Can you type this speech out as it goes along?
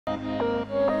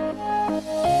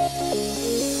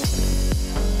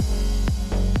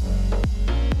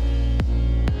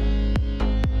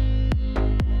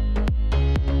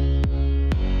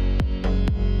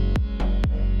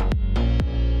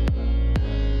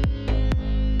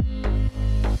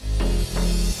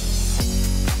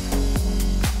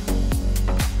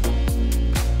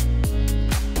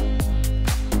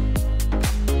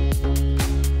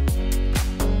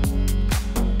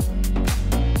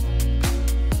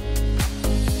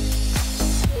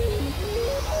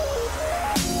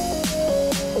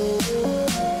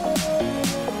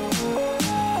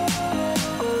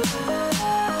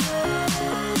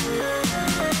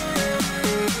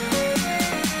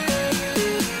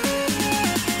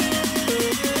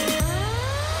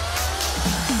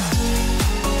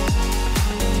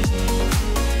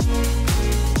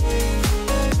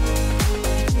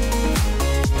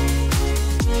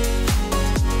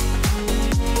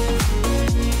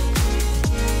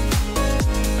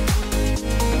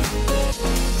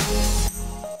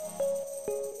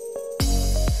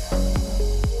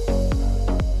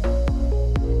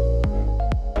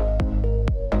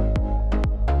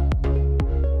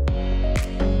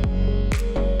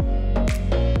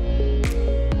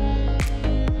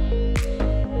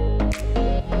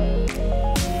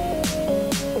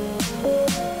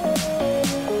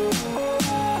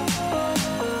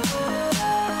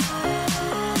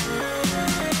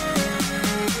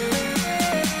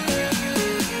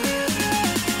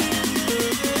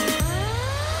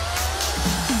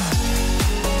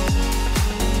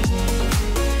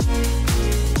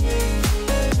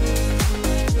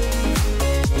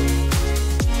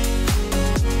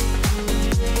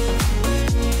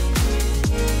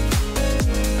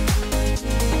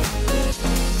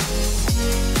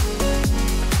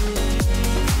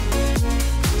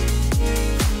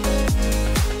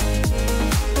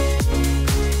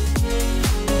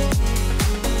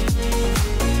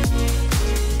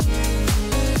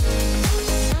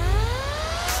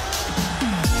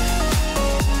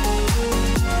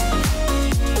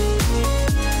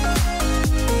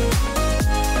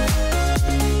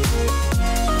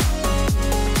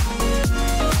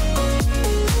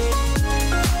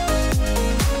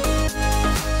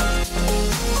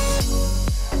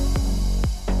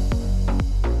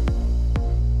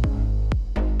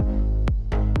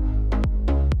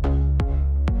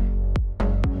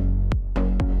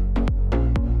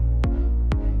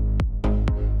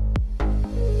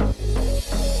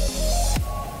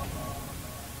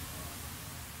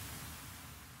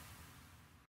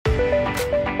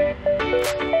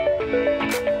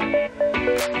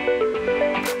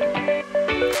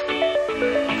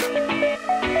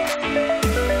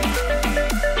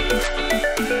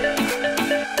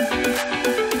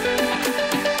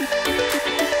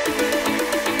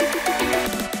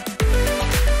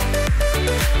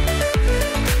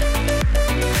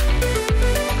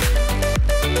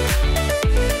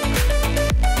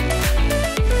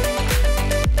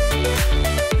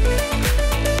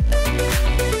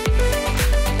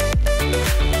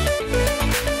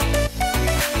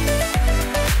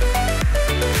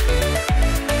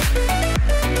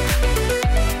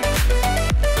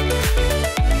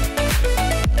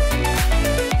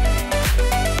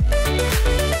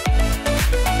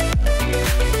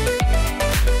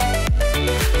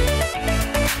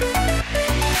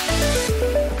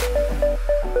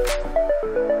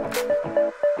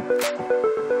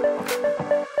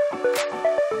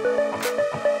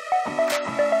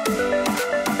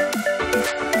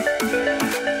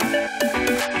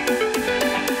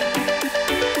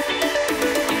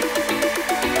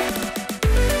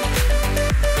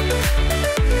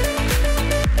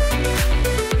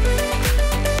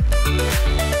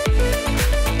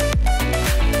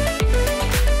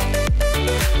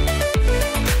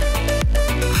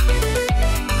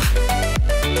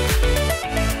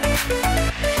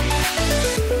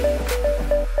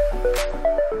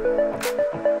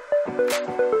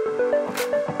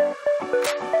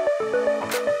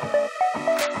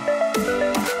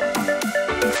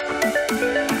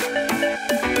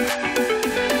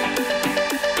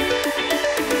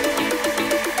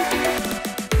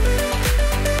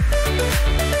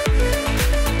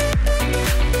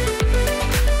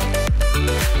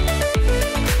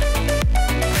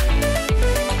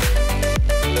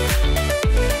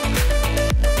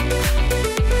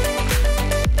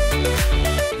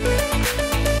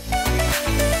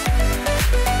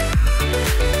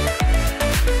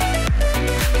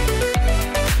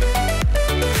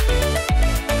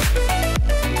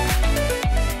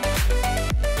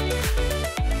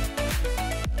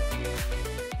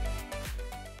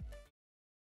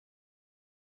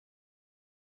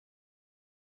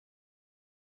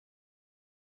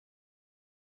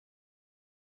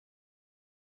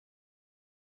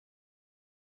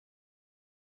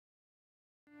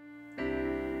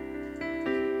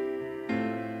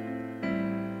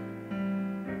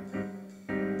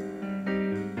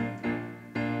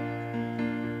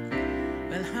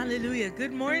Hallelujah.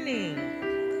 Good morning.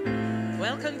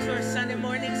 Welcome to our Sunday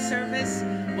morning service.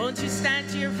 Won't you stand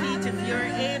to your feet if you're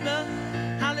able?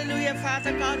 Hallelujah.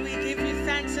 Father God, we give you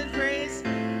thanks and praise.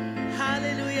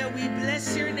 Hallelujah. We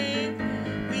bless your name.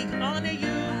 We honor you.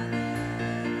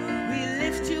 We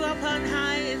lift you up on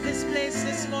high in this place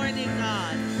this morning,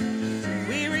 God.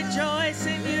 We rejoice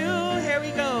in you. Here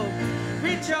we go.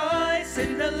 Rejoice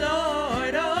in the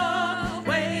Lord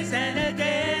always. And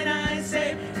again I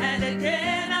say, and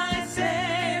again I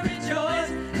say, rejoice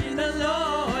in the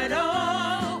Lord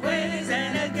always.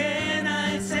 And again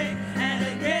I say,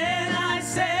 and again I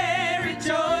say,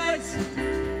 rejoice.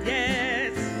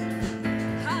 Yes.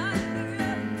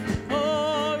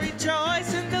 Oh,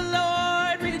 rejoice in the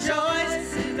Lord,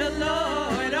 rejoice in the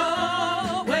Lord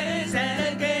always.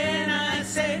 And again I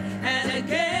say, and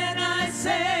again I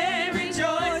say,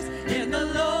 rejoice in the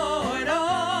Lord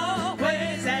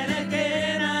always. And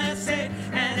again I say,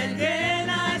 and again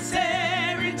I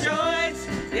say, rejoice.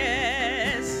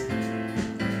 Yes.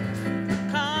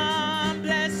 Come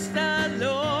bless the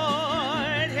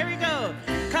Lord. Here we go.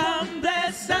 Come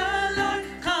bless the Lord.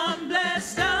 Come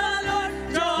bless the Lord.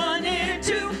 Draw near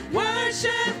to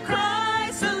worship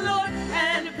Christ the Lord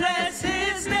and bless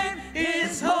his name,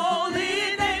 his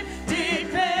holy name,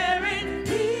 declaring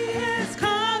he is.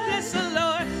 Come bless the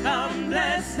Lord. Come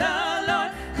bless the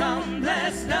Lord. Come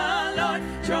bless the Lord.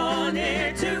 Draw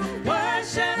near to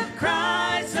worship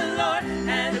Christ the Lord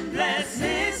and bless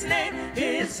his name,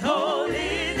 his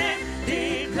holy name,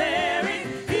 declaring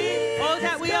he. Oh,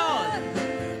 that we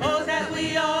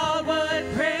all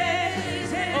would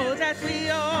praise him. Oh, that we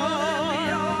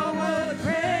all would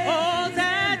praise. Oh,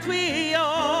 that we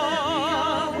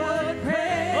all would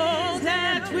praise. Oh,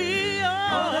 that we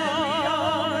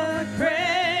all would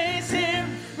praise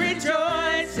him.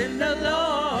 Rejoice in the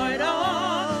Lord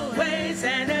always.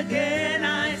 And again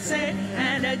I say,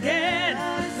 and again,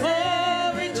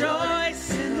 oh,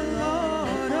 rejoice in the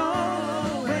Lord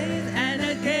always. And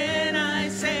again I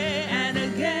say,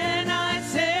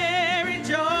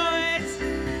 rejoice.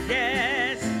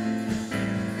 Yes.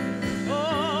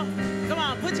 Oh, come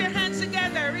on, put your hands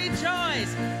together.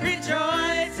 Rejoice.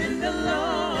 Rejoice in the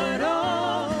Lord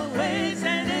always.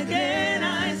 And again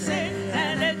I say,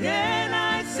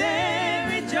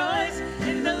 rejoice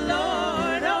in the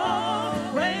Lord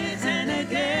always. And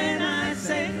again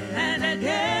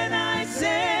I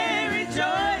say,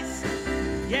 rejoice.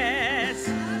 Yes.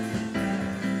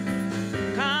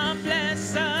 Come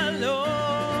bless the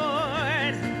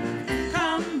Lord.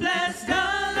 Come bless the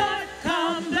Lord.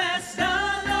 Come bless the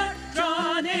Lord.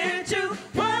 Draw near to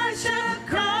worship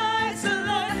Christ the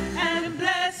Lord and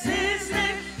bless his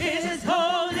name, his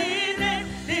holy name,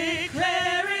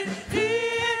 declaring he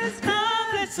is. Come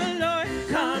bless the Lord.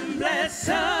 Come bless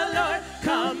the Lord.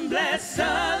 Come bless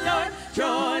the Lord.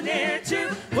 Draw near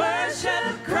to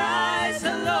worship Christ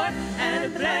the Lord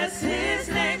and bless his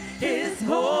name, his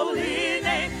holy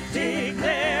name,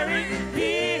 declaring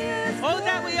he is. Oh,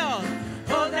 that we all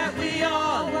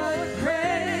would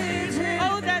praise him.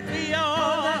 Oh, that we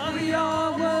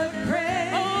all would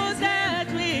praise. Oh, that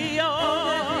we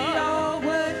all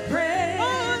would praise.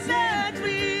 Oh, that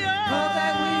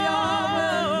we all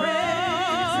would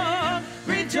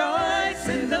praise. Rejoice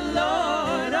in the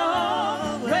Lord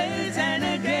always. And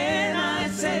again I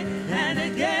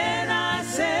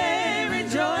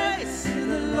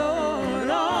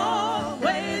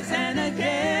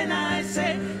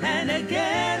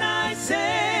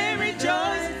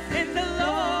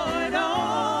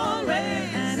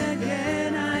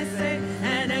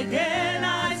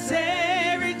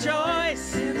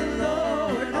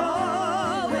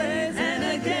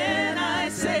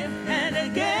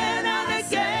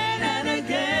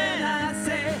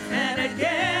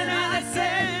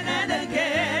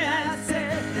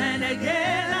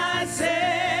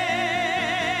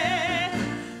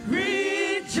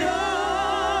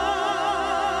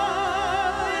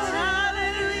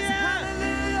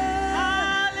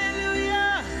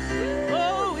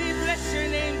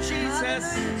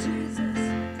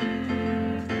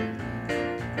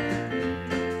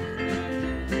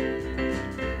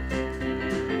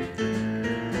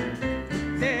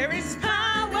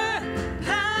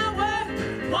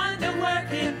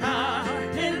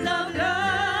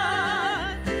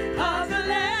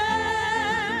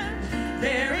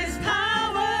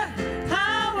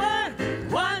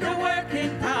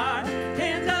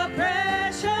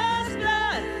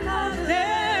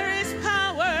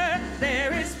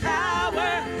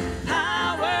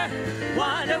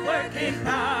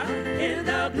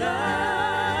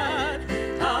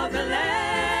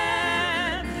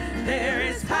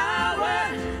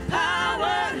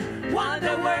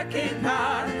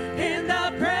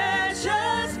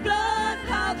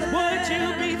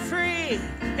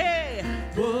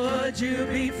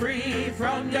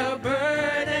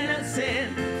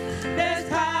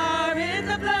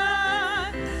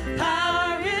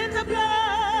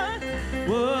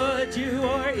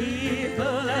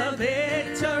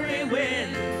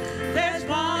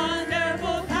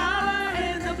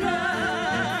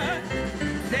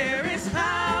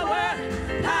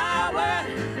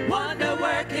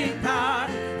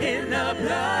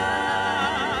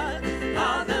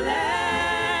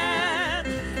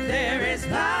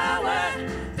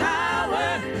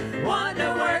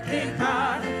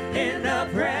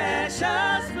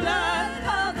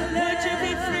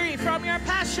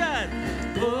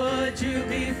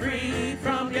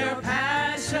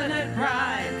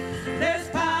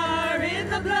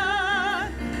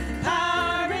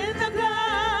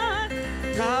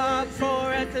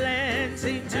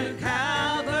to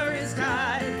Calvary's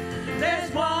tide.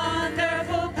 There's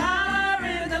wonderful power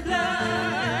in the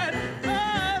blood.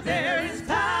 Oh, there is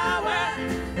power,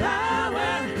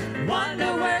 power,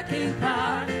 wonder-working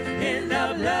power in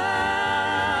the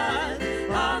blood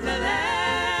of the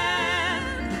Lamb.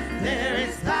 There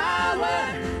is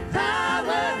power,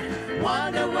 power,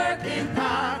 wonder-working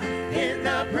power in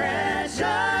the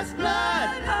precious blood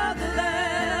of the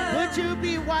Lamb. Would you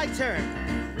be whiter?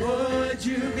 Would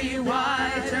you be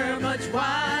whiter, much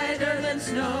whiter than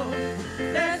snow?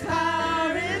 There's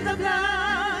power in the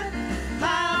blood,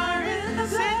 power in the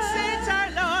blood. Since saints are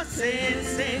lost, since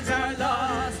saints are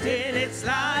lost in its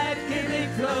life-giving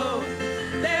flow.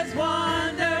 There's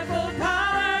wonderful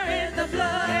power in the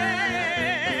blood.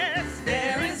 Yes,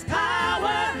 there is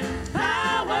power,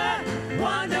 power,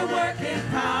 wonder-working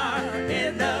power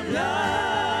in the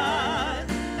blood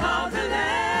of the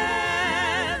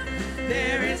Lamb.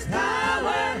 There is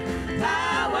power,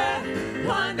 power,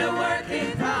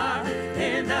 wonder-working power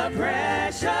in the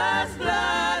precious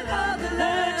blood of the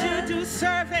Lamb. Would you do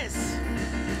service?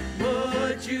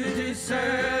 Would you do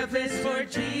service for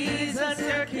Jesus,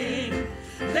 your King?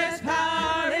 There's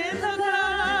power in the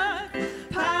blood,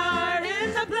 power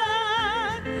in the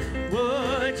blood.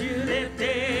 Would you live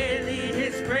daily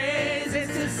his praises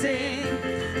to sing?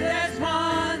 There's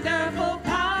wonderful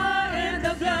power in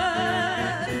the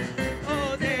blood.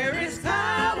 Oh, there is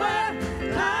power,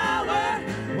 power,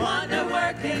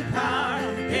 wonder-working power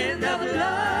in the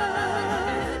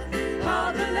blood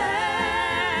of the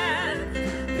Lamb.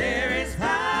 There is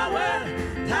power,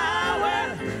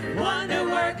 power,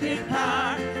 wonder-working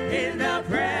power in the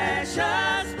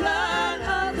precious blood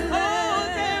of the Lamb. Oh,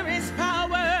 there is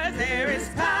power,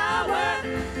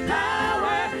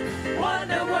 power,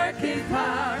 wonder-working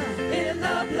power in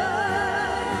the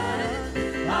blood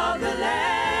of the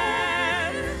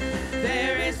Lamb.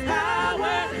 There is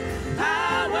power,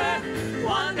 power,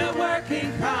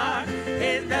 wonder-working power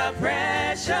in the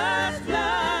precious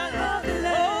blood of the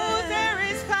Lamb. Oh, there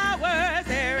is power,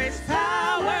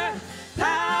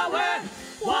 power,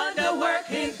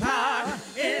 wonder-working power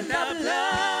in the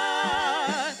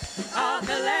blood of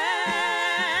the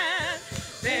Lamb.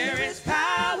 There is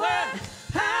power,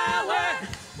 power,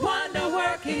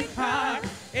 wonder-working power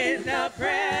in the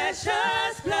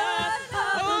precious blood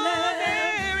of the Lamb.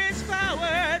 There is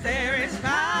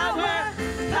power,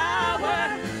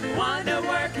 power,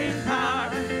 wonder-working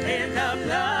power in the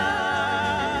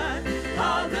blood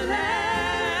of the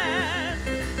Lamb.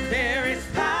 There is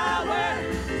power,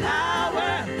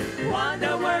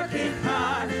 wonder-working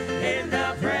power in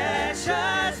the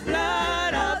precious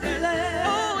blood of the Lamb.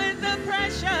 Oh, in the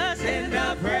precious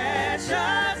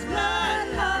blood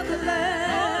of the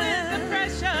Lamb. Oh,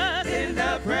 in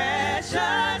the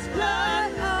precious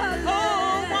blood.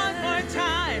 Oh, one more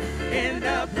time. In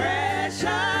the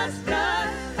precious blood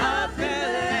of the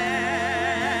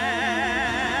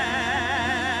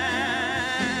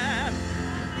Lamb.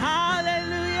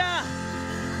 Hallelujah.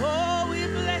 Oh, we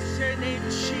bless your name,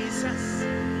 Jesus.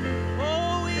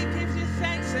 Oh, we give you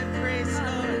thanks and praise,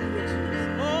 Lord.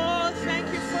 Oh, thank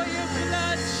you for your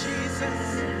blood,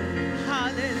 Jesus.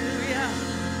 Hallelujah.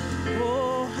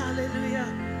 Oh, hallelujah.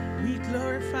 We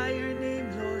glorify your name,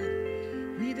 Lord.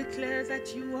 We declare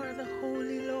that you are the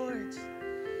holy Lord.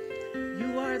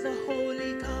 You are the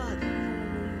holy God.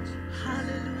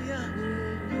 Hallelujah.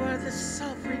 You are the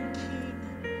sovereign King.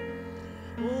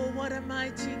 Oh, what a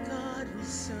mighty God we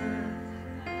serve.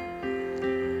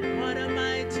 What a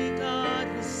mighty God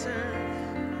we serve.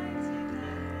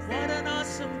 What an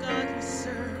awesome God we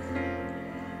serve.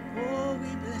 Oh,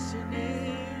 we bless your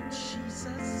name,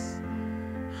 Jesus.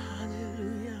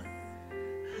 Hallelujah.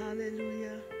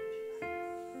 Hallelujah.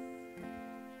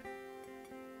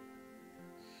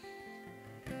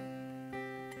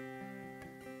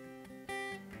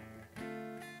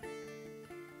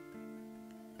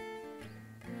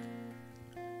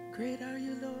 Great are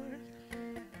you, Lord.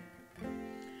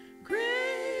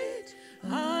 Great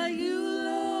are you,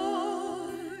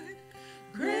 Lord.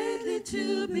 Greatly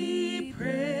to be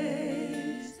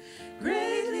praised.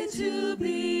 Greatly to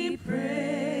be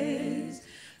praised.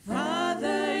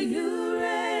 Father, you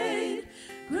reign.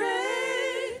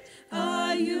 Great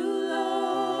are you,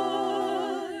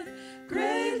 Lord.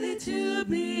 Greatly to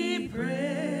be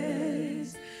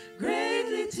praised.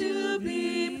 Greatly to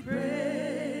be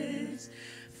praised.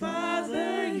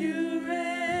 Father, you reign.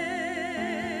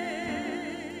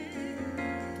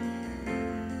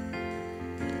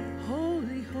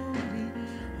 Holy, holy,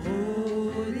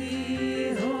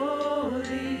 holy,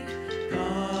 holy,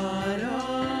 God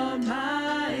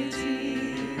Almighty.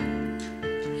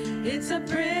 It's a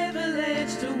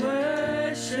privilege to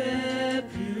worship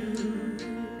you.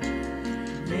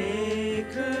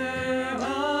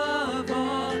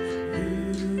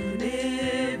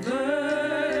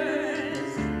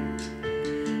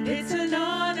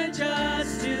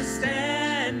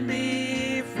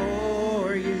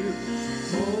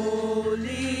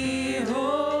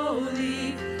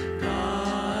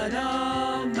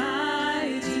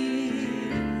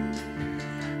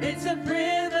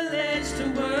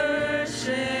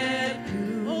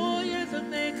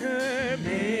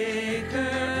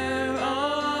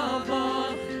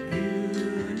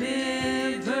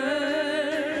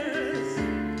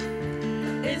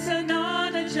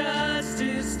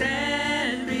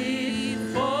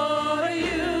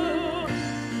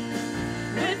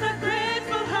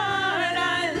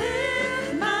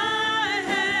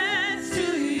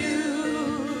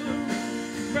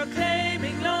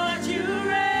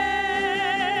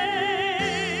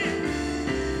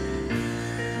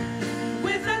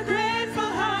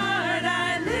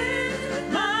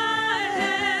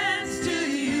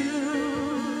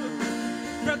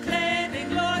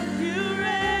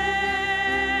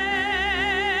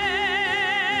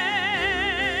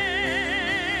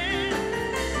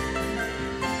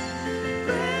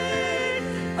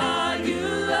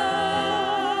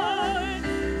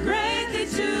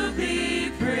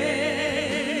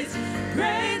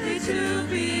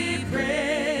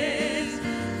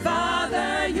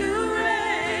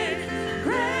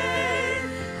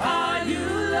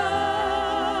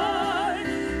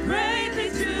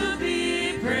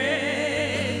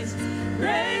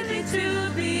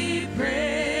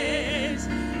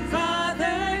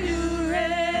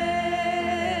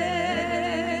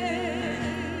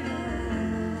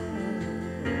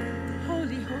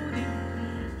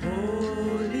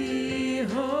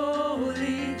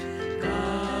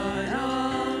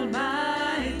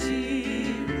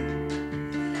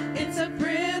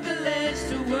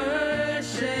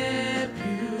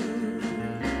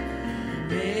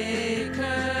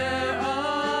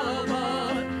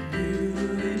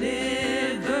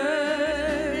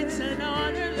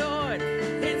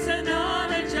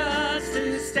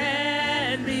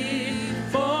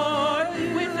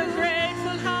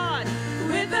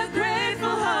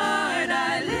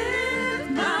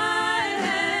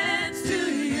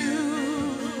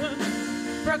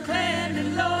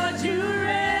 Lord, you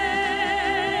reign.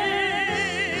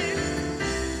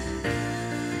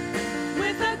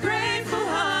 With a grateful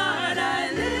heart,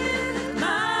 I lift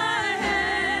my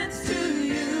hands to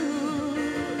you,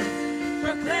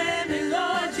 proclaiming,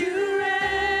 Lord, you reign.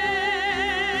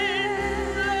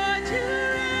 Lord, you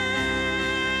reign.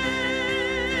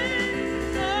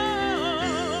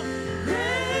 Oh,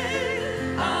 great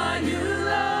are you,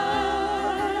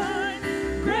 Lord,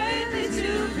 greatly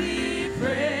to be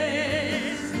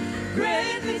praised,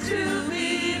 greatly to be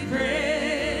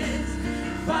praised.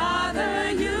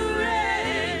 Father, you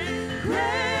reign.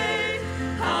 Great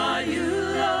are you,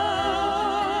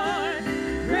 Lord,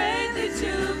 greatly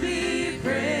to be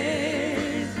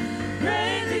praised,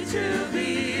 greatly to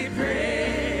be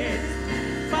praised.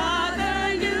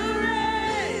 Father, you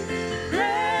reign.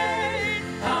 Great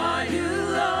are you,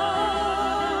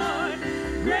 Lord,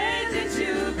 greatly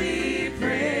to be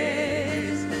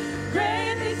praised,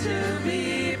 greatly to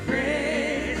be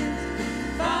praised.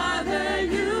 Father,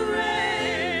 you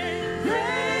reign.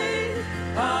 Great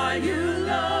are you,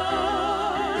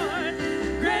 Lord,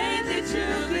 greatly to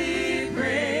be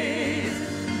praised,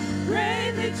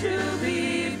 greatly to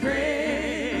be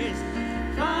praised.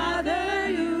 Father,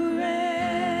 you reign.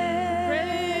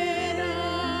 Great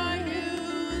are you,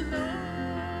 Lord.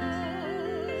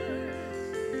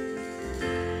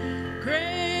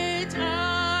 Great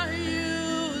are you,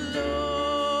 Lord.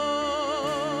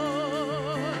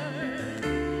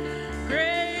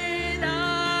 Great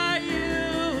are you,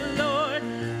 Lord.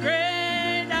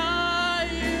 Great are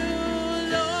you,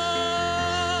 Lord.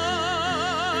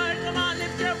 Come on,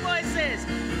 lift your voices.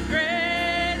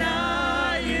 Great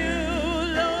are you,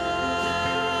 Lord.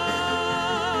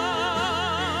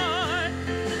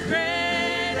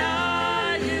 Great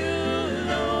are you,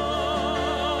 Lord.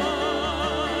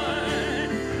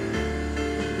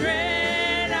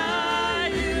 Great are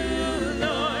you,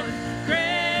 Lord.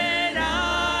 Great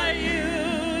are you,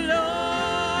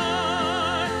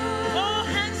 Lord. Oh,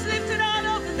 hands lifted all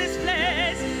over this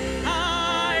place.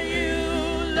 Are you,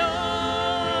 Lord?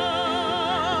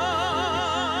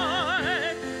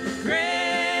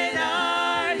 Great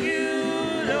are you,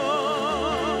 Lord.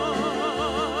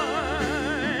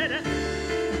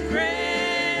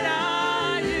 Great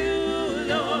are you,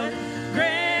 Lord.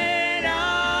 Great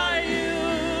are you.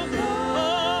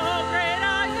 Oh, great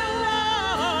are you,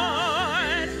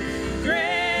 Lord.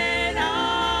 Great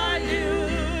are you,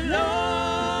 Lord.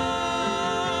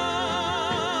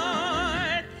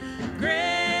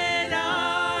 Great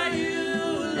are you,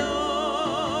 Lord.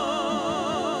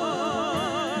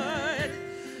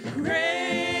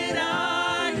 Great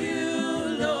are you,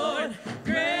 Lord.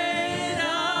 Great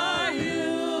are you,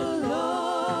 Lord.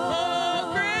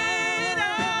 Oh, great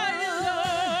are you,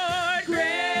 Lord.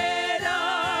 Great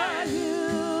are you,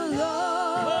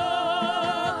 Lord.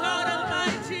 Oh, God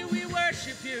Almighty, we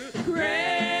worship you.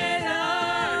 Great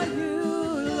are you,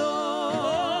 Lord.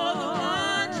 Oh, the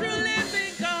one true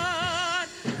living God.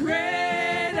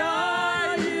 Great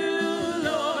are you,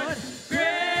 Lord.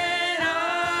 Great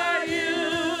are you,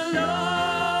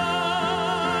 Lord.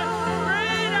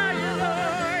 Great are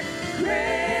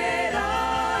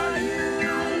you,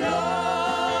 Lord.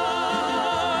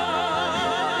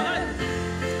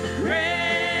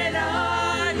 Great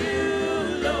are you,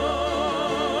 Lord.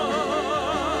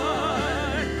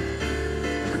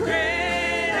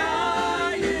 Great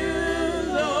are you,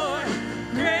 Lord.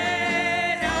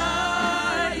 Great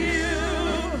are you,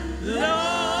 Lord.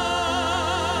 Great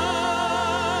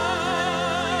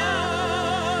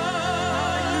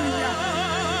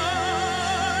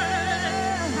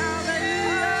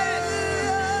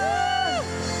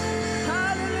are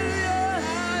you,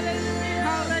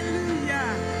 Hallelujah.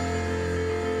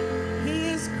 He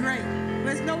is great.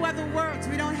 There's no other words.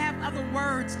 We don't have other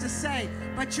words to say,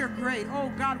 but you're great.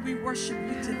 Oh, God, we worship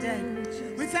you today.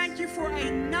 We thank you for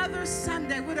another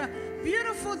Sunday. What a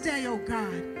beautiful day, oh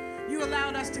God. You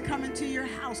allowed us to come into your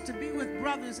house, to be with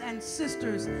brothers and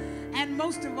sisters, and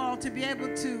most of all, to be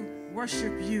able to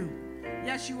worship you.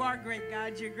 Yes, you are great,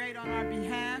 God. You're great on our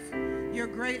behalf. You're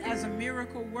great as a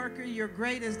miracle worker. You're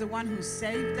great as the one who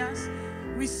saved us.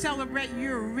 We celebrate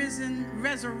your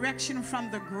resurrection from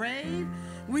the grave.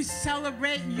 We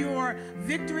celebrate your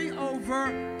victory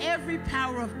over every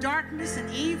power of darkness and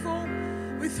evil.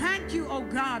 We thank you, oh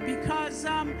God, because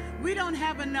we don't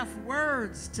have enough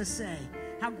words to say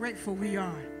how grateful we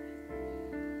are.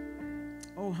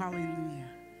 Oh, hallelujah.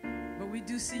 But we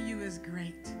do see you as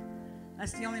great.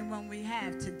 That's the only one we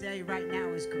have today, right now,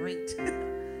 is great.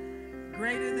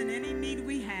 Greater than any need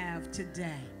we have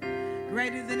today.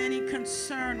 Greater than any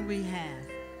concern we have.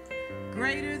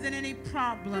 Greater than any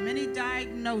problem, any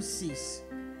diagnosis,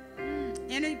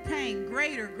 Any pain,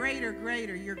 greater, greater,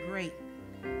 greater, you're great.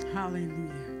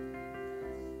 Hallelujah.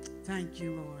 Thank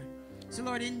you, Lord. So,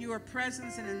 Lord, in your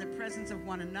presence and in the presence of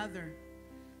one another,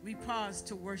 we pause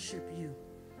to worship you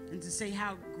and to say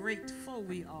how grateful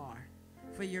we are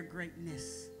for your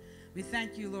greatness. We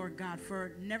thank you, Lord God,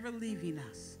 for never leaving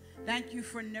us. Thank you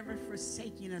for never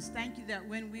forsaking us. Thank you that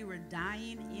when we were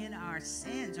dying in our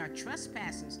sins, our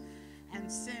trespasses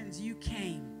and sins, you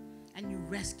came and you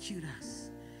rescued us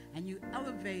and you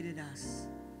elevated us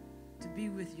to be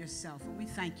with yourself. And we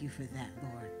thank you for that,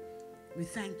 Lord. We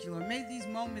thank you, Lord. May these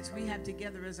moments we have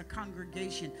together as a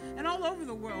congregation, and all over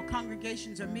the world,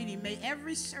 congregations are meeting. May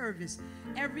every service,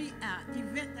 every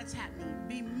event that's happening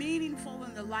be meaningful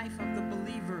in the life of the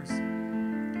believers.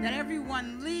 That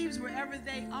everyone leaves wherever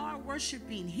they are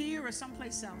worshiping, here or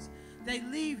someplace else. They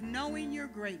leave knowing your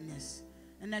greatness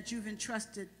and that you've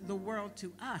entrusted the world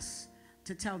to us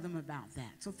to tell them about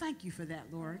that. So thank you for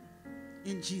that, Lord,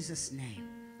 in Jesus' name.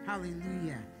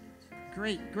 Hallelujah.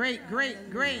 Great, great,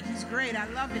 great, great. He's great. I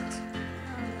love it.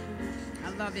 I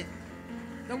love it.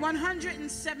 The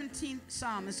 117th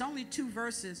Psalm is only 2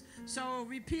 verses, so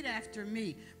repeat after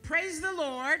me. Praise the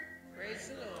Lord. Praise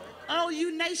the Lord. All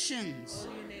you nations.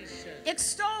 All you nations.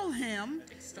 Extol him.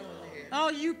 Extol him.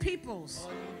 All you peoples.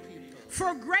 All you peoples.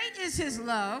 For great is his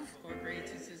love. For great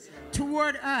is his love.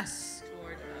 Toward us.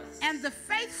 Toward us. And the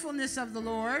faithfulness of the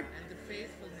Lord. And the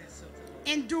faithfulness of the Lord.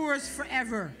 Endures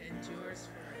forever. Endures forever.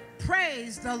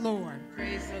 Praise the Lord.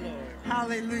 Praise the Lord.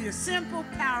 Hallelujah. Simple,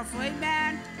 powerful.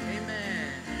 Amen.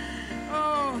 Amen.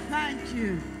 Oh, thank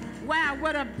you. Wow,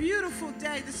 what a beautiful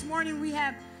day. This morning we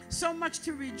have so much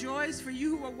to rejoice. For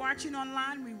you who are watching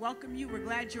online, we welcome you. We're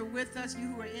glad you're with us. You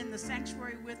who are in the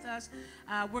sanctuary with us,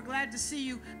 we're glad to see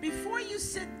you. Before you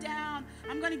sit down,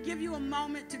 I'm going to give you a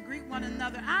moment to greet one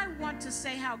another. I want to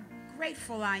say how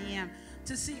grateful I am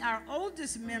to see our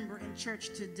oldest member in church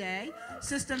today,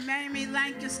 Sister Mamie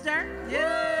Lancaster.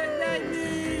 Yeah,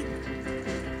 Mamie.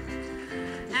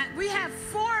 We have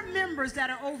 4 members that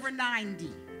are over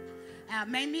 90.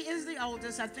 Mamie is the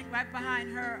oldest. I think right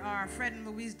behind her are Fred and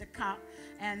Louise DeCock,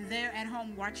 and they're at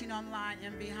home watching online,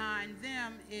 and behind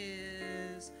them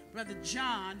is Brother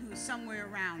John, who is somewhere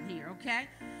around here, okay?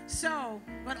 So,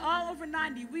 but all over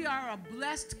 90, we are a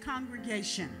blessed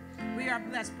congregation. We are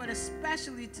blessed, but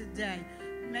especially today,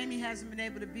 Mamie hasn't been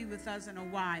able to be with us in a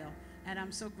while, and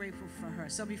I'm so grateful for her.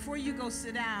 So before you go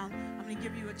sit down, I'm going to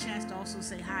give you a chance to also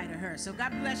say hi to her. So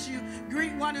God bless you.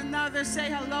 Greet one another. Say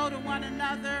hello to one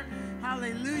another.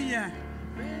 Hallelujah.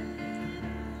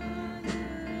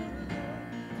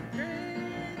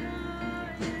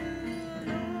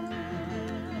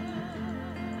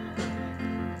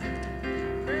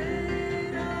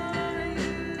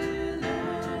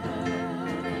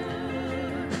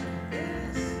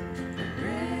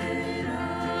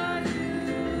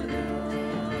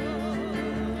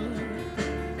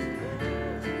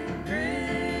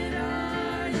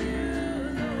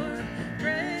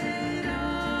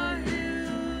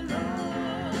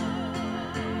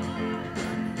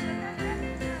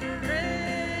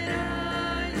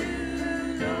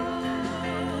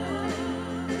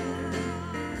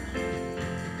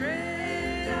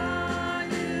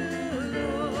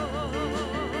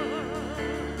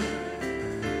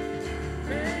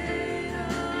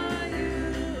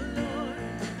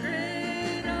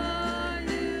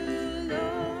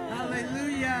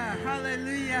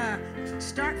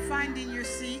 Start finding your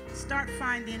seat. Start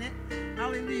finding it.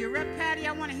 Hallelujah. Rep Patty,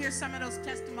 I want to hear some of those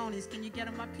testimonies. Can you get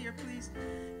them up here, please?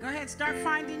 Go ahead. Start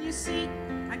finding your seat.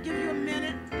 I'll give you a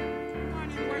minute. Good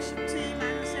morning, worship team.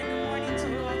 I want to say good morning to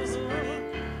you all this morning.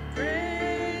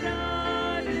 Great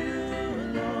are you,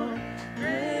 Lord.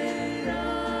 Great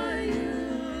are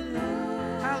you,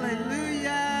 Lord.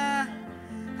 Hallelujah.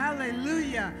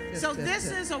 Hallelujah. So this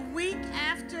is a week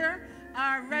after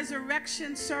our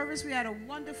resurrection service. We had a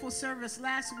wonderful service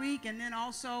last week, and then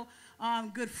also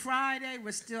Good Friday.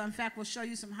 We're still, in fact, we'll show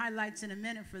you some highlights in a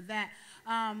minute for that.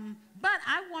 But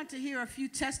I want to hear a few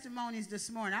testimonies this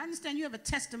morning. I understand you have a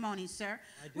testimony, sir.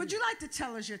 I do. Would you like to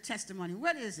tell us your testimony?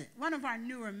 What is it? One of our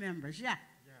newer members. Yeah.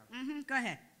 Go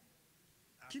ahead.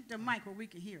 Keep the mic where we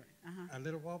can hear it. A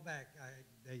little while back,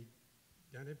 they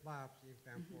done a biopsy and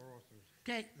found 4 ulcers.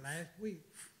 Okay. Last week,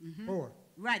 4.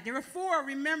 Right, there were 4,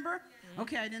 remember?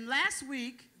 Okay, then last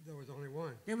week, there was only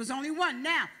 1. There was only 1.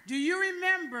 Now, do you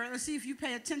remember, let's see if you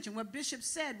pay attention, what Bishop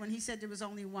said when he said there was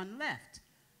only 1 left?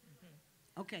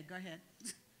 Okay, go ahead.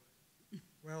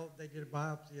 Well, they did a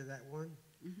biopsy of that one.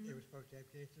 It was supposed to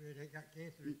have cancer. It ain't got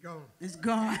cancer. It's gone. It's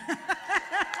gone.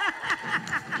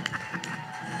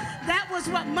 That was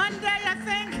what, Monday, I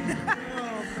think?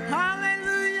 Oh,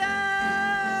 hallelujah.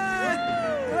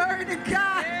 Glory to God.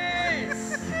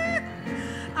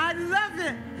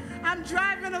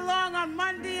 on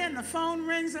Monday and the phone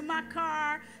rings in my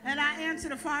car and I answer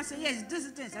the phone. I say, yes, this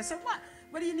is this. I said, what?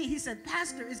 What do you need? He said,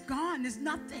 Pastor, it's gone. There's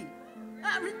nothing.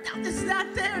 It's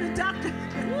not there. The doctor.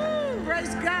 Woo,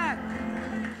 praise God.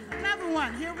 Another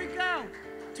one. Here we go.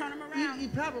 Turn him around. You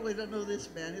probably don't know this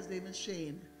man. His name is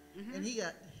Shane. And he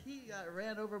got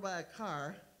ran over by a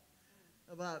car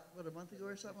about, a month ago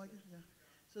or something like that? Yeah.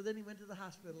 So then he went to the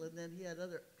hospital, and then he had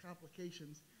other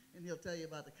complications, and he'll tell you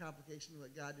about the complications of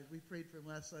what God did. We prayed for him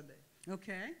last Sunday.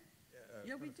 Okay.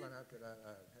 Yeah, we found out that I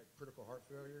had critical heart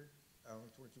failure.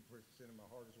 Only 22% of my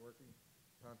heart is working,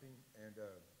 pumping, and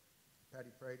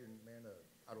Patty prayed, and man,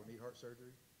 I don't need heart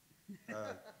surgery.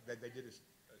 They did a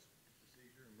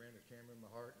procedure and ran a camera in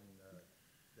my heart, and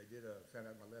they found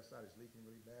out my left side is leaking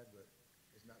really bad, but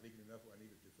it's not leaking enough where I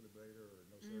need a defibrillator or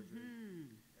no surgery,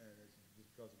 and it's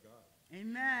just because of God.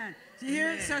 Amen.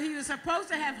 So he was supposed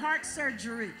to have heart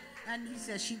surgery, and he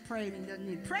said she prayed and doesn't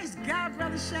need. Praise God,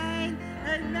 Brother Shane.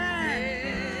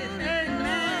 Amen.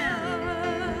 Amen.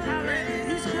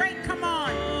 Hallelujah. He's great. Come on.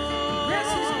 Yes,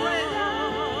 he's great.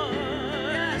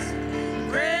 Yes.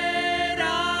 Great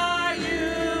are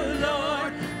you,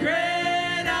 Lord.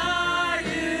 Great are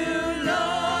you,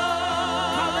 Lord.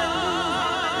 Hallelujah.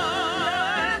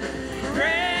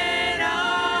 Great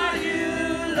are you,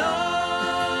 Lord.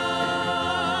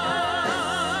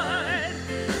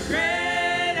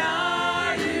 Great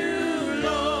are you,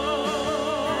 Lord.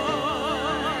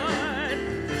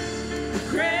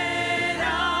 Great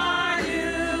are you,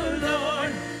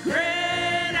 Lord.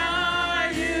 Great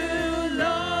are you,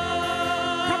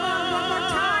 Lord. Come on, one more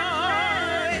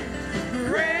time.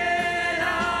 Great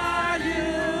are you,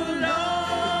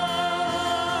 Lord.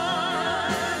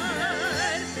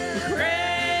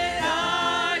 Great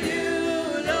are you,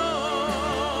 Lord.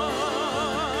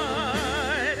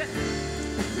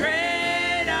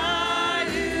 Great are you, Lord. Great are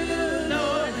you,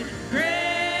 Lord. Great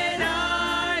are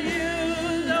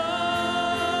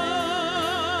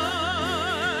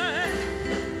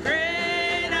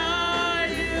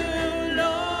you,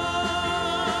 Lord.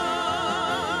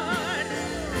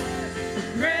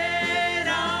 Great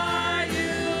are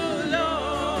you,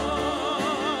 Lord.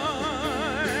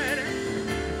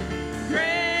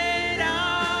 Great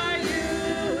are you,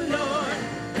 Lord.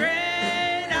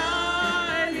 Great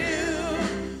are you,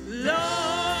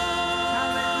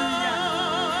 Hallelujah.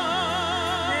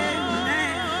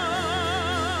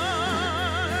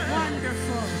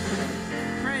 Wonderful.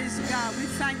 Praise God. We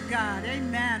thank God.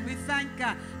 Amen. We thank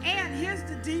God. And here's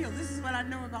the deal. This is what I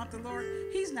know about the Lord.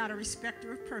 He's not a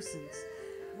respecter of persons.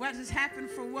 What has happened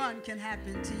for one can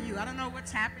happen to you. I don't know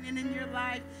what's happening in your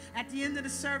life. At the end of the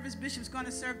service, Bishop's going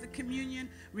to serve the communion,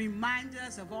 remind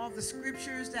us of all the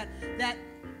scriptures that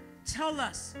tell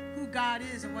us who God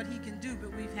is and what he can do,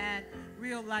 but we've had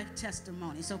real life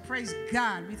testimony. So praise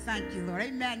God. We thank you, Lord.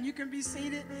 Amen. You can be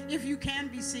seated. If you can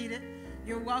be seated,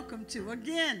 you're welcome to.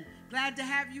 Again, glad to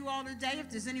have you all today.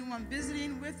 If there's anyone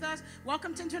visiting with us,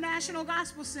 welcome to International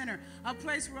Gospel Center, a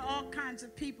place where all kinds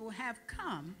of people have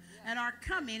come and are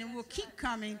coming and will keep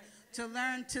coming to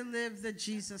learn to live the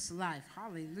Jesus life.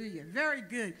 Hallelujah. Very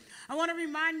good. I want to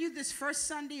remind you this first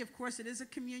Sunday, of course, it is a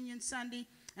communion Sunday,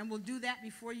 and we'll do that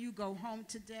before you go home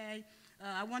today.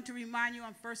 I want to remind you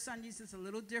on first Sundays, it's a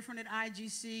little different at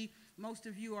IGC. Most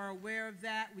of you are aware of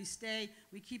that.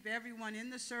 We keep everyone in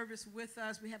the service with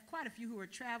us. We have quite a few who are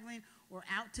traveling or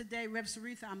out today. Rep.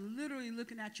 Saritha, I'm literally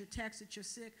looking at your text that you're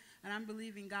sick, and I'm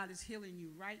believing God is healing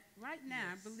you right now.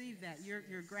 Yes, I believe that.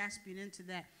 You're grasping into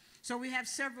that. So we have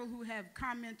several who have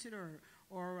commented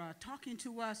or talking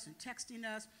to us and texting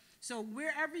us. So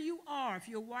wherever you are, if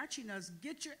you're watching us,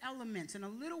 get your elements. In a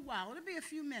little while, it'll be a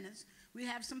few minutes. We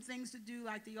have some things to do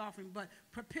like the offering, but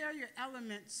prepare your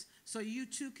elements so you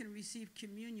too can receive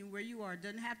communion where you are. It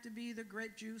doesn't have to be the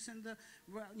grape juice and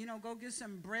go get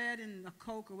some bread and a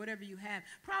Coke or whatever you have.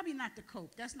 Probably not the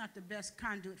Coke. That's not the best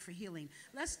conduit for healing.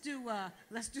 Let's do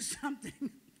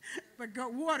something. But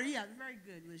water, yeah, very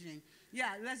good, Lejeune.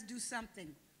 Yeah, let's do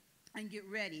something and get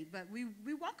ready. But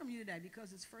we welcome you today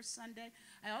because it's first Sunday.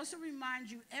 I also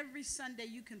remind you every Sunday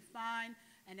you can find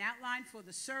an outline for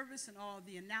the service and all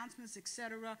the announcements,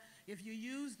 etc. If you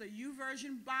use the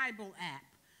YouVersion Bible app,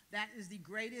 that is the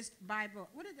greatest Bible.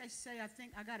 What did they say? I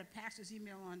think I got a pastor's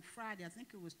email on Friday. I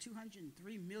think it was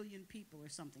 203 million people or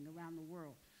something around the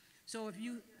world. So if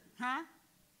you,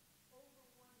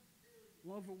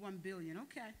 Over 1 billion,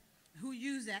 okay. Who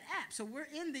use that app. So we're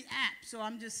in the app. So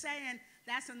I'm just saying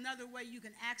that's another way you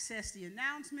can access the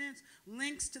announcements,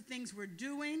 links to things we're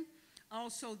doing.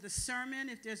 Also the sermon,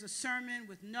 if there's a sermon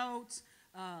with notes,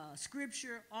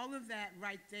 scripture, all of that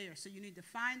right there. So you need to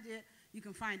find it. You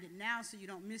can find it now so you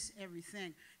don't miss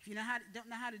everything. If you don't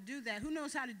know how to do that, who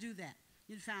knows how to do that?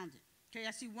 You found it. Okay,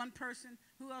 I see one person.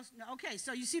 Who else? No. Okay,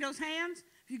 so you see those hands?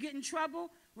 If you get in trouble,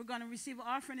 we're going to receive an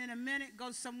offering in a minute. Go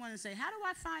to someone and say, how do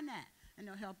I find that? And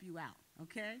they'll help you out,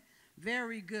 okay?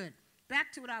 Very good.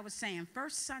 Back to what I was saying.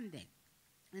 First Sunday.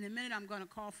 In a minute, I'm going to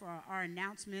call for our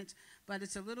announcements, but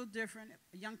it's a little different.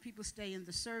 Young people stay in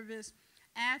the service.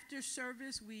 After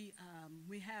service, we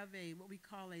have what we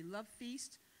call a love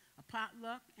feast, a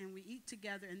potluck, and we eat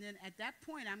together. And then at that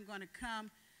point, I'm going to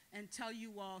come and tell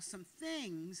you all some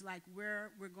things like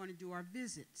where we're going to do our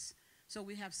visits. So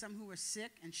we have some who are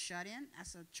sick and shut in.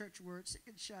 That's a church word, sick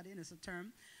and shut in is a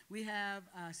term. We have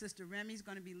Sister Remy's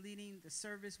going to be leading the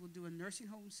service. We'll do a nursing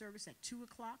home service at 2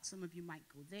 o'clock. Some of you might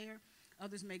go there.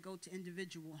 Others may go to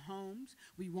individual homes.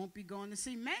 We won't be going to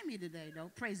see Mamie today, though.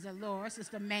 Praise the Lord,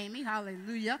 Sister Mamie,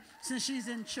 hallelujah, since she's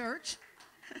in church.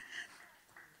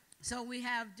 So we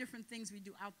have different things we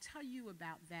do. I'll tell you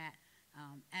about that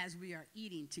as we are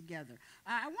eating together.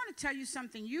 I want to tell you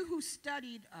something. You who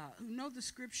studied, who know the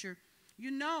scripture,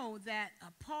 you know that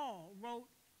Paul wrote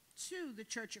to the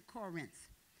church at Corinth.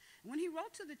 When he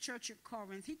wrote to the church at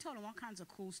Corinth, he told them all kinds of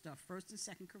cool stuff, 1st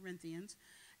and 2nd Corinthians.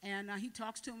 And he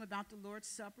talks to them about the Lord's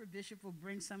Supper. Bishop will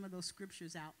bring some of those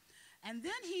scriptures out. And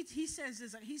then he says,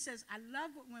 I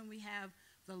love it when we have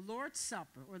the Lord's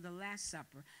Supper or the Last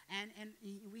Supper, and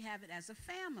we have it as a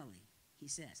family, he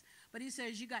says. But he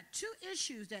says, you got two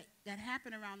issues that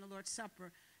happen around the Lord's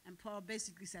Supper, and Paul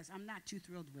basically says, I'm not too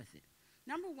thrilled with it.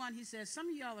 Number one, he says, some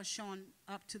of y'all are showing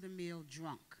up to the meal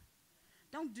drunk.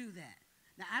 Don't do that.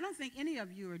 Now, I don't think any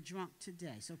of you are drunk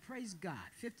today, so praise God,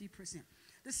 50%.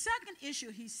 The second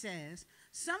issue, he says,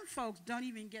 some folks don't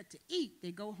even get to eat.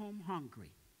 They go home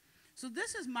hungry. So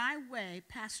this is my way,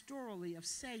 pastorally, of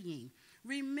saying,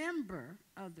 remember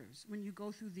others when you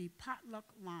go through the potluck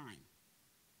line.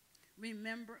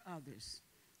 Remember others.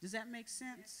 Does that make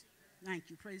sense? Thank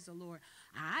you. Praise the Lord.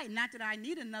 Not that I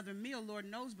need another meal, Lord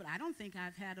knows, but I don't think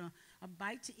I've had a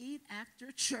bite to eat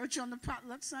after church on the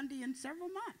potluck Sunday in several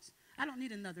months. I don't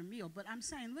need another meal, but I'm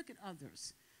saying look at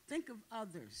others. Think of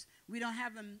others. We don't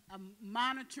have a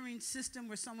monitoring system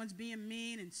where someone's being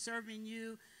mean and serving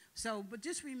you. So, but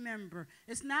just remember,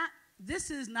 this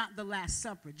is not the Last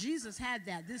Supper. Jesus had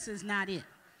that. This is not it.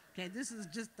 Okay, this is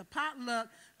just the potluck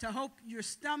to hope your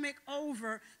stomach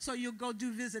over so you'll go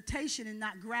do visitation and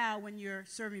not growl when you're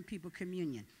serving people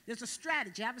communion. There's a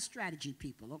strategy. I have a strategy,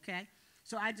 people, okay?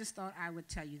 So I just thought I would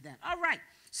tell you that. All right,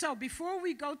 so before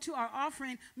we go to our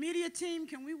offering, media team,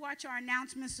 can we watch our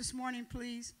announcements this morning,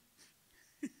 please?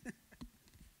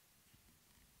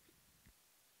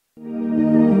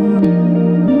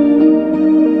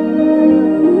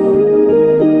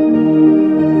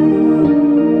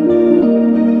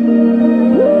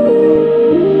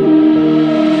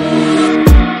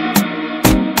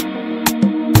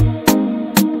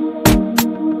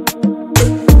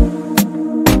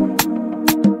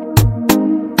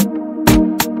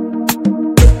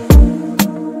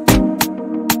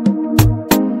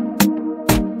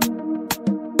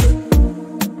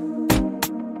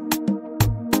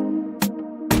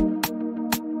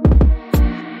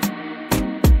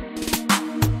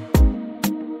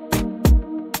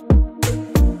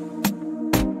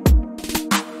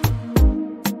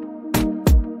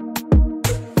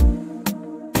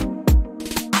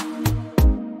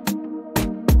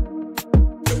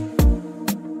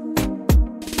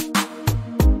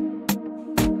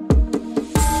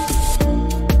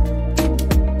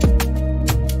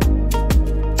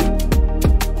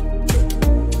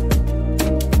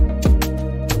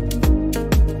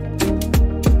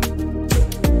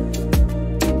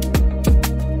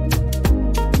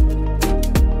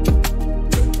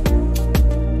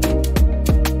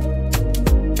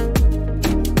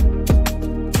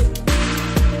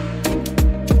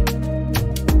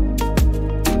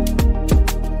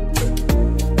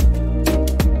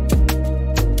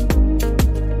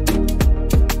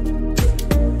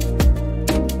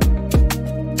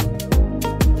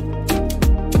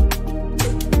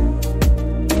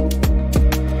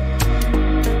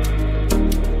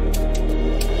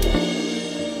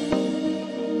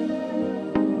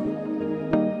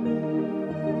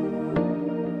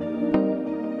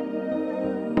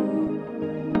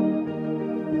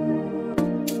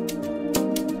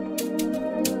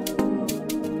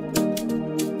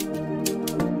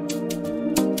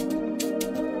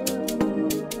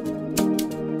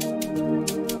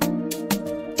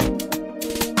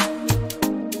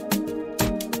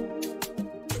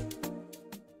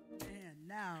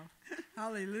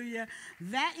 Hallelujah.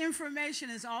 That information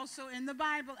is also in the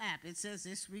Bible app. It says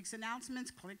this week's announcements.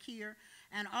 Click here,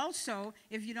 And also,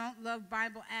 if you don't love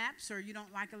Bible apps or you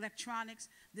don't like electronics,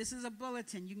 this is a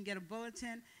bulletin. You can get a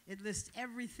bulletin. It lists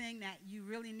everything that you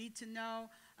really need to know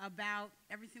about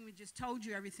everything we just told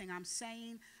you, everything I'm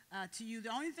saying to you.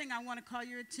 The only thing I want to call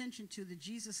your attention to, the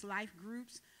Jesus Life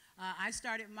groups. I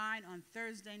started mine on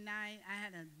Thursday night. I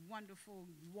had a wonderful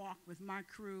walk with my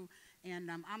crew,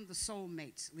 and I'm the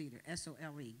Soulmates leader,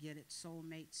 S-O-L-E. Get it?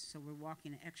 Soulmates. So we're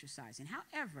walking and exercising.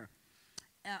 However,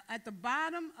 at the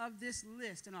bottom of this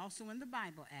list, and also in the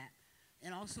Bible app,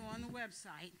 and also on the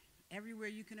website, everywhere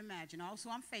you can imagine, also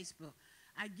on Facebook,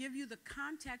 I give you the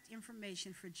contact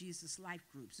information for Jesus Life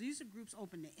groups. These are groups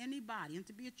open to anybody, and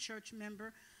to be a church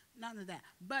member, none of that.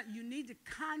 But you need to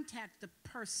contact the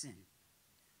person.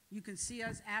 You can see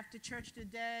us after church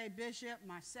today, Bishop,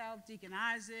 myself, Deacon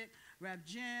Isaac, Rev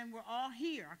Jim, we're all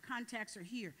here. Our contacts are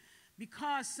here.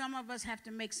 Because some of us have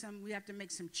to make some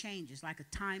changes, like a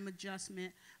time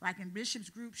adjustment. Like in Bishop's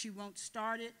group, she won't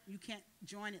start it. You can't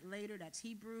join it later. That's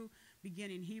Hebrew.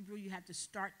 Beginning Hebrew, you have to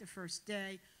start the first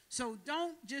day. So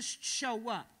don't just show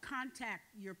up.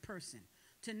 Contact your person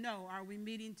to know, are we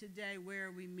meeting today? Where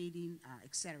are we meeting,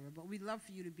 etc. But we'd love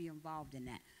for you to be involved in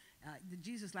that. The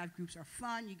Jesus Life groups are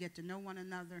fun. You get to know one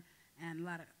another, and a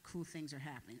lot of cool things are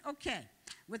happening. Okay,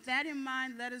 with that in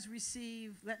mind, let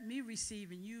me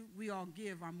receive, and we all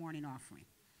give our morning offering.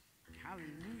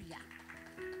 Hallelujah.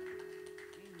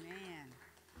 Amen.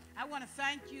 I want to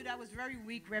thank you. That was very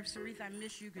weak, Reb Sarith. I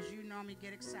miss you because you normally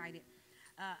get excited.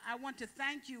 I want to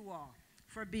thank you all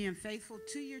for being faithful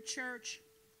to your church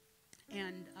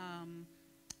and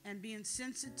being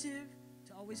sensitive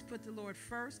to always put the Lord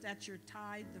first. That's your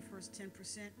tithe, the first 10%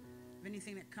 of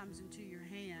anything that comes into your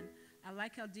hand. I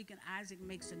like how Deacon Isaac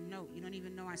makes a note. You don't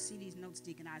even know I see these notes,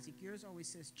 Deacon Isaac. Yours always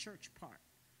says church part,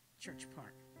 church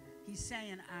part. He's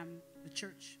saying I'm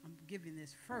giving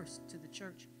this first to the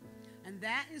church. And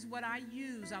that is what I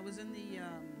use. I was in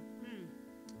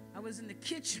the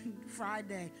kitchen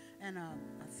Friday, and a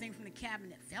thing from the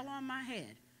cabinet fell on my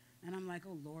head. And I'm like,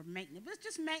 oh, Lord, maintenance. But it's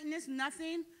just maintenance,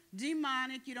 nothing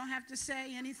demonic. You don't have to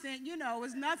say anything. You know,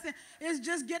 it's nothing. It's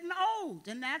just getting old.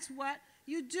 And that's what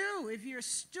you do. If you're a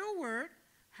steward,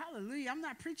 hallelujah, I'm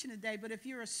not preaching today, but if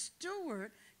you're a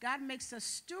steward, God makes us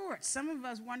stewards. Some of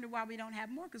us wonder why we don't have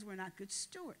more because we're not good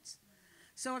stewards.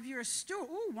 So if you're a steward,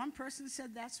 one person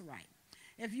said that's right.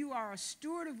 If you are a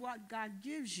steward of what God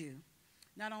gives you,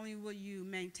 not only will you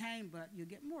maintain, but you'll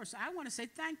get more. So I want to say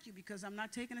thank you because I'm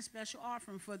not taking a special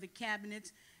offering for the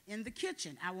cabinets in the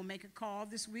kitchen. I will make a call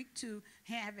this week to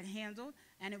have it handled,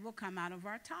 and it will come out of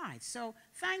our tithe. So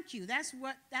thank you. That's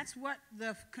what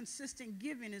the consistent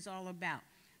giving is all about.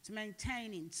 It's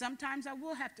maintaining. Sometimes I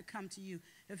will have to come to you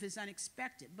if it's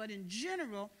unexpected. But in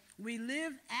general, we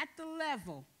live at the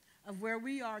level of where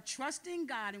we are trusting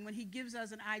God, and when he gives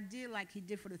us an idea like he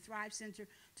did for the Thrive Center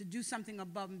to do something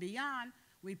above and beyond,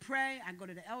 we pray, I go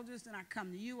to the elders, then I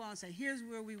come to you all and say, here's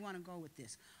where we want to go with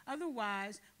this.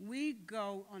 Otherwise, we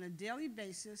go on a daily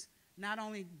basis, not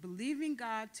only believing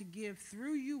God to give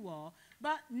through you all,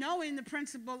 but knowing the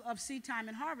principle of seed time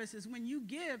and harvest is when you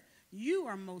give, you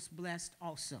are most blessed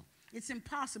also. It's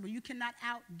impossible. You cannot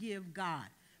outgive God.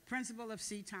 Principle of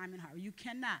seed time and harvest. You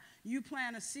cannot. You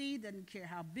plant a seed, doesn't care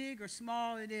how big or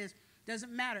small it is,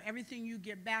 doesn't matter. Everything you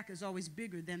get back is always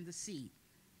bigger than the seed.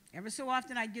 Every so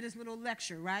often I get this little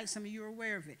lecture, right? Some of you are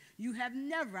aware of it. You have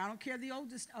never, I don't care the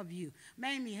oldest of you,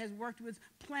 Mamie has worked with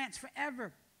plants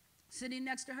forever. Sitting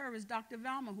next to her is Dr.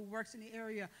 Velma, who works in the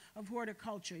area of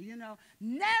horticulture. You know,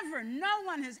 never, no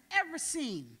one has ever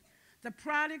seen the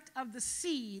product of the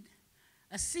seed,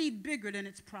 a seed bigger than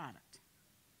its product.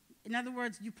 In other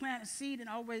words, you plant a seed and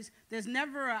always, there's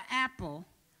never an apple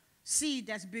seed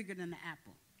that's bigger than the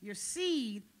apple. Your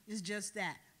seed is just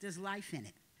that. There's life in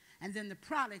it. And then the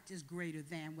product is greater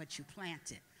than what you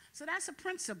planted. So that's a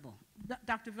principle.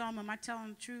 Dr. Velma, am I telling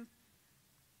the truth?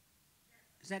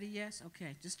 Is that a yes?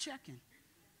 Okay, just checking.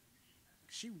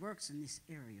 She works in this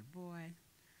area, boy.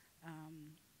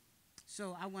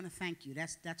 So I want to thank you.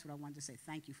 That's what I wanted to say.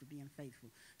 Thank you for being faithful.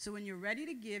 So when you're ready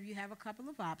to give, you have a couple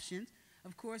of options.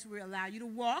 Of course, we allow you to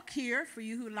walk here. For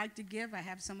you who would like to give, I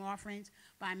have some offerings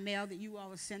by mail that you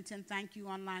all have sent in. Thank you,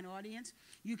 online audience.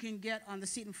 You can get on the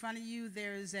seat in front of you,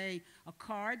 there is a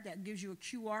card that gives you a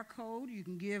QR code. You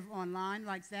can give online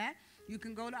like that. You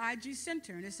can go to IG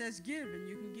Center, and it says give, and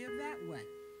you can give that way.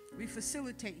 We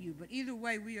facilitate you. But either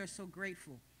way, we are so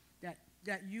grateful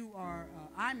that you are,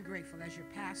 I'm grateful as your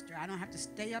pastor. I don't have to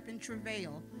stay up in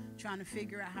travail trying to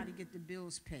figure out how to get the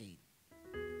bills paid.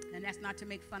 And that's not to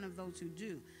make fun of those who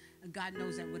do. God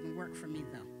knows that wouldn't work for me,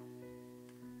 though.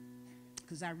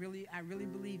 Because I really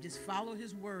believe just follow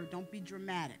his word. Don't be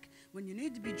dramatic. When you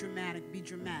need to be dramatic, be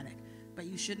dramatic. but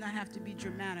you should not have to be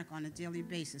dramatic on a daily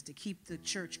basis to keep the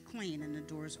church clean and the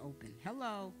doors open.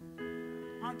 Hello.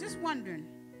 I'm just wondering.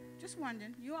 Just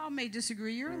wondering. You all may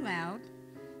disagree. You're allowed.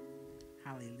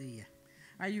 Hallelujah.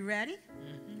 Are you ready?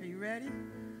 Are you ready?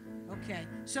 Okay.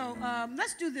 So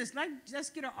let's do this. Let's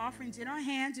get our offerings in our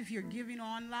hands. If you're giving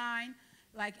online,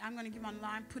 like I'm going to give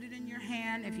online, put it in your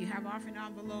hand. If you have offering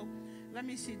envelope, let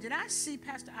me see. Did I see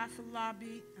Pastor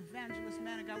Afalabi, evangelist,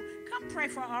 man of God? Come pray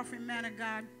for our offering, man of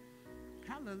God.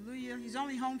 Hallelujah. He's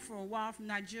only home for a while from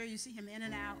Nigeria. You see him in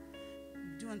and out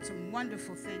doing some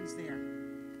wonderful things there.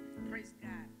 Praise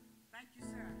God. Thank you,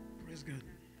 sir. Praise God.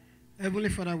 Heavenly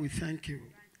Father, we thank you.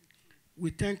 We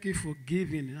thank you for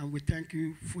giving, and we thank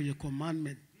you for your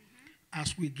commandment.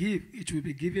 As we give, it will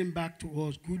be given back to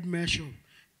us, good measure,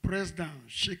 pressed down,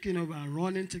 shaking over, and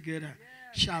running together.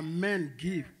 Shall men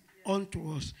give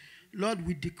unto us? Lord,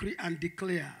 we decree and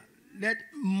declare, let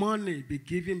money be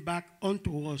given back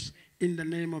unto us in the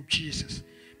name of Jesus.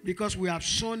 Because we have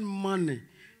sown money,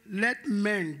 let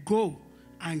men go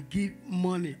and give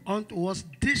money unto us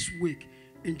this week.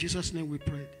 In Jesus' name we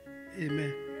pray.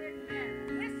 Amen.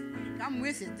 I'm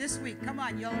with it this week. Come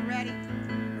on, y'all ready?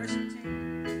 Worship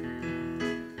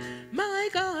team. My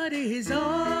God is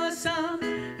awesome.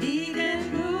 He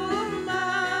can move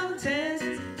mountains.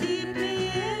 Keep me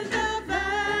in the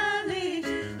valley.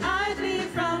 Hide me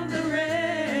from the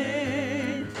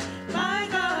rain. My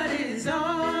God is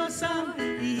awesome.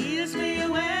 He heals me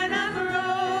when I'm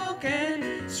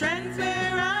broken. Strength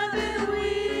where I've been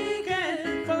weak,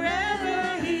 and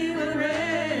forever He will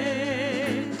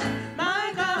reign.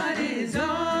 My God is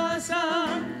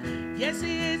awesome. Yes,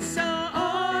 He is so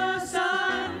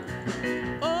awesome.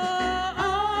 Oh,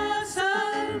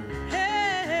 awesome.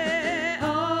 Hey,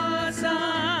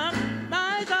 awesome.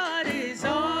 My God is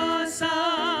awesome.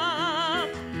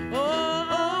 Oh,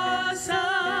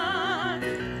 awesome.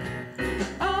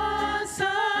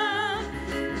 Awesome.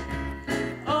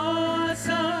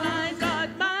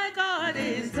 Awesome. My God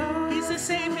is, He's the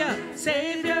Savior.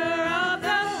 Savior of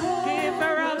the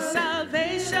giver of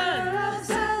salvation.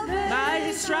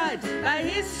 By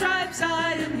His stripes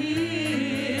I am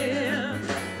healed.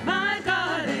 My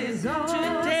God is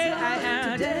today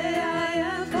I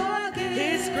am forgiven.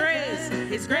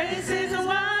 His grace is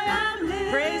why I'm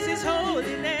living. Praise His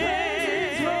holy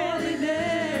name.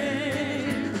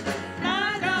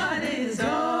 My God is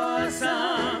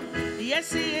awesome.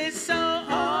 Yes, He is so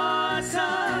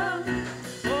awesome.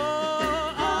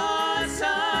 Oh,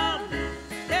 awesome.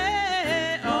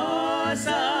 Yeah,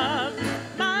 awesome.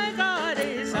 My God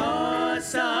is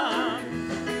awesome.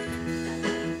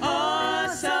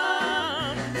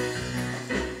 Awesome.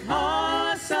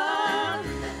 Awesome.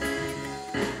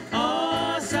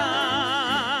 Awesome.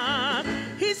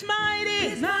 He's mighty.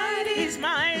 He's mighty. He's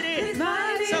mighty. He's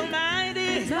mighty. So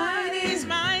mighty. He's mighty. He's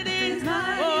mighty. He's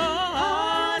mighty.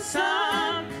 Oh,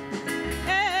 awesome.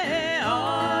 Hey,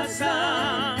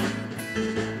 awesome.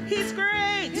 He's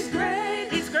great. He's great.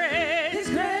 He's great. He's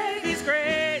great. He's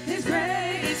great. He's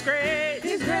great. He's great.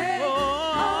 He's great.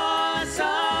 Oh,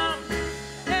 awesome.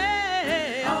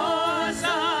 Hey,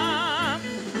 awesome.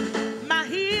 My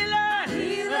healer. My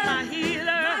healer. My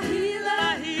healer. My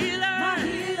healer. My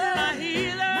healer. My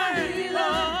healer. My healer.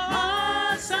 Oh,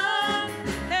 awesome.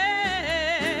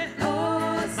 Hey,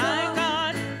 awesome.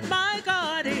 My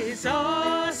God is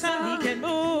awesome. He can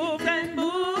move and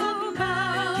move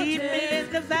mountains. Keep me in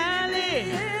the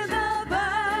valley.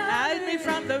 Hide me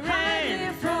from the rain.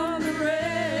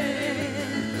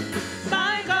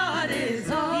 My God is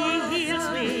awesome. He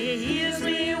heals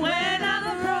me when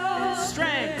I'm broke.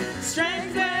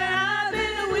 Strength where I've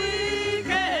been weak,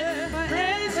 and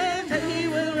praise Him that He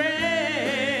will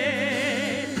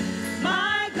reign.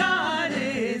 My God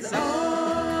is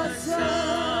awesome.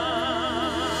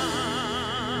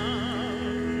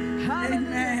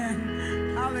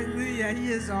 Amen. Hallelujah.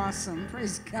 He is awesome.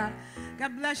 Praise God.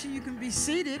 God bless you. You can be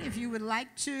seated if you would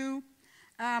like to.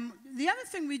 The other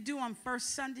thing we do on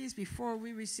first Sundays before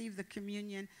we receive the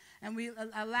communion, and we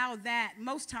allow that,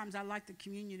 most times I like the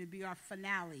communion to be our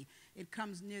finale. It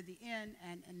comes near the end,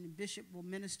 and the bishop will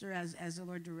minister as the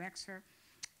Lord directs her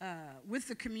with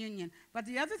the communion. But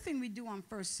the other thing we do on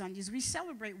first Sundays, we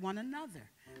celebrate one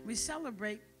another. We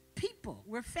celebrate people.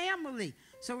 We're family.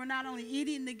 So we're not only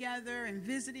eating together and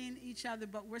visiting each other,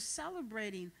 but we're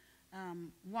celebrating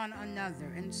one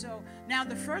another. And so now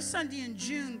the first Sunday in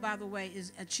June, by the way,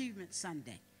 is Achievement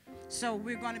Sunday. So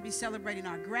we're going to be celebrating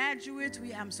our graduates.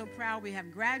 I'm so proud we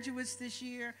have graduates this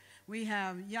year. We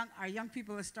have our young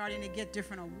people are starting to get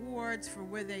different awards for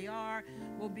where they are.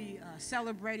 We'll be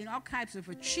celebrating all types of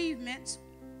achievements.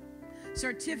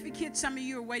 certificates. Some of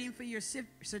you are waiting for your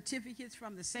certificates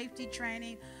from the safety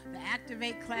training, the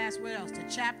Activate class, what else? The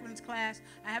chaplain's class.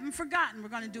 I haven't forgotten. We're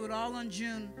going to do it all on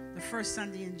June, the first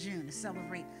Sunday in June, to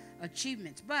celebrate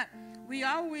achievements. But we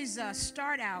always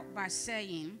start out by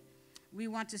saying we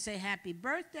want to say happy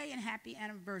birthday and happy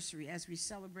anniversary as we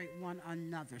celebrate one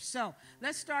another. So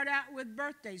let's start out with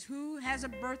birthdays. Who has a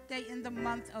birthday in the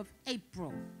month of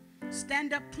April?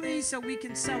 Stand up, please, so we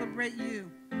can celebrate you.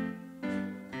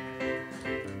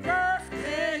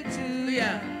 Birthday to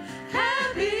ya.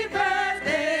 Happy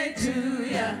birthday to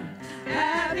ya.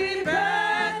 Happy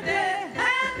birthday.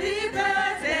 Happy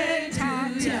birthday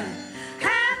to ya.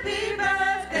 Happy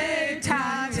birthday,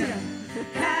 Tanya.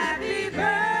 Happy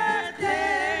birthday.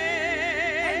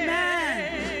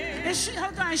 Amen.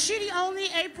 Is she the only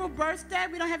April birthday?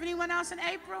 We don't have anyone else in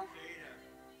April?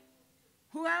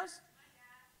 Who else?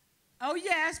 Oh,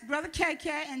 yes, Brother KK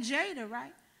and Jada,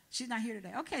 right? She's not here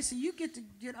today. Okay, so you get to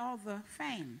get all the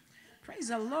fame. Praise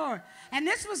the Lord. And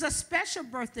this was a special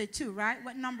birthday, too, right?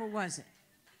 What number was it?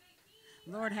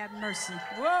 Lord have mercy.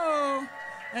 Whoa,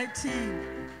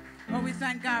 18. Well, we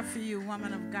thank God for you,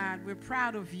 woman of God. We're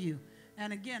proud of you.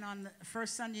 And again, on the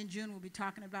first Sunday in June, we'll be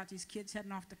talking about these kids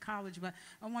heading off to college. But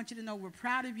I want you to know we're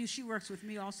proud of you. She works with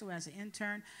me also as an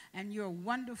intern. And you're a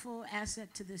wonderful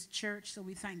asset to this church. So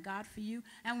we thank God for you.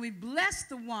 And we bless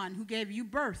the one who gave you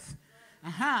birth.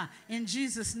 In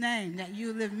Jesus' name, that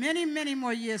you live many, many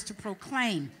more years to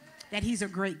proclaim that he's a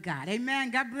great God. Amen.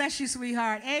 God bless you,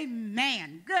 sweetheart.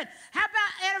 Amen. Good. How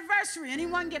about anniversary?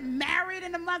 Anyone get married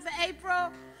in the month of April?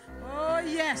 Oh,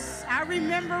 yes. I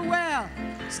remember well.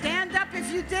 Stand up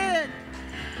if you did.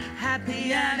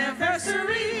 Happy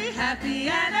anniversary. Happy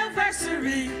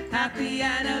anniversary. Happy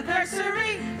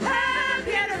anniversary.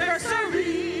 Happy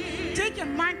anniversary.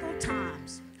 Deacon Michael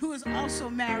Toms, who is also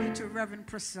married to Reverend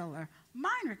Priscilla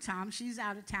Minor Tom. She's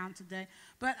out of town today.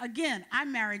 But again, I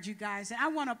married you guys, and I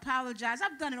want to apologize.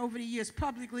 I've done it over the years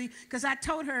publicly because I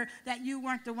told her that you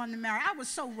weren't the one to marry. I was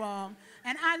so wrong,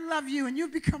 and I love you, and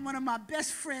you've become one of my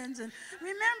best friends. And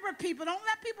remember, people, don't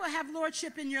let people have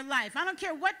lordship in your life. I don't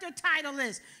care what their title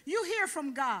is. You hear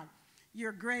from God.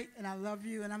 You're great, and I love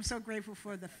you, and I'm so grateful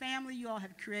for the family you all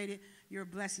have created. You're a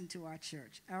blessing to our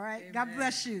church, all right? Amen. God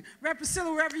bless you.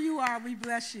 Representative, wherever you are, we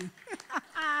bless you.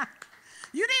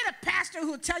 You need a pastor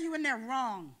who will tell you when they're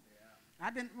wrong. Yeah.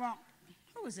 I've been wrong.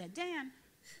 Who was that, Dan?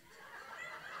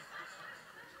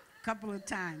 A couple of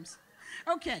times.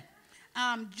 Okay,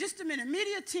 just a minute.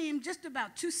 Media team, just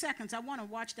about 2 seconds. I want to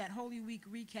watch that Holy Week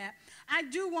recap. I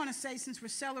do want to say, since we're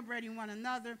celebrating one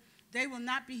another, they will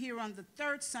not be here on the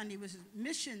third Sunday, which is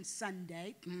Mission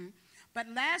Sunday. But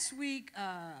last week,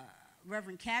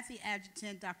 Reverend Kathy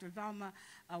Adjutant, Dr. Velma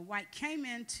White came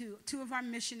in to, two of our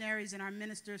missionaries and our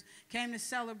ministers came to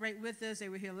celebrate with us. They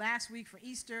were here last week for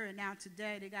Easter, and now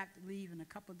today they got to leave in a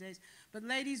couple of days. But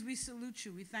ladies, we salute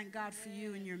you. We thank God for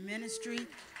you and your ministry.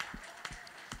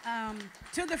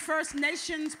 To the First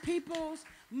Nations peoples,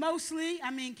 mostly.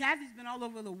 I mean, Kathy's been all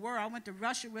over the world. I went to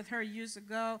Russia with her years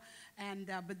ago, and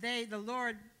but the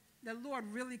Lord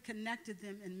really connected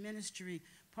them in ministry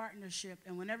partnership,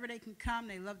 and whenever they can come,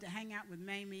 they love to hang out with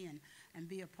Mamie and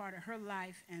be a part of her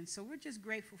life. And so we're just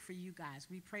grateful for you guys.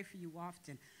 We pray for you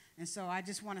often. And so I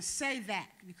just want to say that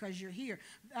because you're here.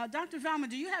 Dr. Velma,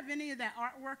 do you have any of that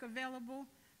artwork available?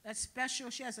 That's special.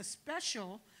 She has a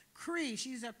special Cree.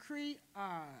 She's a Cree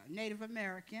Native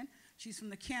American. She's from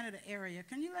the Canada area.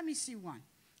 Can you let me see one?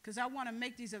 Because I want to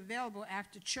make these available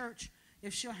after church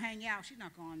if she'll hang out. She's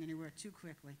not going anywhere too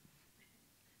quickly.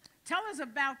 Tell us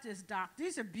about this, Doc.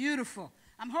 These are beautiful.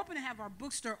 I'm hoping to have our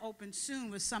bookstore open soon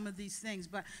with some of these things,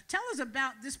 but tell us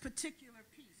about this particular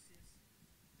piece.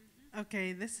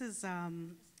 Okay, this is a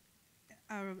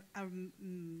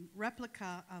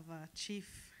replica of a chief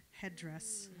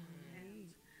headdress.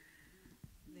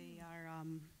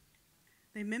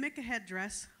 They mimic a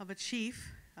headdress of a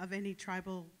chief, of any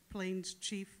tribal plains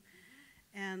chief,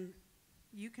 and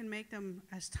you can make them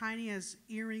as tiny as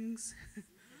earrings,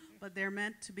 but they're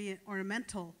meant to be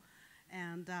ornamental.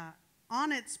 And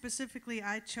on it specifically,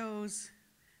 I chose,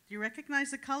 do you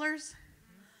recognize the colors?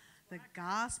 The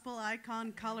gospel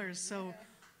icon colors. So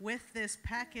with this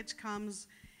package comes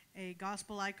a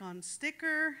gospel icon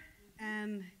sticker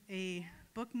and a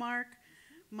bookmark,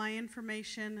 my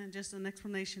information, and just an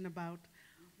explanation about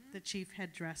the chief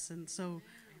headdress. And so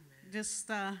just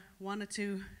wanted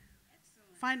to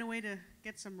find a way to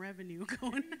get some revenue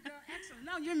going. Excellent.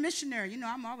 No, you're a missionary. You know,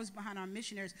 I'm always behind our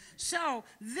missionaries. So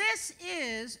this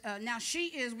is, now she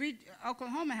is,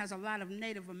 Oklahoma has a lot of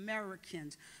Native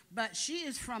Americans, but she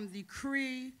is from the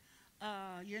Cree.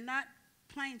 You're not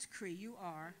Plains Cree. You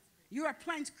are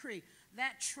Plains Cree.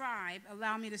 that tribe,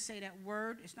 allow me to say that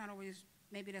word, it's not always,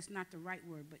 maybe that's not the right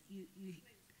word, but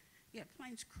yeah,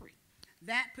 Plains Creek.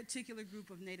 That particular group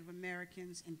of Native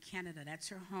Americans in Canada, that's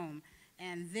her home.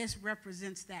 And this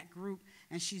represents that group,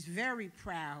 and she's very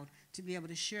proud to be able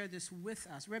to share this with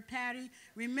us. Red Patty,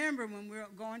 remember when we were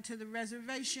going to the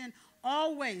reservation,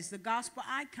 always the gospel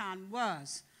icon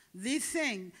was the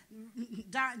thing.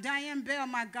 Diane Bell,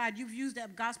 my God, you've used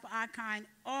that gospel icon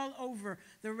all over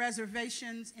the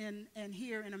reservations and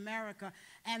here in America,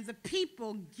 and the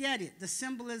people get it, the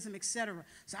symbolism, etc.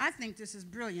 So I think this is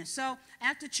brilliant. So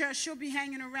after church, she'll be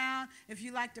hanging around. If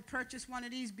you like to purchase one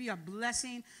of these, be a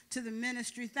blessing to the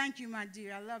ministry. Thank you, my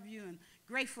dear. I love you and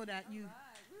grateful that you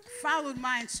followed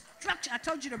my instruction. I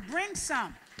told you to bring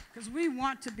some because we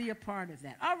want to be a part of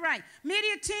that. All right,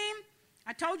 media team.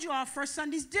 I told you all First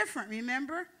Sunday's different,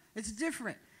 remember? It's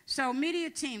different. So media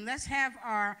team, let's have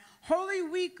our Holy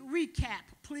Week recap,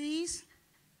 please.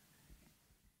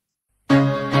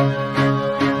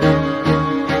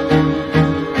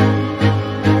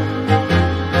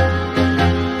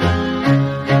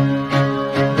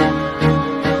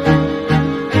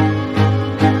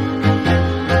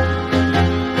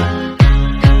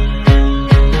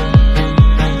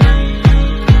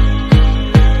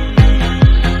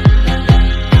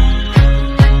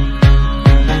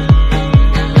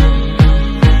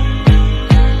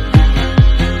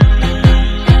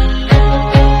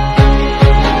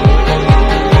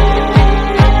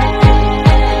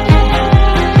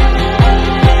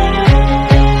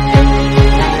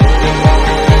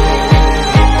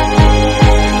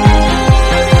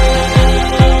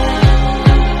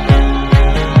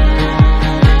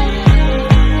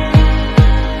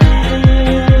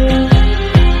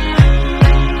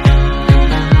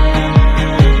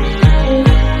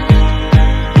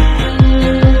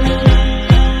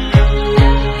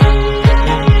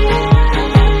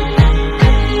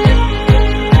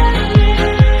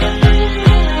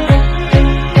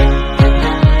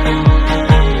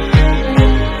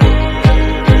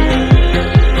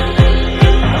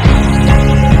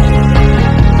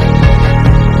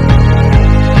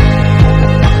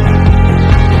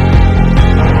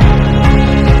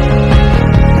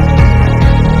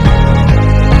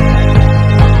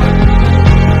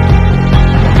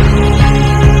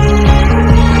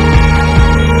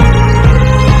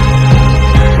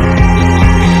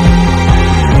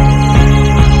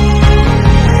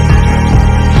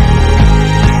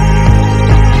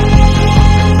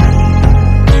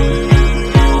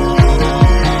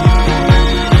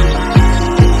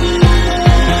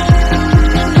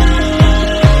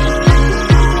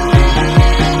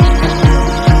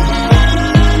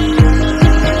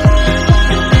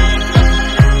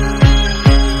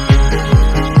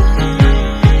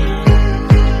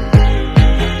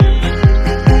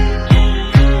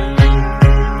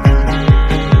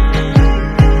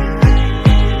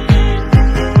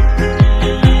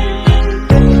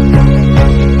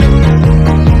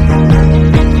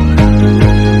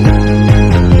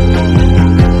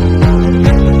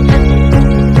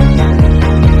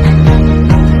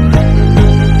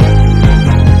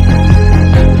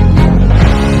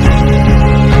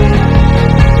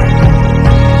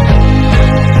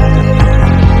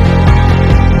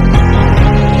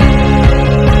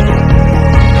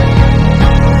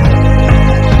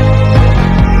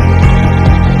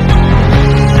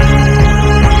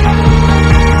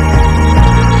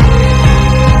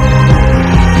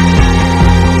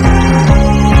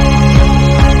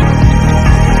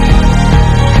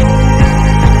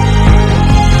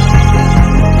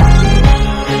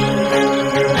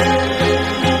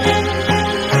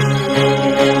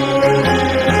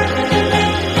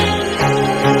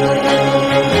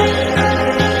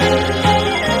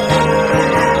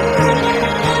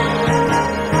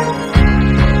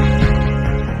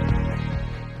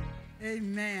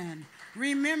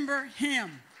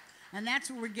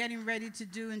 To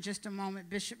do in just a moment.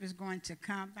 Bishop is going to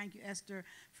come. Thank you, Esther,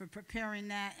 for preparing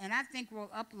that. And I think we'll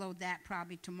upload that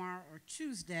probably tomorrow or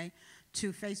Tuesday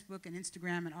to Facebook and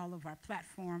Instagram and all of our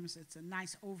platforms. It's a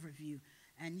nice overview,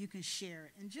 and you can share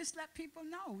it. And just let people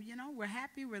know, we're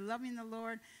happy. We're loving the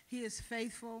Lord. He is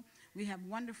faithful. We have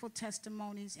wonderful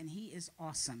testimonies, and he is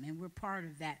awesome. And we're part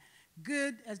of that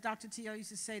good, as Dr. T.O. used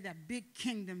to say, that big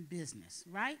kingdom business,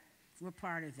 right? We're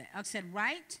part of that. I said,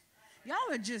 right? Y'all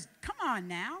are just, come on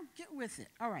now, get with it.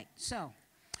 All right, so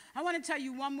I want to tell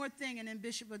you one more thing, and then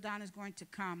Bishop LaDonna is going to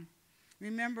come.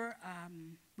 Remember,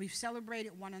 we've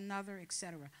celebrated one another,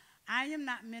 etc. I am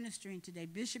not ministering today.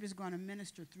 Bishop is going to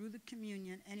minister through the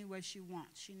communion any way she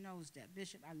wants. She knows that.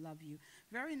 Bishop, I love you.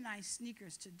 Very nice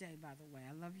sneakers today, by the way.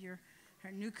 I love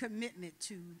her new commitment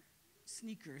to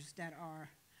sneakers that are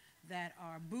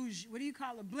bougie. What do you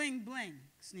call it? Bling bling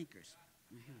sneakers.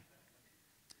 Mm-hmm.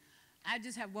 I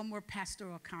just have one more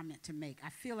pastoral comment to make. I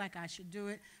feel like I should do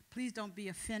it. Please don't be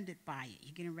offended by it.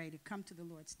 You're getting ready to come to the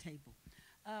Lord's table.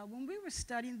 When we were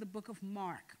studying the book of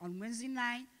Mark on Wednesday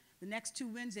night, the next 2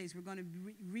 Wednesdays, we're going to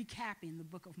be recapping the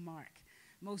book of Mark.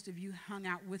 Most of you hung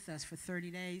out with us for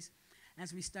 30 days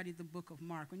as we studied the book of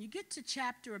Mark. When you get to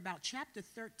chapter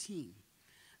 13,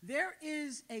 there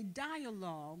is a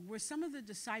dialogue where some of the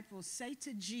disciples say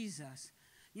to Jesus,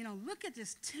 you know, look at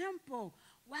this temple.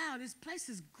 Wow, this place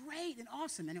is great and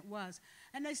awesome, and it was.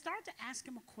 And they start to ask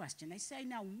him a question. They say,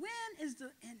 now, when is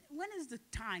the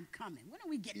time coming? When are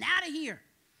we getting out of here?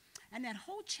 And that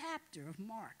whole chapter of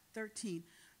Mark 13,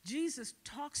 Jesus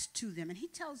talks to them, and he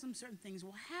tells them certain things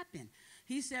will happen.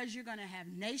 He says you're going to have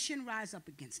nation rise up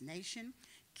against nation.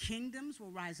 Kingdoms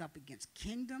will rise up against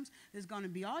kingdoms. There's going to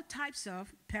be all types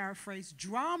of, paraphrase,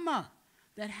 drama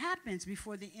that happens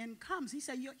before the end comes. He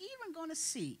said you're even going to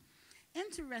see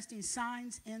interesting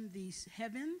signs in the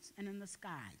heavens and in the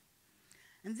sky.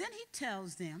 And then he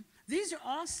tells them, these are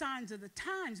all signs of the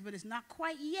times, but it's not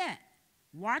quite yet.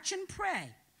 Watch and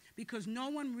pray, because no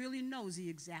one really knows the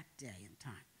exact day and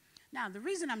time. Now, the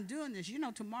reason I'm doing this, you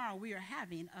know, tomorrow we are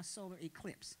having a solar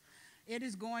eclipse. It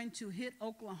is going to hit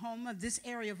Oklahoma, this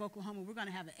area of Oklahoma. We're going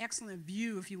to have an excellent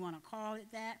view, if you want to call it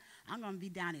that. I'm going to be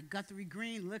down at Guthrie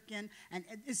Green looking, and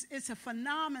it's a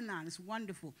phenomenon. It's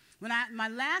wonderful. My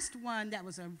last one that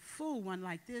was a full one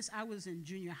like this, I was in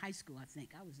junior high school, I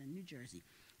think. I was in New Jersey.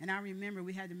 And I remember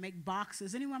we had to make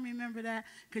boxes. Anyone remember that?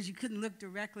 Because you couldn't look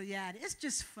directly at it. It's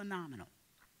just phenomenal.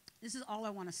 This is all I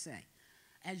want to say.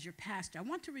 As your pastor, I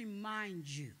want to remind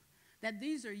you that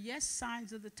these are, yes,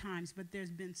 signs of the times, but there's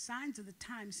been signs of the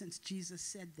times since Jesus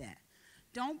said that.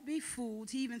 Don't be fooled.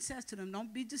 He even says to them,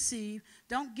 don't be deceived.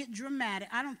 Don't get dramatic.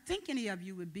 I don't think any of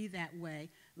you would be that way,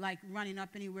 like running up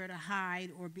anywhere to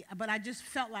hide but I just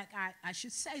felt like I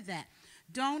should say that.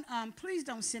 Please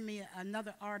don't send me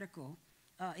another article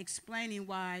explaining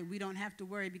why we don't have to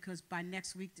worry because by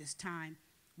next week this time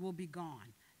we'll be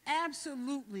gone.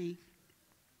 Absolutely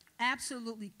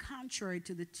contrary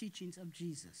to the teachings of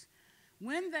Jesus.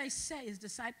 When they say, his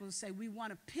disciples say, we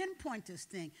want to pinpoint this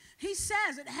thing, he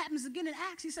says, it happens again in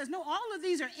Acts, he says, no, all of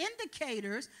these are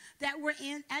indicators that we're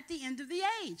at the end of the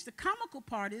age. The comical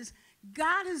part is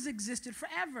God has existed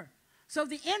forever. So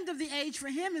the end of the age for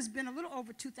him has been a little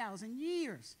over 2,000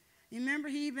 years. You remember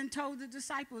he even told the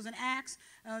disciples in Acts,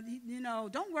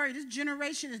 don't worry, this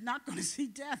generation is not going to see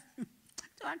death.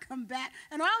 I come back,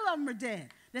 and all of them are dead.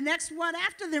 The next one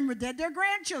after them are dead. Their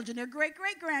grandchildren, their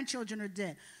great-great-grandchildren are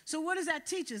dead. So what does that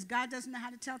teach us? God doesn't know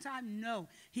how to tell time? No,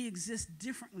 he exists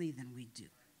differently than we do.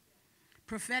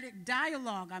 Prophetic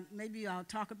dialogue, maybe I'll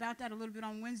talk about that a little bit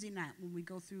on Wednesday night when we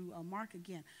go through Mark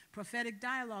again. Prophetic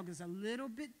dialogue is a little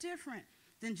bit different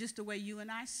than just the way you and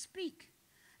I speak.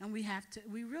 And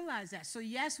we realize that. So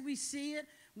yes, we see it,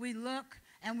 we look,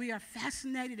 and we are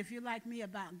fascinated, if you're like me,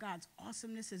 about God's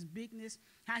awesomeness, his bigness,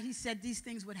 how he said these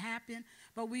things would happen.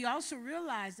 But we also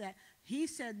realize that he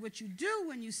said what you do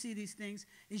when you see these things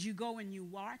is you go and you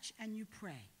watch and you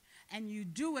pray. And you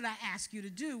do what I ask you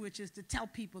to do, which is to tell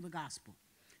people the gospel.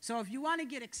 So if you want to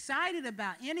get excited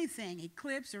about anything,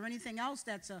 eclipse or anything else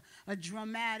that's a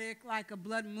dramatic, like a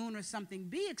blood moon or something,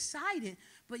 be excited,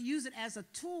 but use it as a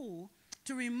tool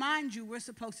to remind you we're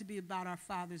supposed to be about our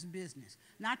Father's business.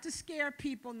 Not to scare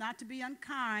people, not to be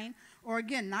unkind, or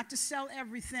again, not to sell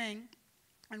everything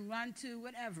and run to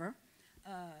whatever,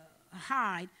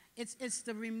 hide. It's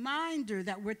the reminder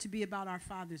that we're to be about our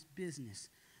Father's business,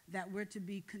 that we're to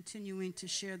be continuing to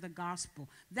share the gospel.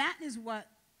 That is what,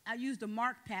 I used the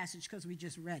Mark passage because we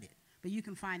just read it, but you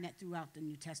can find that throughout the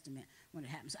New Testament when it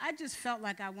happens. I just felt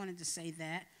like I wanted to say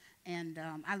that, and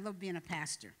I love being a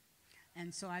pastor.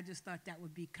 And so I just thought that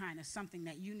would be kind of something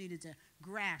that you needed to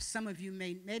grasp. Some of you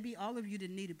maybe all of you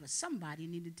didn't need it, but somebody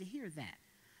needed to hear that.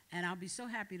 And I'll be so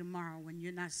happy tomorrow when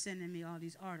you're not sending me all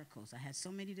these articles. I had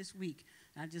so many this week,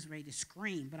 I'm just ready to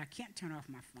scream, but I can't turn off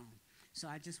my phone. So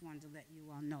I just wanted to let you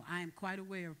all know. I am quite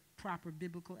aware of proper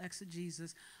biblical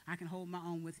exegesis. I can hold my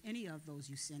own with any of those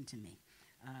you send to me.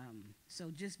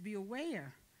 So just be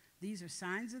aware. These are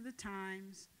signs of the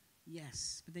times.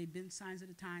 Yes, but they've been signs of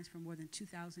the times for more than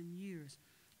 2,000 years.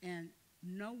 And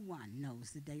no one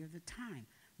knows the day or the time.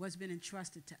 What's been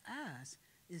entrusted to us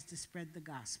is to spread the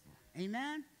gospel.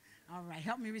 Amen? All right,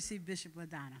 help me receive Bishop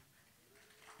LaDonna.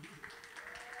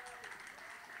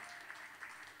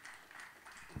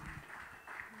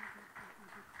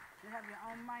 You have your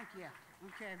own mic, yeah.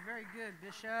 Okay, very good,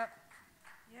 Bishop.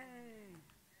 Yay.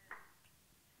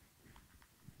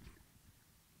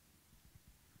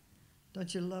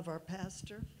 Don't you love our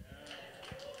pastor?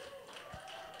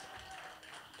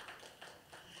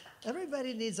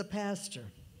 Everybody needs a pastor,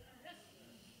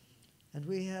 and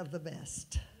we have the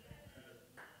best.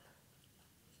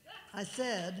 I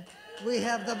said, we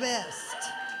have the best.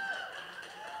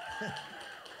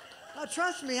 Now,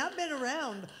 trust me, I've been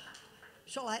around.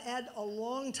 Shall I add a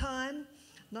long time?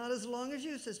 Not as long as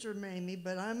you, Sister Mamie,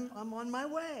 but I'm on my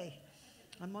way.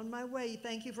 I'm on my way.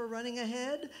 Thank you for running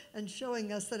ahead and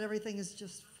showing us that everything is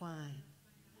just fine.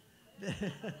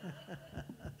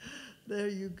 There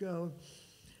you go.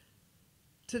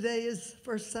 Today is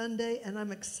First Sunday, and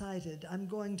I'm excited. I'm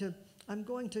going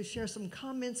to share some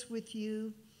comments with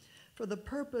you for the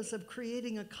purpose of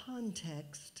creating a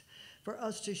context for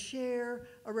us to share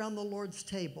around the Lord's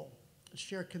table,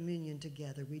 share communion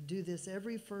together. We do this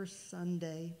every first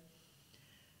Sunday.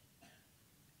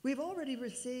 We've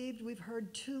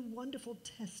heard 2 wonderful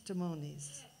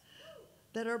testimonies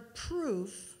that are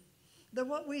proof that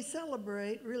what we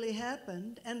celebrate really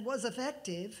happened and was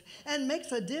effective and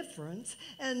makes a difference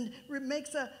and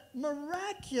makes a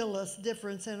miraculous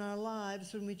difference in our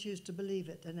lives when we choose to believe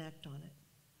it and act on it.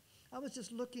 I was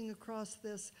just looking across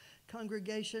this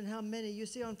congregation, how many, you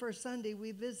see on First Sunday,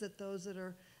 we visit those that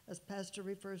are, as Pastor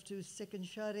refers to, sick and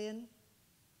shut in,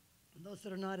 those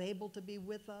that are not able to be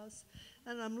with us.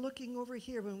 And I'm looking over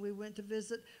here when we went to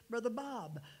visit Brother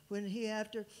Bob, when he,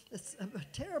 after a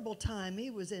terrible time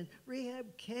he was in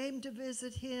rehab, came to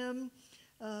visit him.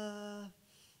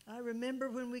 I remember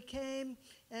when we came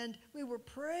and we were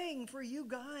praying for you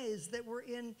guys that were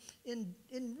in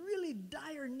really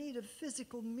dire need of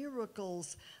physical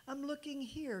miracles. I'm looking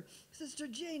here, Sister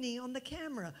Janie on the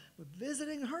camera. We're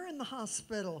visiting her in the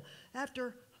hospital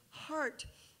after heart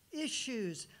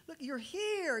issues. Look, you're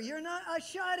here. You're not a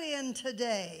shut-in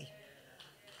today.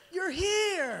 You're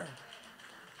here.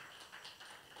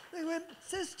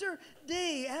 Sister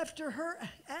D, after her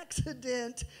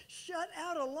accident, shut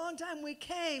out a long time. We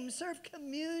came, served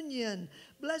communion.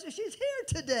 Bless her. She's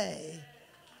here today.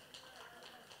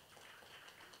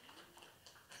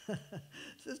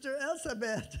 Sister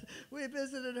Elizabeth, we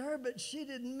visited her, but she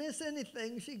didn't miss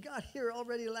anything. She got here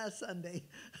already last Sunday.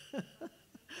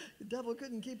 The devil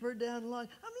couldn't keep her down long.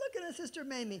 I'm looking at Sister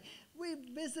Mamie. We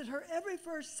visit her every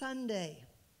first Sunday.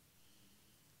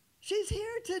 She's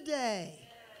here today.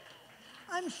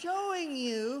 I'm showing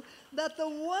you that the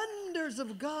wonders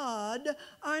of God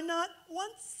are not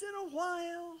once in a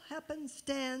while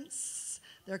happenstance.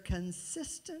 They're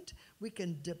consistent. We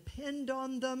can depend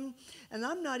on them. And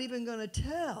I'm not even going to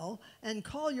tell and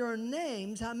call your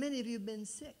names how many of you have been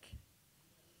sick.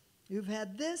 You've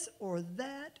had this or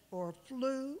that or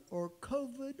flu or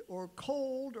COVID or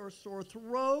cold or sore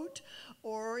throat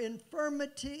or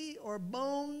infirmity or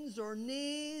bones or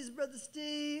knees, Brother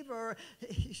Steve, or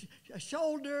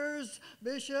shoulders,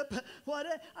 Bishop. What?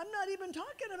 I'm not even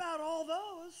talking about all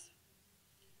those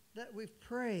that we've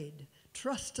prayed,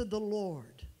 trusted the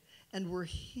Lord, and we're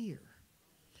here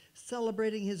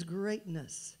celebrating his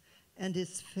greatness and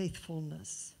his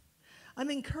faithfulness. I'm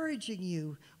encouraging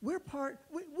you. We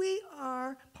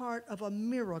are part of a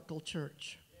miracle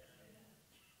church.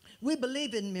 We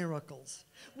believe in miracles.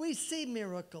 We see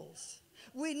miracles.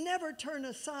 We never turn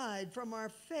aside from our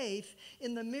faith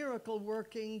in the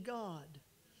miracle-working God.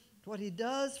 What he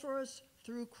does for us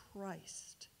through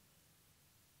Christ.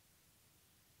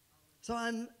 So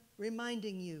I'm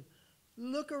reminding you,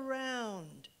 look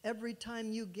around. Every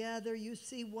time you gather, you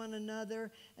see one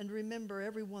another, and remember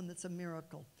everyone that's a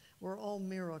miracle. We're all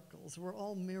miracles. We're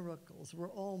all miracles. We're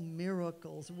all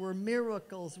miracles. We're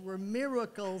miracles. We're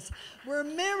miracles. We're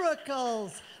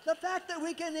miracles. The fact that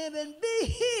we can even be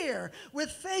here with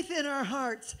faith in our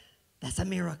hearts, that's a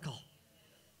miracle.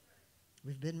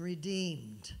 We've been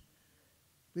redeemed.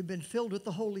 We've been filled with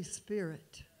the Holy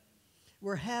Spirit.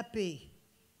 We're happy.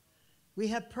 We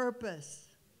have purpose.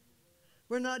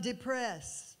 We're not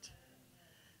depressed.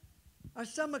 Our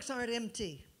stomachs aren't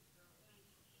empty.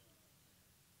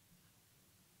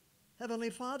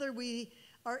 Heavenly Father, we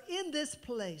are in this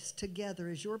place together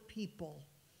as your people.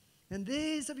 And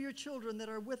these of your children that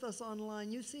are with us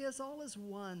online, you see us all as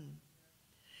one.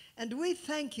 And we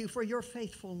thank you for your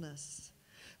faithfulness.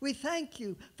 We thank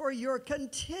you for your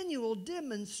continual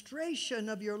demonstration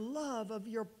of your love, of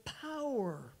your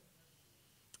power,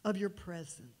 of your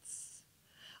presence.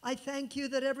 I thank you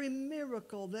that every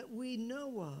miracle that we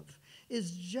know of is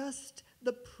just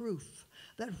the proof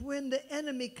that when the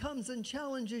enemy comes and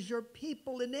challenges your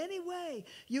people in any way,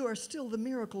 you are still the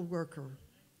miracle worker.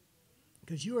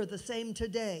 Because you are the same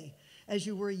today as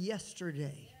you were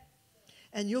yesterday.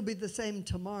 And you'll be the same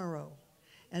tomorrow.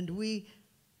 And we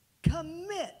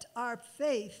commit our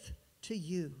faith to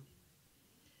you.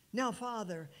 Now,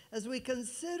 Father, as we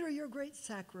consider your great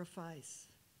sacrifice,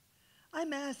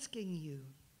 I'm asking you,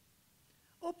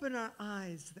 open our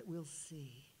eyes that we'll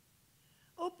see.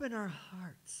 Open our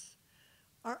hearts,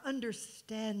 our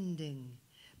understanding.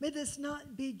 May this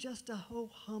not be just a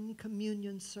ho-hum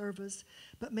communion service,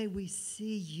 but may we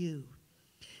see you.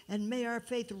 And may our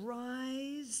faith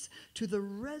rise to the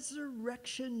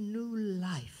resurrection new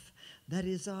life that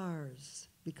is ours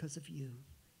because of you.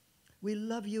 We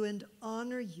love you and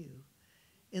honor you.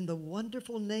 In the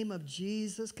wonderful name of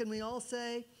Jesus, can we all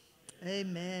say,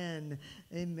 amen,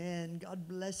 amen. God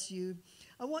bless you.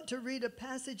 I want to read a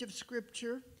passage of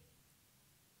Scripture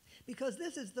because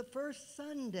this is the first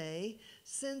Sunday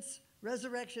since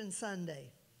Resurrection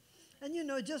Sunday. And you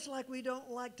know, just like we don't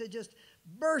like to just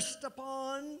burst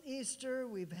upon Easter,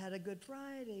 we've had a Good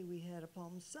Friday, we had a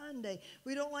Palm Sunday.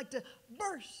 We don't like to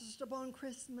burst upon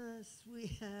Christmas.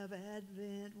 We have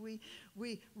Advent.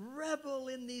 We revel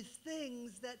in these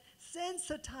things that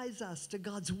sensitize us to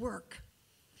God's work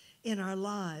in our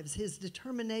lives, his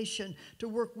determination to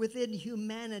work within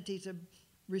humanity to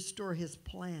restore his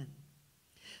plan.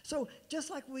 So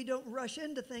just like we don't rush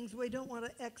into things, we don't want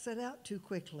to exit out too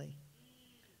quickly.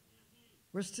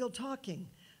 We're still talking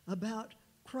about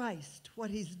Christ,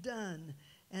 what he's done,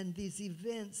 and these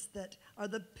events that are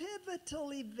the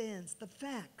pivotal events, the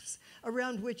facts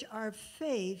around which our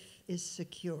faith is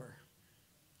secure.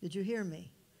 Did you hear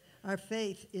me? Our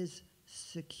faith is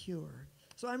secure.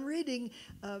 So I'm reading,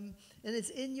 and it's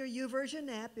in your YouVersion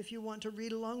app if you want to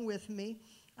read along with me.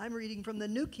 I'm reading from the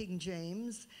New King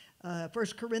James, 1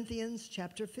 Corinthians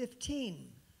chapter 15.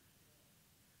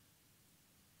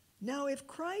 Now, if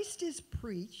Christ is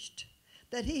preached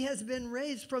that he has been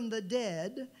raised from the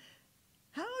dead,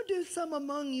 how do some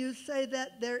among you say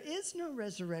that there is no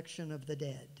resurrection of the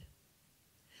dead?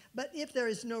 But if there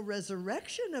is no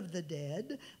resurrection of the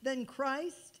dead, then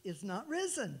Christ is not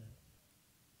risen.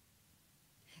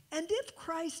 And if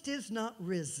Christ is not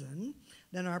risen,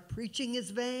 then our preaching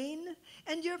is vain,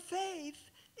 and your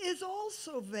faith is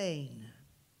also vain.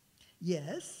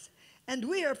 Yes, and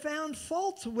we are found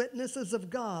false witnesses of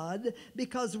God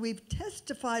because we've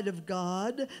testified of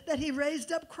God that he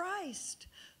raised up Christ,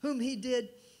 whom he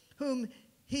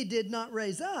did not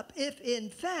raise up, if in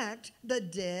fact the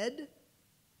dead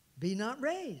be not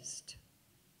raised.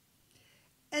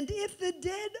 And if the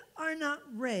dead are not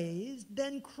raised,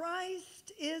 then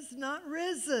Christ is not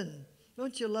risen.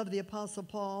 Don't you love the Apostle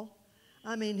Paul?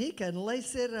 I mean, he can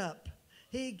lace it up.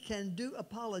 He can do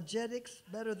apologetics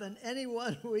better than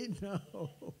anyone we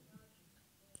know.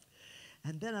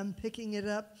 And then I'm picking it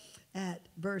up at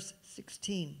verse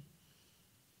 16.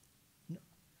 No,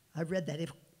 I read that.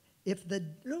 If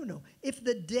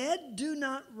the dead do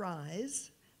not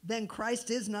rise, then Christ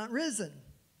is not risen.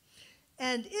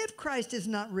 And if Christ is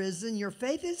not risen, your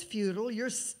faith is futile.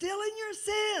 You're still in your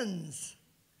sins.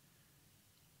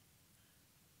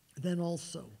 Then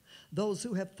also, those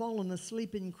who have fallen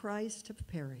asleep in Christ have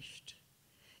perished.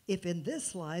 If in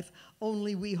this life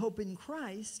only we hope in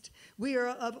Christ, we are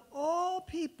of all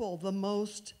people the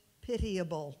most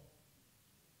pitiable.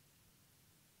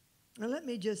 Now let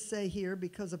me just say here,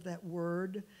 because of that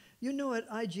word, you know at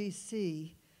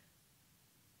IGC,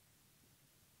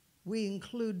 we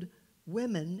include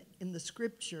women in the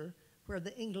scripture where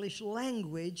the English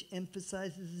language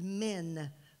emphasizes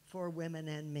men for women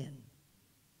and men.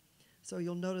 So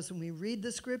you'll notice when we read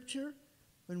the scripture,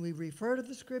 when we refer to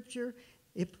the scripture,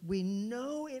 if we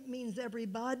know it means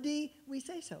everybody, we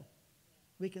say so.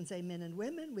 We can say men and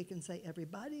women, we can say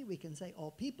everybody, we can say all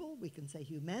people, we can say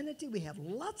humanity. We have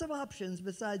lots of options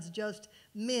besides just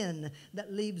men.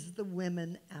 That leaves the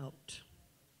women out.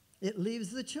 It leaves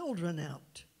the children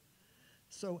out.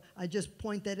 So I just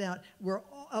point that out. We're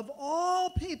of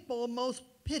all people most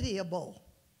pitiable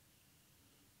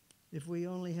if we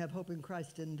only have hope in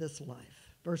Christ in this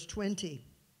life. Verse 20.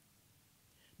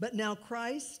 But now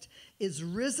Christ is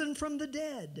risen from the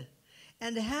dead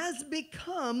and has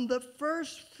become the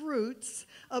first fruits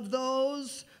of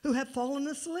those who have fallen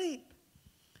asleep.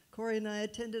 Corey and I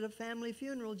attended a family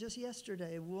funeral just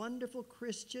yesterday. A wonderful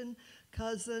Christian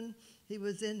cousin. He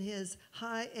was in his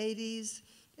high 80s.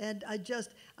 And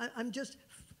I'm just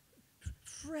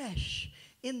fresh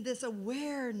in this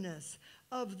awareness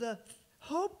of the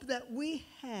hope that we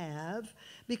have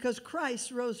because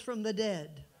Christ rose from the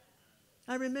dead.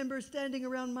 I remember standing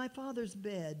around my father's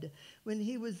bed when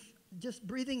he was just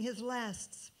breathing his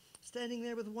lasts, standing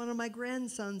there with one of my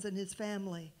grandsons and his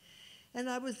family. And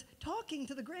I was talking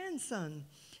to the grandson,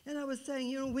 and I was saying,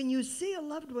 you know, when you see a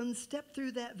loved one step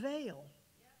through that veil,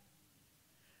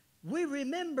 we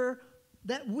remember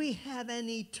that we have an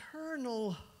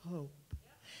eternal hope.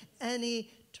 an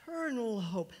eternal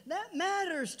hope. That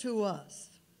matters to us.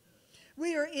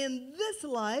 We are in this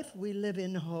life, we live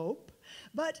in hope,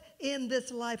 but in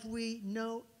this life we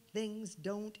know things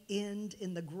don't end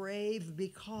in the grave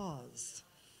because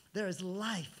there's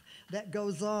life that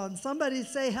goes on. Somebody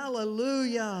say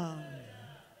hallelujah.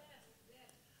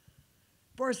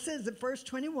 For since, verse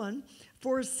 21,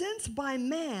 for since by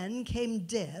man came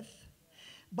death,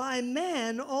 by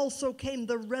man also came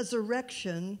the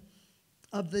resurrection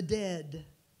of the dead.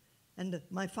 And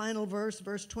my final verse,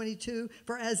 verse 22,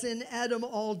 for as in Adam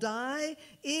all die,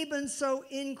 even so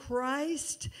in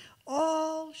Christ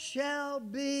all shall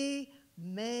be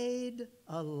made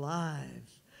alive.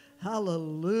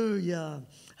 Hallelujah.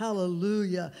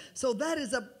 Hallelujah. So that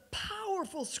is a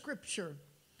powerful scripture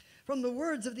from the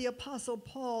words of the Apostle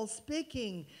Paul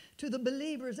speaking to the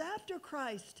believers after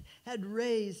Christ had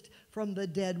raised from the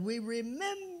dead. We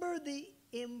remember the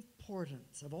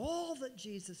importance of all that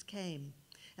Jesus came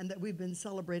and that we've been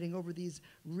celebrating over these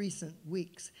recent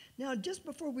weeks. Now, just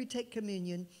before we take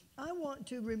communion, I want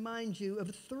to remind you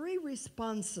of 3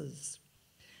 responses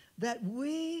that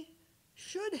we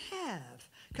should have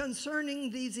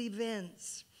concerning these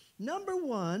events. Number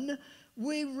 1,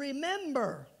 we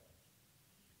remember.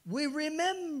 We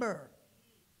remember.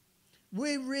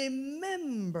 We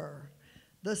remember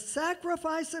the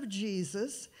sacrifice of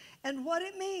Jesus and what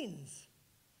it means.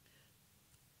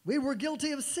 We were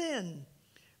guilty of sin.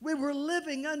 We were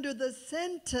living under the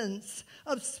sentence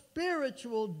of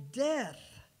spiritual death.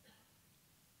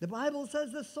 The Bible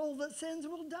says the soul that sins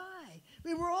will die.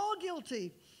 We were all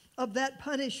guilty of that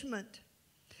punishment.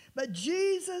 But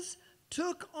Jesus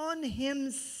took on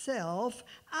himself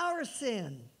our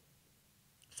sin.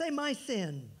 Say, my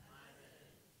sin.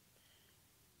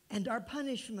 And our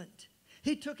punishment.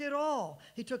 He took it all.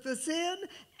 He took the sin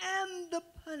and the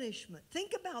punishment.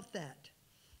 Think about that.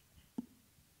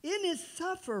 In his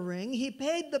suffering, he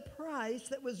paid the price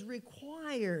that was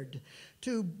required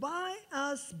to buy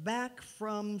us back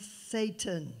from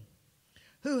Satan,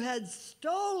 who had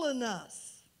stolen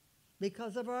us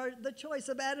because of the choice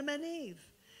of Adam and Eve.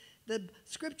 The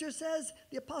scripture says,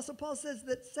 the Apostle Paul says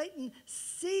that Satan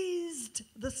seized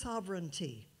the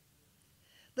sovereignty.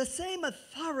 The same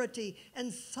authority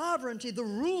and sovereignty, the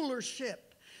rulership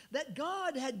that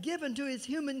God had given to his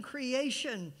human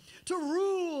creation to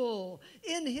rule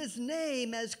in his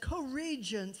name as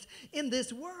co-regents in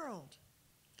this world.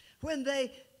 When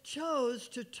they chose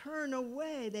to turn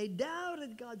away, they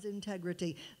doubted God's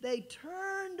integrity. They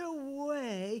turned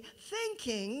away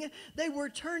thinking they were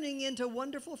turning into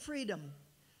wonderful freedom.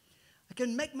 I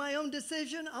can make my own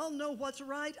decision. I'll know what's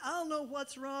right. I'll know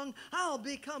what's wrong. I'll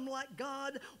become like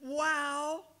God.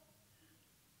 Wow.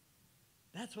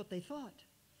 That's what they thought.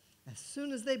 As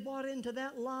soon as they bought into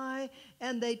that lie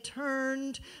and they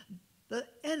turned, the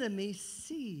enemy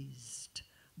seized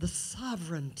the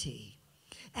sovereignty.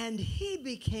 And he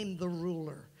became the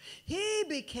ruler. He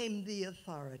became the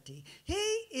authority. He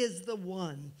is the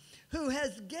one who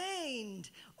has gained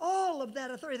all of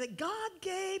that authority that God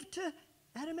gave to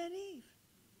Adam and Eve.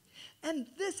 And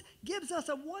this gives us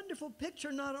a wonderful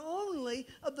picture not only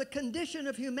of the condition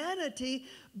of humanity,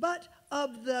 but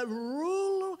of the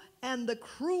rule and the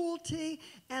cruelty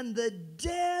and the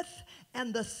death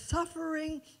and the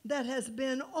suffering that has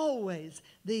been always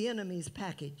the enemy's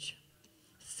package.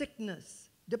 Sickness,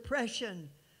 depression,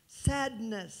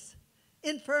 sadness,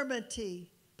 infirmity,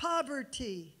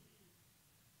 poverty,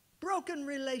 broken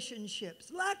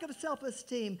relationships, lack of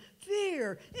self-esteem,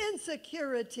 fear,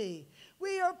 insecurity.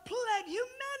 We are plagued.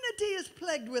 Humanity is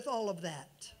plagued with all of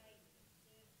that.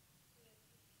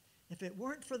 If it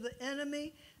weren't for the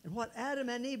enemy and what Adam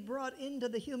and Eve brought into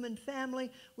the human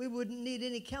family, we wouldn't need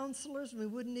any counselors, we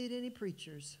wouldn't need any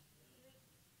preachers.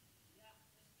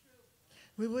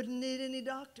 We wouldn't need any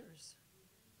doctors.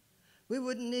 We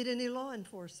wouldn't need any law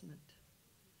enforcement.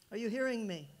 Are you hearing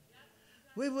me?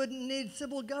 We wouldn't need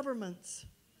civil governments.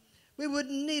 We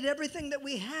wouldn't need everything that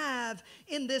we have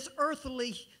in this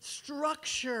earthly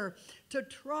structure to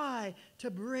try to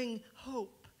bring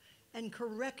hope and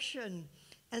correction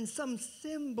and some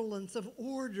semblance of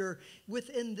order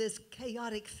within this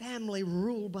chaotic family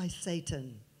ruled by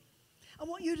Satan. I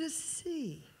want you to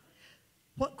see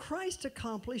what Christ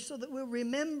accomplished so that we'll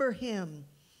remember him.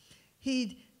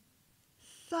 He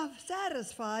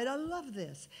satisfied, I love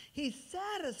this, he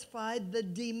satisfied the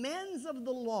demands of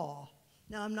the law.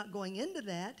 Now, I'm not going into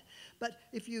that, but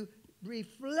if you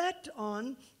reflect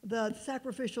on the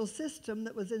sacrificial system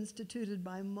that was instituted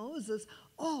by Moses,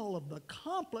 all of the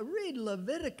read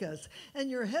Leviticus, and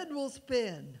your head will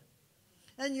spin.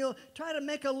 and you'll try to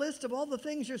make a list of all the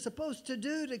things you're supposed to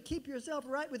do to keep yourself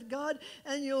right with God,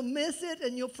 and you'll miss it,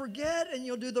 and you'll forget, and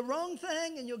you'll do the wrong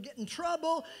thing, and you'll get in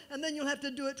trouble, and then you'll have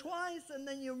to do it twice, and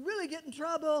then you'll really get in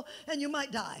trouble, and you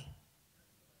might die.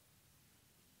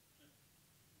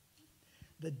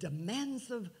 The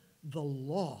demands of the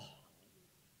law,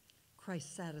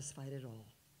 Christ satisfied it all.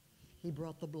 He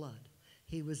brought the blood.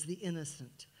 He was the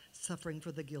innocent, suffering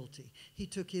for the guilty. He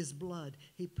took his blood.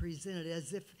 He presented it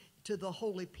as if to the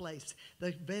holy place.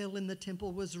 The veil in the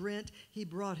temple was rent. He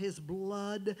brought his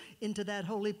blood into that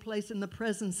holy place in the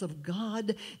presence of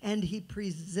God, and he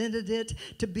presented it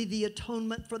to be the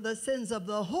atonement for the sins of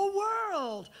the whole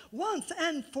world, once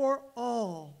and for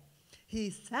all.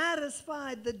 He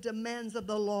satisfied the demands of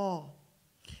the law,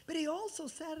 but he also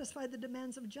satisfied the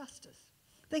demands of justice.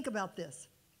 Think about this.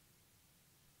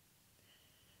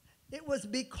 It was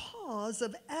because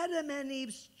of Adam and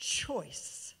Eve's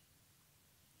choice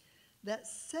that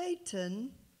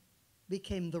Satan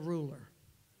became the ruler.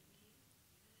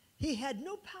 He had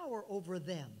no power over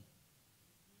them.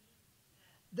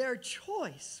 Their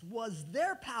choice was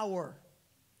their power.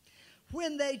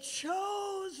 When they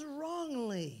chose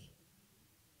wrongly,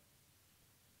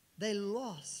 they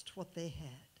lost what they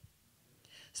had.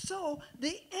 So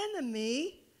the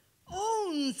enemy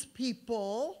owns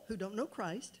people who don't know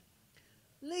Christ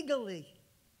legally.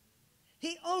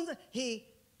 He owns it.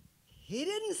 He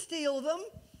didn't steal them.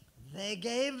 They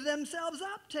gave themselves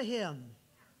up to him.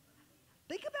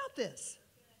 Think about this.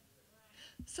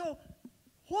 So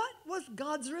what was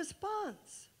God's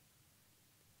response?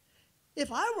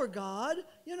 If I were God,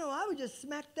 I would just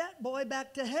smack that boy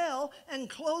back to hell and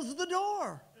close the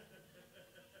door.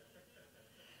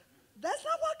 That's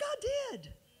not what God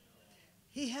did.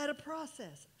 He had a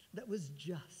process that was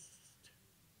just.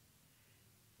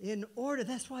 In order,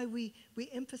 that's why we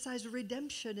emphasize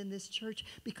redemption in this church,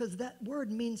 because that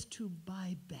word means to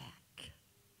buy back.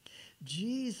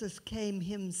 Jesus came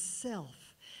himself,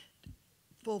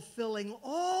 fulfilling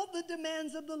all the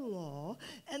demands of the law,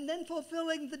 and then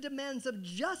fulfilling the demands of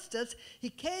justice. He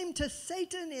came to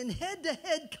Satan in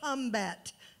head-to-head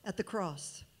combat at the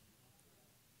cross.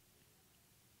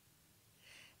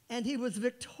 And he was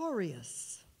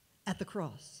victorious at the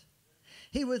cross.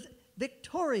 He was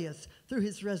victorious through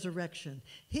his resurrection.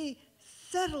 He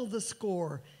settled the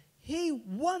score. He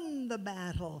won the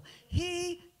battle.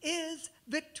 He is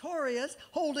victorious,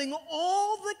 holding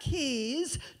all the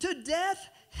keys to death,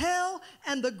 hell,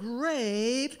 and the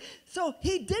grave. So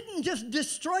he didn't just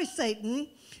destroy Satan.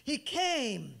 He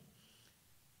came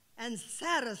and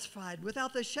satisfied.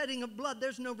 Without the shedding of blood,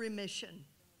 there's no remission.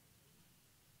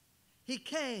 He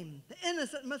came. The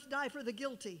innocent must die for the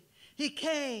guilty. He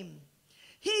came.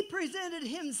 He presented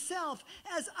himself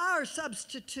as our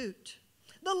substitute,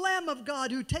 the Lamb of God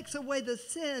who takes away the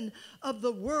sin of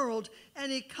the world,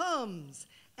 and he comes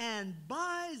and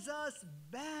buys us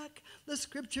back. The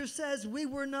scripture says we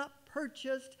were not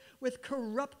purchased with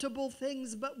corruptible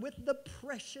things, but with the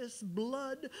precious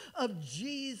blood of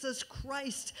Jesus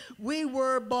Christ. We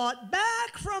were bought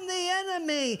back from the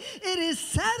enemy. It is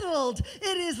settled.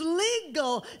 It is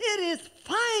legal. It is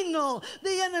final.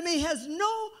 The enemy has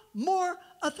no more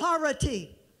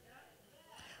authority.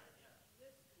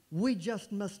 We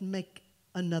just must make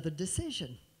another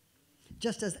decision.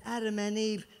 Just as Adam and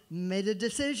Eve made a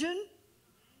decision,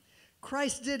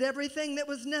 Christ did everything that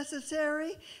was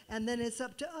necessary, and then it's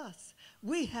up to us.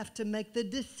 We have to make the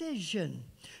decision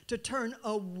to turn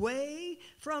away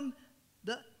from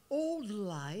the old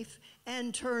life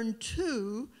and turn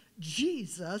to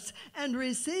Jesus and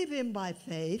receive him by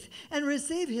faith and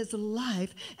receive his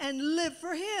life and live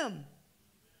for him,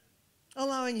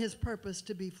 allowing his purpose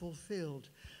to be fulfilled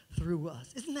through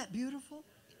us. Isn't that beautiful?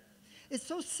 It's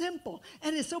so simple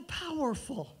and it's so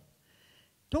powerful.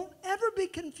 Don't ever be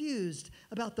confused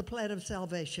about the plan of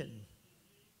salvation.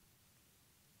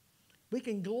 We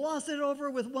can gloss it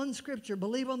over with one scripture,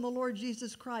 believe on the Lord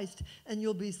Jesus Christ and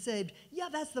you'll be saved. Yeah,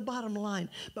 that's the bottom line.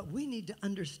 But we need to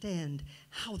understand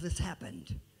how this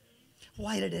happened.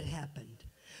 Why did it happen?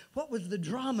 What was the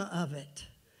drama of it?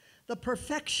 The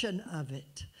perfection of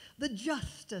it? The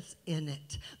justice in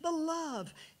it? The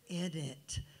love in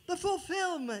it? The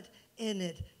fulfillment in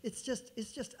it? It's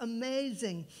just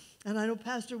amazing. And I know,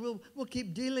 Pastor, we'll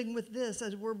keep dealing with this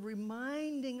as we're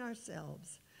reminding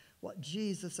ourselves what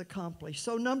Jesus accomplished.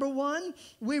 So number one,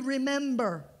 we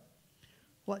remember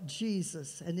what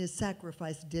Jesus and his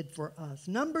sacrifice did for us.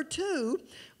 Number two,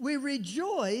 we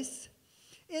rejoice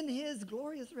in his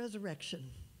glorious resurrection.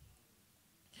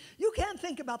 You can't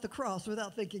think about the cross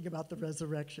without thinking about the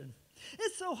resurrection.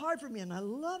 It's so hard for me, and I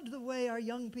loved the way our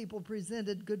young people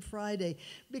presented Good Friday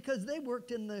because they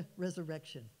worked in the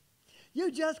resurrection.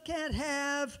 You just can't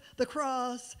have the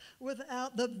cross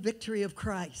without the victory of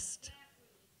Christ.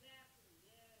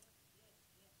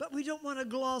 But we don't want to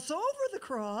gloss over the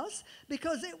cross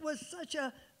because it was such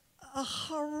a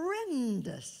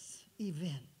horrendous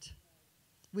event.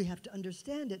 We have to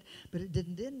understand it, but it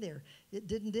didn't end there. It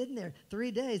didn't end there.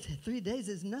 3 days. 3 days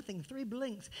is nothing. 3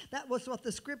 blinks. That was what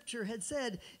the scripture had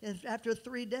said. And after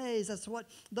 3 days, that's what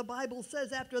the Bible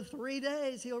says. After 3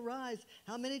 days, he'll rise.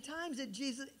 How many times did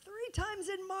Jesus? 3 times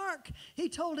in Mark. He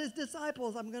told his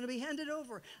disciples, I'm going to be handed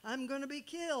over. I'm going to be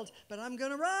killed, but I'm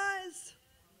going to rise.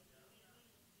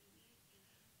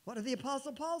 What did the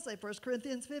Apostle Paul say? 1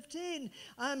 Corinthians 15.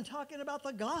 I'm talking about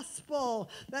the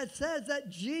gospel that says that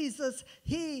Jesus,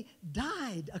 he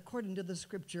died according to the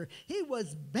scripture. He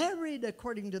was buried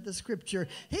according to the scripture.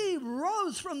 He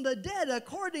rose from the dead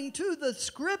according to the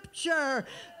scripture.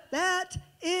 That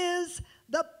is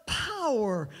the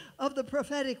power of the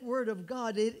prophetic word of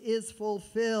God. It is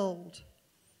fulfilled.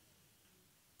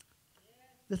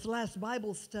 This last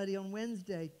Bible study on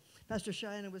Wednesday, Pastor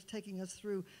Cheyenne was taking us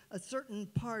through a certain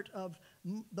part of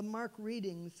the Mark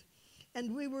readings,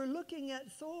 and we were looking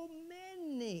at so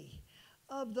many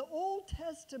of the Old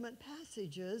Testament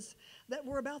passages that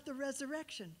were about the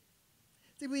resurrection.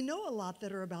 See, we know a lot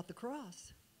that are about the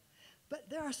cross, but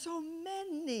there are so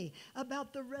many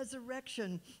about the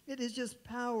resurrection. It is just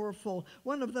powerful.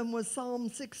 One of them was Psalm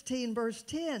 16, verse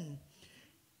 10.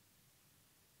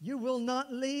 You will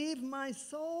not leave my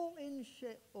soul in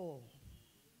Sheol,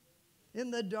 in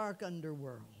the dark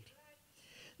underworld,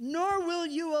 nor will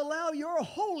you allow your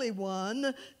Holy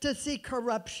One to see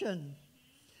corruption.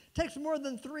 It takes more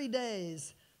than 3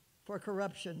 days for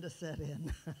corruption to set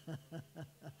in.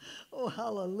 Oh,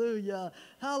 hallelujah,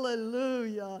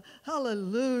 hallelujah,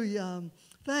 hallelujah.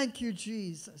 Thank you,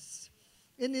 Jesus.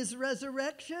 In his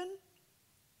resurrection,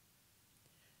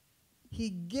 he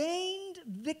gained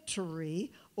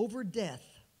victory over death.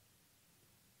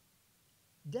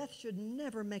 Death should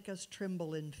never make us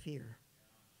tremble in fear.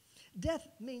 Death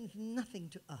means nothing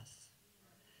to us.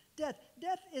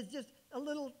 Death is just a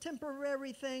little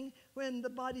temporary thing when the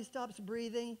body stops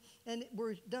breathing and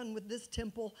we're done with this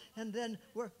temple, and then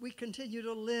we continue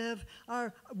to live.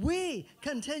 We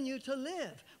continue to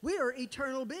live. We are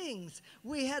eternal beings.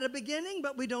 We had a beginning,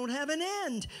 but we don't have an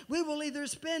end. We will either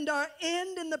spend our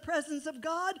end in the presence of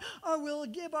God, or we'll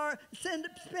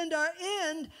spend our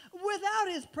end without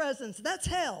his presence. That's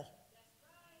hell.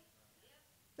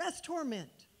 That's torment.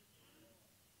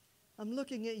 I'm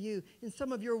looking at you in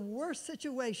some of your worst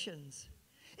situations.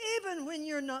 Even when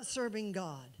you're not serving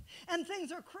God and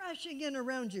things are crashing in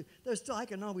around you, I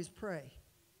can always pray.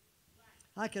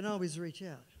 I can always reach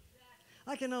out.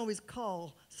 I can always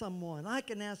call someone. I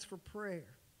can ask for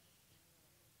prayer.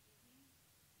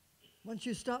 Once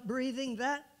you stop breathing,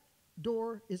 that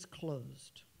door is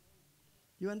closed.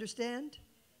 You understand?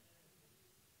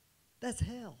 That's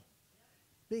hell.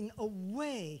 Being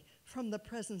away from the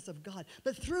presence of God.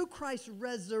 But through Christ's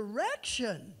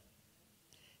resurrection,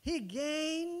 he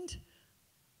gained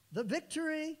the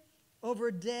victory over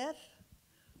death,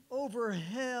 over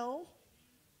hell.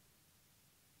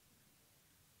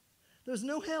 There's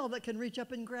no hell that can reach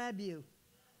up and grab you.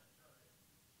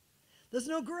 There's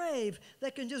no grave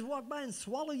that can just walk by and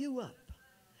swallow you up.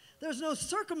 There's no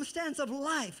circumstance of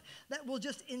life that will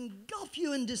just engulf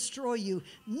you and destroy you.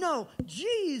 No,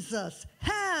 Jesus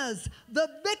has the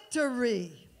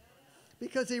victory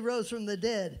because he rose from the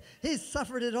dead. He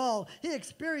suffered it all. He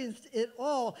experienced it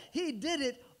all. He did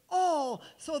it all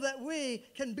so that we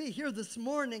can be here this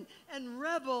morning and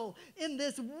revel in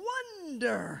this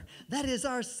wonder that is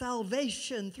our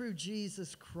salvation through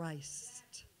Jesus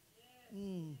Christ.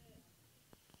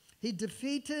 He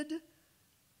defeated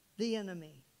the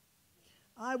enemy.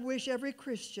 I wish every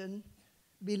Christian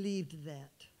believed that.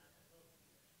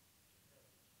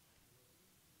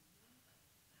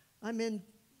 I'm in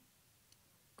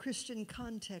Christian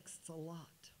contexts a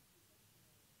lot.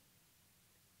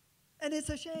 And it's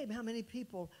a shame how many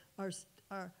people are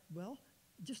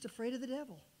just afraid of the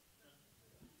devil.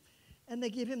 And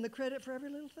they give him the credit for every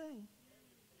little thing.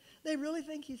 They really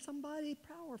think he's somebody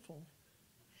powerful.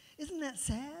 Isn't that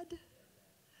sad?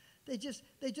 They just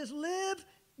live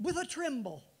with a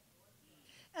tremble.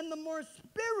 And the more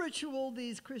spiritual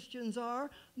these Christians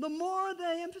are, the more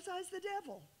they emphasize the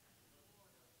devil.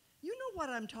 You know what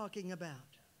I'm talking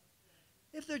about.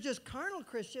 If they're just carnal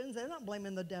Christians, they're not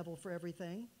blaming the devil for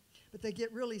everything. But they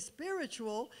get really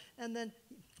spiritual, and then,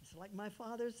 it's like my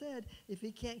father said, if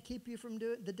he can't keep you from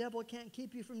the devil can't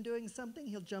keep you from doing something,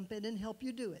 he'll jump in and help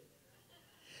you do it.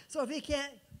 So if he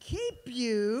can't keep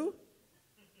you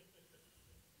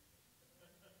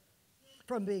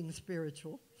from being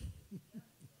spiritual,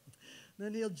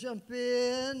 then he'll jump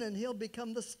in and he'll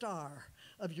become the star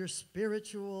of your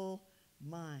spiritual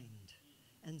mind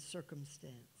and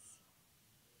circumstance.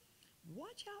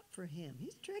 Watch out for him.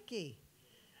 He's tricky.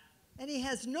 And he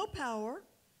has no power.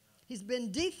 He's been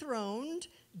dethroned,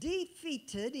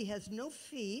 defeated. He has no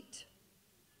feet.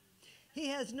 He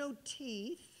has no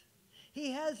teeth.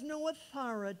 He has no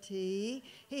authority.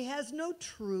 He has no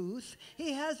truth.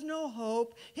 He has no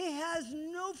hope. He has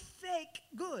no fake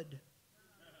good.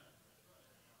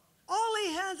 All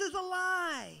he has is a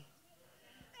lie.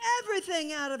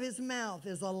 Everything out of his mouth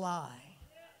is a lie.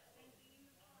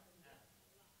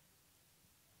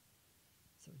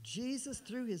 So Jesus,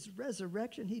 through his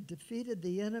resurrection, he defeated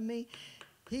the enemy.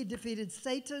 He defeated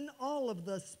Satan, all of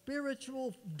the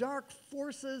spiritual dark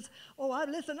forces. Oh,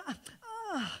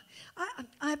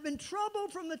 I've been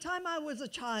troubled from the time I was a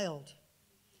child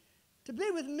to be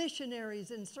with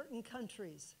missionaries in certain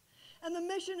countries. And the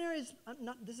missionaries,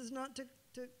 this is not to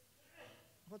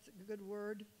what's a good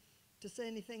word? To say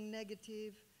anything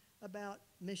negative about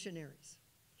missionaries.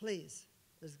 Please,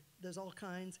 there's all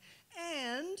kinds.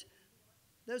 And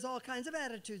there's all kinds of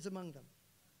attitudes among them.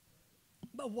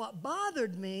 But what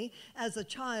bothered me as a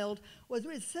child was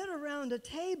we'd sit around a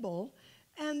table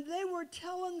and they were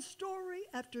telling story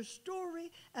after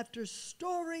story after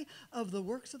story of the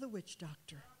works of the witch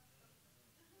doctor.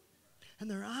 And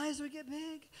their eyes would get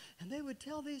big and they would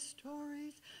tell these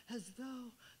stories as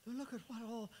though, look at what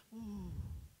all, ooh.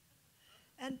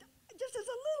 And just as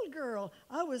a little girl,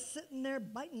 I was sitting there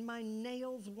biting my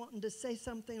nails, wanting to say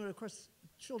something. And of course,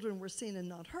 children were seen and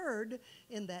not heard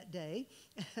in that day.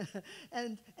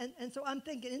 and so I'm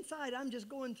thinking inside, I'm just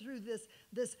going through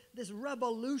this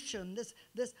revolution,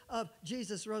 this of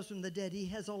Jesus rose from the dead. He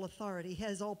has all authority. He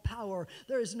has all power.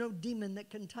 There is no demon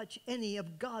that can touch any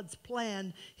of God's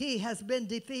plan. He has been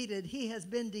defeated. He has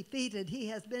been defeated. He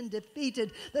has been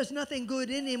defeated. There's nothing good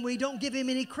in him. We don't give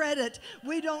him any credit.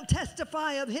 We don't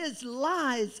testify of his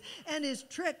lies and his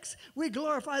tricks. We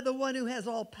glorify the one who has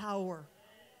all power.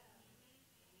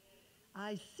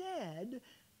 I said,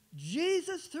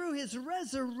 Jesus, through his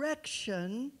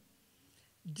resurrection,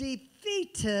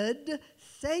 defeated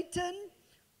Satan,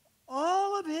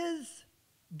 all of his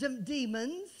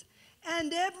demons,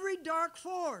 and every dark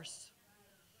force.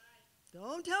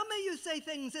 Don't tell me you say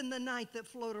things in the night that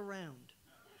float around.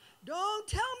 Don't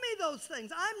tell me those things.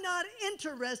 I'm not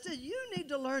interested. You need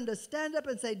to learn to stand up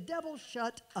and say, devil,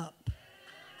 shut up.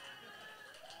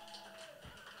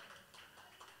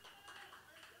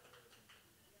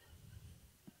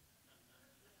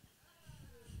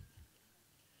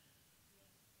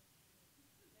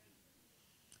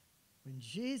 When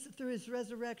Jesus, through his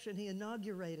resurrection, he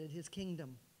inaugurated his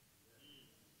kingdom.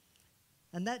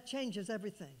 And that changes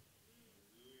everything.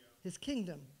 His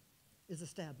kingdom is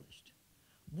established.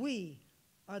 We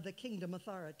are the kingdom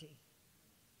authority.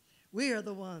 We are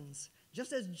the ones.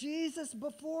 Just as Jesus,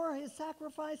 before his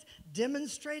sacrifice,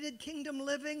 demonstrated kingdom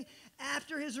living,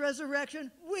 after his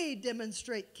resurrection, we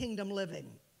demonstrate kingdom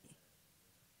living.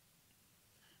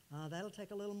 That'll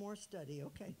take a little more study.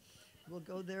 Okay. We'll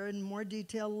go there in more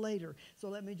detail later. So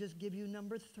let me just give you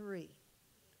number 3.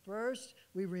 First,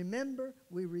 we remember,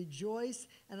 we rejoice,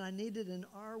 and I needed an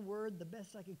R word, the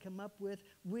best I could come up with.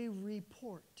 We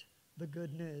report the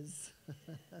good news.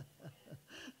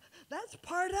 That's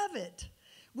part of it.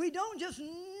 We don't just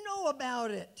know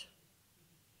about it.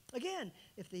 Again,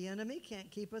 if the enemy can't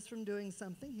keep us from doing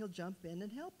something, he'll jump in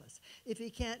and help us. If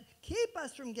he can't keep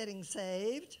us from getting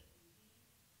saved,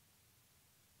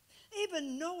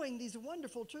 even knowing these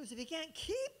wonderful truths, if he can't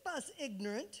keep us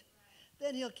ignorant,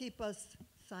 then he'll keep us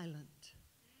silent.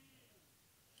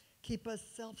 Keep us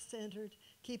self-centered.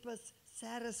 Keep us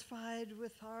satisfied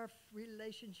with our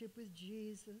relationship with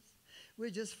Jesus.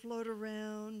 We just float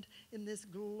around in this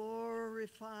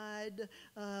glorified,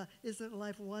 isn't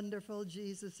life wonderful?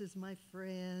 Jesus is my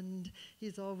friend.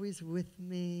 He's always with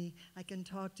me. I can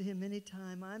talk to him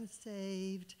anytime. I'm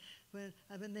saved.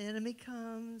 When the enemy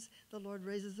comes, the Lord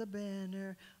raises a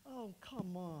banner. Oh,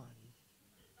 come on.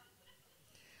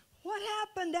 What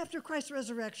happened after Christ's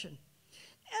resurrection?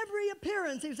 Every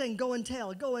appearance, he was saying, go and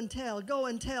tell, go and tell, go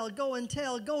and tell, go and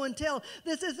tell, go and tell.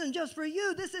 This isn't just for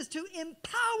you. This is to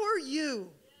empower you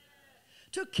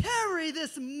to carry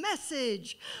this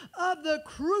message of the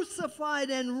crucified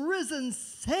and risen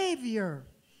Savior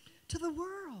to the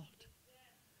world.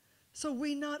 So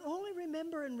we not only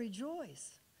remember and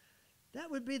rejoice,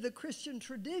 that would be the Christian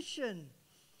tradition.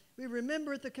 We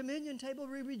remember at the communion table,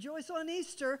 we rejoice on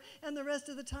Easter, and the rest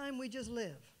of the time we just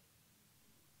live.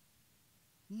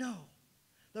 No.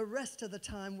 The rest of the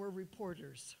time, we're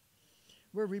reporters.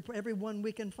 Every one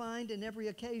we can find, in every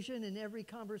occasion, in every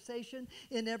conversation,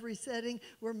 in every setting,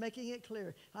 we're making it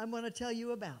clear. I want to tell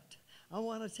you about.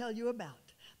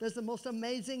 There's the most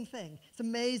amazing thing. It's an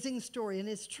amazing story, and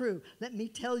it's true. Let me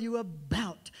tell you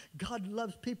about. God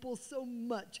loves people so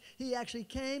much. He actually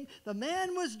came. The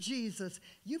man was Jesus.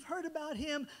 You've heard about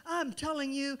him. I'm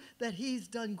telling you that he's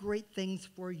done great things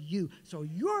for you. So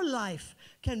your life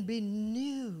can be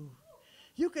new.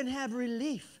 You can have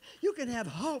relief. You can have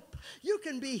hope. You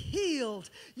can be healed.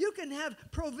 You can have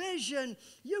provision.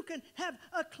 You can have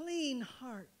a clean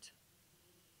heart.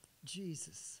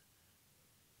 Jesus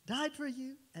died for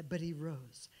you, but he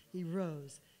rose. He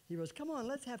rose. He rose. Come on,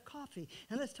 let's have coffee,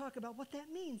 and let's talk about what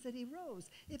that means, that he rose.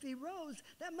 If he rose,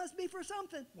 that must be for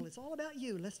something. Well, it's all about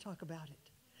you. Let's talk about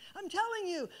it. I'm telling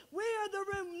you, we are the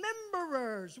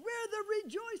rememberers. We're the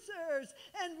rejoicers,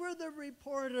 and we're the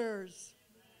reporters.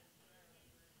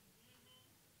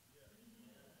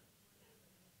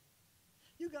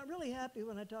 You got really happy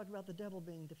when I talked about the devil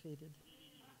being defeated.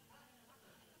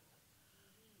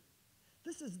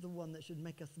 This is the one that should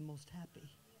make us the most happy,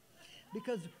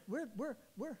 because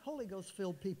we're Holy Ghost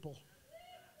filled people,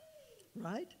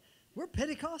 right? We're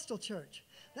Pentecostal church.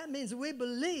 That means we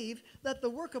believe that the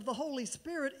work of the Holy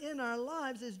Spirit in our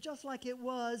lives is just like it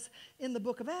was in the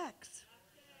book of Acts.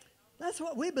 That's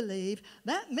what we believe.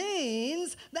 That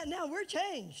means that now we're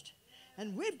changed.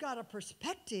 And we've got a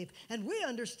perspective, and we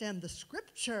understand the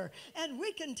scripture, and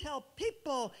we can tell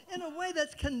people in a way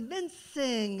that's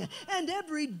convincing. And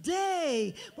every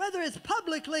day, whether it's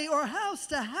publicly or house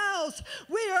to house,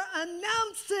 we are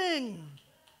announcing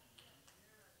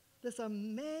this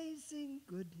amazing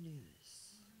good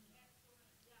news.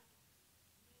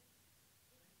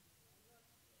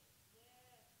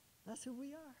 That's who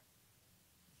we are.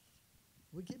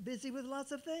 We get busy with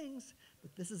lots of things,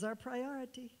 but this is our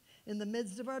priority. In the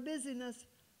midst of our busyness,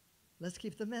 let's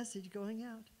keep the message going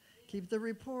out. Keep the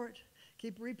report.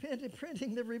 Keep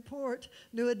printing the report.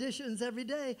 New editions every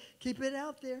day. Keep it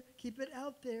out there. Keep it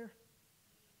out there.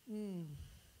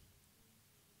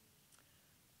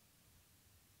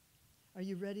 Are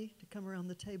you ready to come around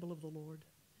the table of the Lord?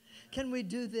 Can we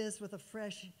do this with a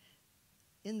fresh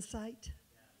insight?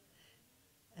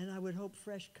 And I would hope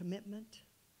fresh commitment.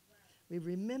 We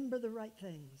remember the right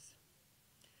things.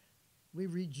 We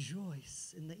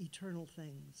rejoice in the eternal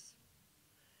things,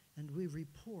 and we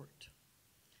report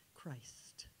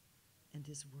Christ and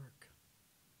his work.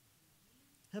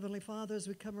 Heavenly Father, as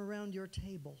we come around your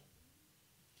table,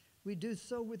 we do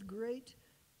so with great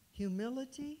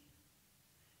humility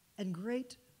and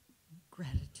great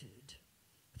gratitude.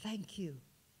 Thank you.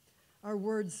 Our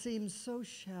words seem so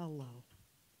shallow,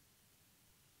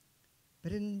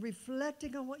 but in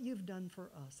reflecting on what you've done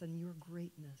for us and your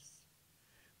greatness,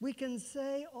 we can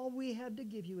say all we have to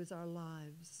give you is our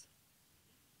lives.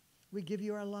 We give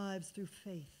you our lives through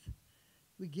faith.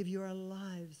 We give you our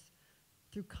lives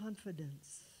through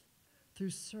confidence,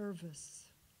 through service.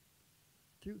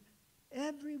 Through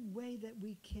every way that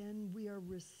we can, we are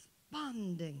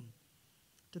responding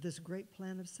to this great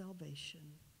plan of salvation.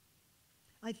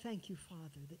 I thank you,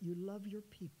 Father, that you love your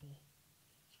people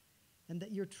and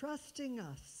that you're trusting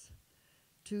us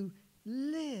to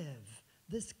live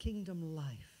this kingdom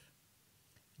life.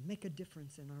 Make a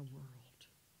difference in our world.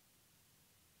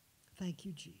 Thank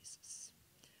you, Jesus.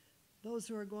 Those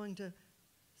who are going to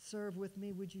serve with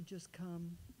me, would you just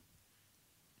come?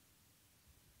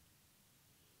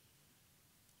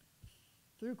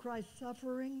 Through Christ's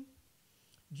suffering,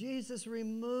 Jesus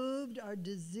removed our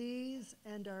disease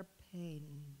and our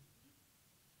pain.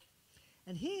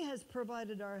 And he has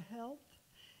provided our health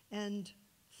and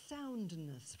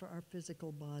soundness for our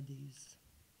physical bodies.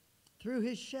 Through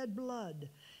his shed blood,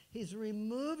 he's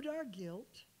removed our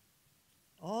guilt,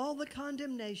 all the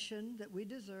condemnation that we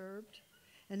deserved,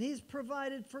 and he's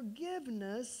provided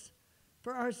forgiveness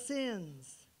for our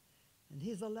sins. And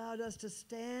he's allowed us to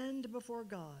stand before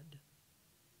God,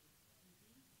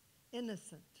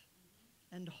 innocent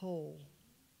and whole.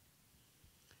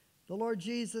 The Lord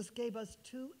Jesus gave us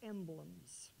two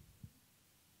emblems.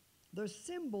 They're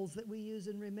symbols that we use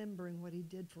in remembering what he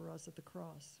did for us at the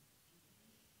cross.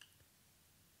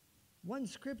 One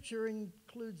scripture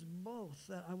includes both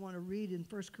that I want to read in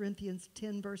 1 Corinthians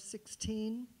 10, verse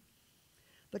 16.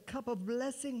 The cup of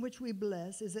blessing which we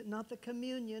bless, is it not the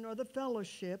communion or the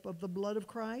fellowship of the blood of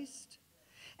Christ?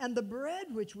 And the bread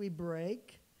which we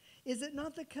break, is it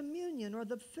not the communion or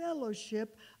the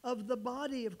fellowship of the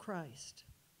body of Christ?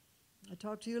 I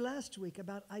talked to you last week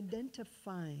about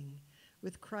identifying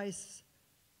with Christ's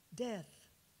death,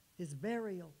 his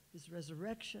burial, his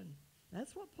resurrection,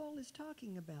 That's what Paul is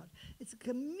talking about. It's a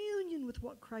communion with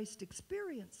what Christ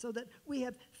experienced so that we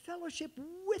have fellowship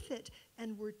with it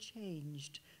and we're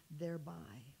changed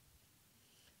thereby.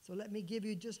 So let me give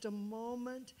you just a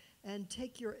moment and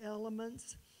take your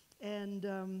elements and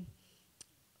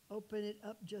open it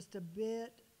up just a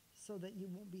bit so that you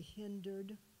won't be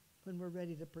hindered when we're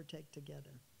ready to partake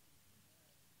together.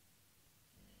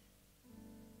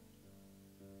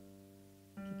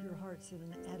 Keep your hearts in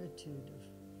an attitude of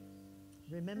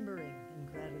remembering and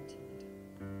gratitude.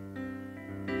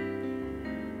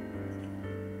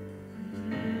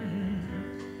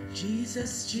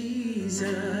 Jesus,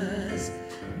 Jesus,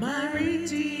 my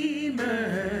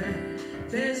Redeemer,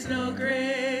 there's no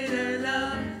greater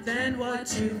love than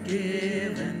what you've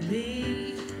given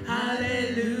me.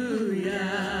 Hallelujah,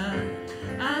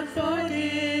 I'm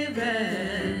forgiven,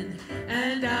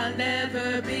 and I'll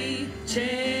never be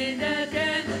chained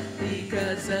again,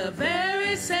 because the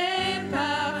very same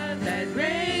power that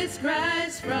raised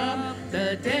Christ from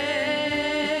the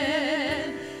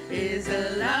dead is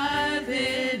alive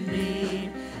in me,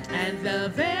 and the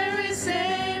very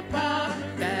same power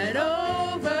that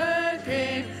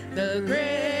overcame the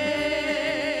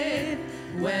grave,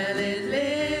 well, it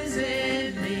lives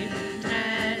in me,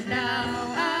 and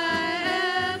now I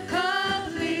am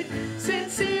complete,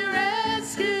 since he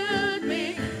rescued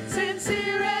me, since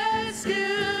he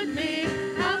rescued me.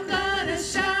 I'm gonna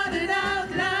shout it out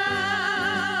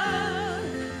loud.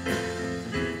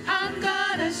 I'm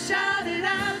gonna shout it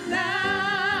out loud.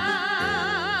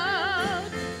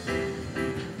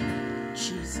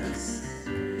 Jesus,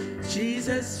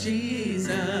 Jesus,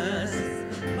 Jesus,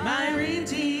 my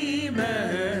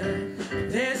Redeemer,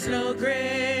 there's no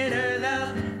greater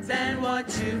love than what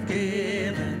you've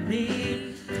given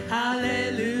me.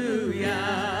 Hallelujah,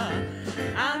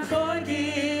 I'm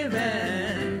forgiven,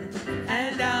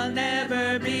 and I'll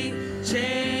never be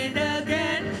chained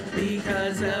again,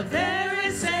 because the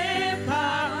very same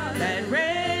power that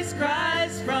raised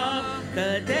Christ from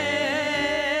the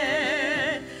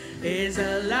dead is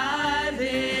alive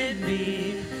in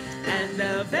me, and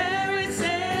the very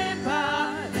same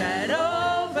power that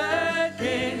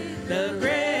overcame the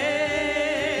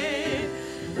grave,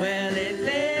 well, it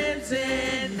lives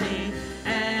in me,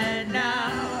 and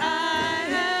now I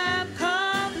am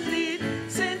complete,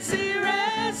 since he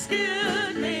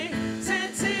rescued me,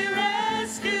 since he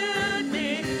rescued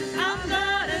me. I'm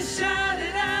gonna shout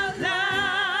it out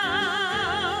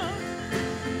loud.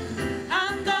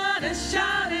 I'm gonna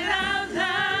shout it out loud.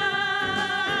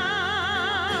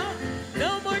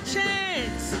 No more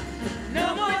chains,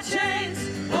 no more chains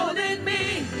holding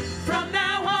me. From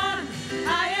now on,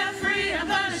 I am free. I'm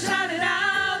gonna shout it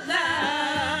out loud.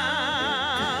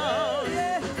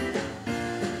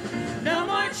 No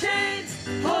more chains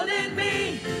holding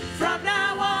me. From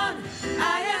now on,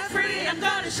 I am free. I'm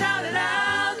gonna shout it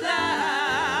out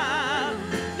loud.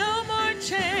 No more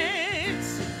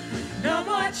chains, no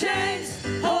more chains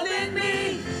holding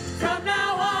me. From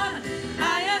now on,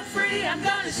 I am free. I'm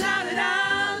gonna shout it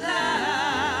out loud.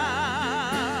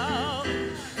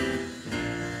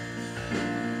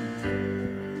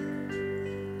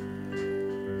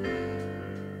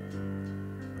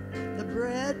 The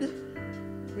bread,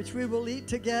 which we will eat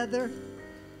together,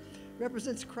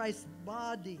 represents Christ's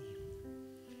body.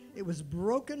 It was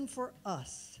broken for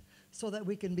us so that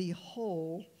we can be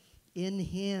whole in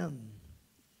him.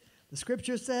 The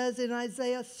scripture says in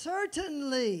Isaiah,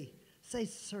 certainly, say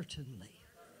certainly,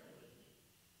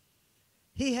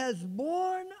 he has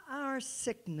borne our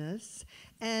sickness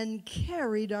and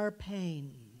carried our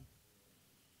pain.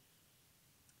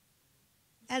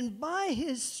 And by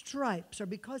his stripes, or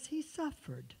because he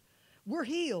suffered, we're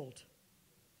healed.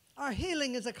 Our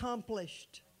healing is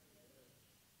accomplished.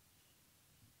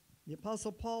 The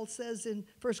Apostle Paul says in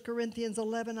 1 Corinthians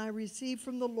 11, I received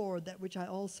from the Lord that which I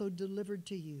also delivered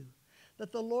to you,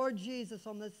 that the Lord Jesus,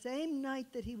 on the same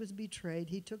night that he was betrayed,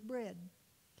 he took bread.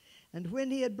 And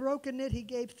when he had broken it, he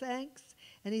gave thanks,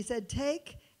 and he said,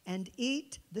 take and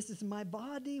eat. This is my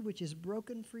body, which is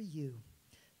broken for you.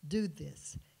 Do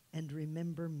this and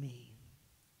remember me.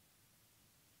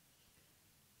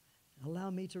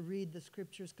 Allow me to read the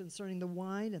scriptures concerning the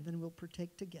wine, and then we'll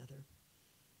partake together.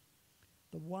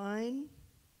 The wine,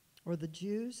 or the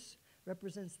juice,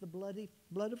 represents the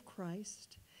blood of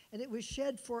Christ, and it was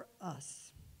shed for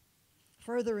us.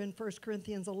 Further in 1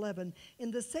 Corinthians 11, in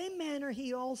the same manner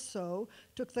he also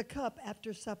took the cup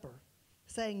after supper,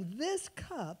 saying, this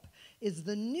cup is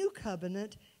the new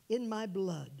covenant in my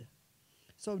blood.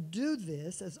 So do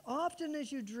this as often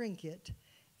as you drink it,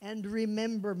 and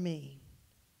remember me.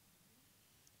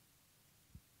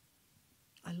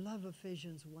 I love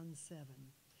Ephesians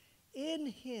 1:7. in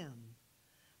him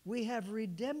we have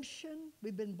redemption.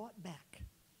 We've been bought back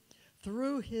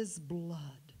through his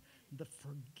blood, the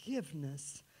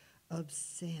forgiveness of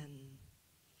sin.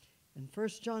 In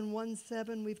 1 John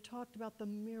 1:7, we've talked about the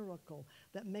miracle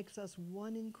that makes us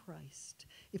one in Christ.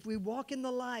 If we walk in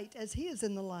the light as he is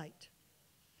in the light,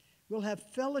 we'll have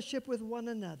fellowship with one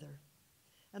another.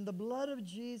 And the blood of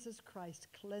Jesus Christ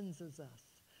cleanses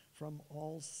us from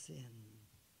all sin.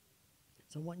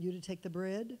 So I want you to take the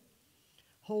bread,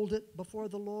 hold it before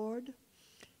the Lord,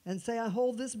 and say, I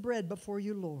hold this bread before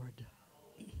you, Lord,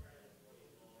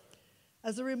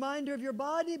 as a reminder of your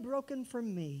body broken for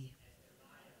me.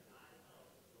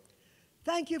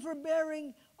 Thank you for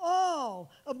bearing all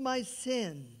of my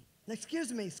sin.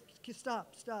 Excuse me,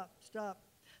 stop.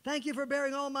 Thank you for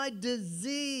bearing all my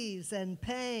disease and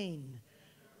pain.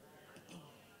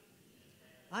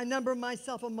 I number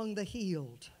myself among the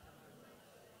healed.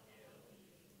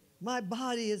 My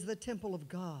body is the temple of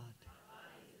God.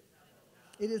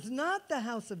 It is not the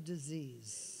house of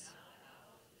disease.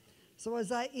 So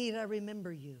as I eat, I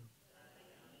remember you.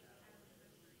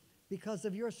 Because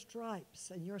of your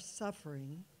stripes and your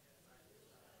suffering,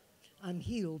 I'm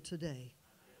healed today.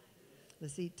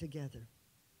 Let's eat together.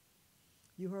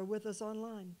 You who are with us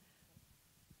online,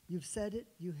 you've said it,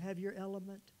 you have your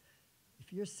element.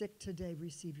 If you're sick today,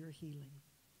 receive your healing.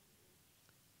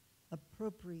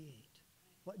 Appropriate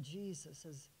what Jesus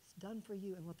has done for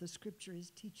you and what the scripture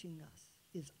is teaching us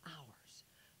is ours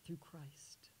through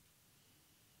Christ.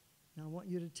 Now I want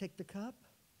you to take the cup.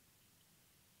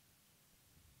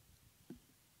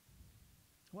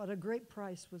 What a great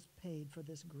price was paid for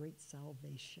this great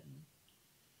salvation.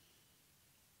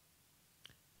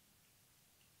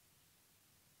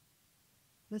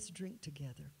 Let's drink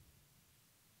together.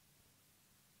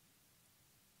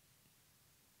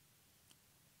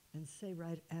 And say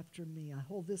right after me, I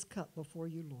hold this cup before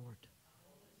you, Lord,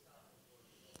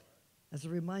 as a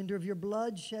reminder of your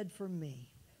blood shed for me.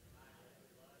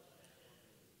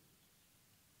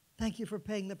 Thank you for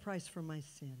paying the price for my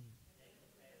sin.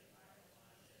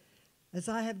 As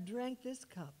I have drank this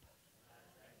cup,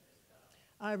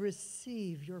 I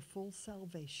receive your full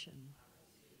salvation.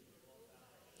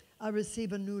 I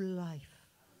receive a new life.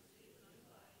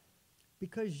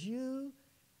 Because you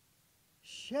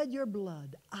shed your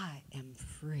blood, I am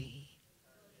free.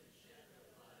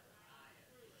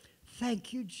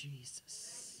 Thank you,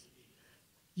 Jesus.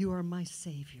 You are my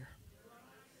Savior.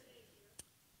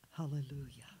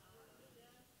 Hallelujah.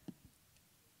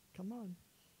 Come on,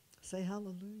 say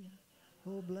hallelujah.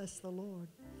 Oh, bless the Lord.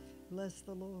 Bless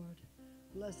the Lord.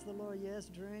 Bless the Lord. Yes,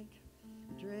 drink.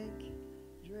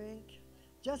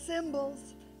 Just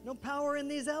symbols. No power in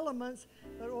these elements.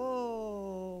 But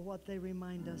oh, what they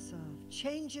remind us of.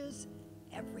 Changes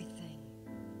everything.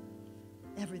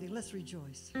 Everything. Let's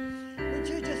rejoice. Would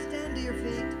you just stand to your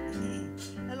feet?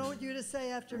 And I want you to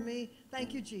say after me,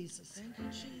 thank you, Jesus. Thank you,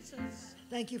 Jesus.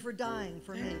 Thank you for dying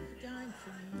for me. Thank you for dying for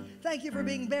me. Thank you for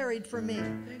being buried for me.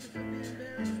 Thank you for being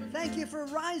buried for me. Thank you for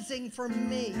rising for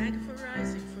me. Thank you for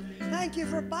rising for me. Thank you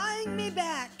for buying me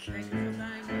back. Thank you for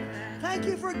buying me back. Thank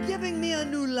you for giving me a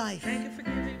new life. Thank you for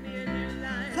giving me a new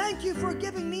life. Thank you for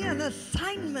giving me an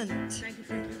assignment. Thank you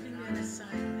for giving me an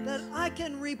assignment. That I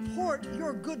can report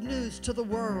your good news to the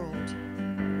world.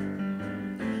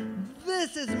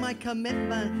 This is my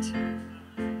commitment.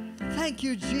 Thank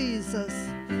you, Jesus.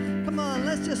 Come on,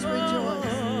 let's just rejoice.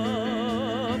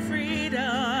 Oh,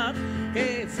 freedom.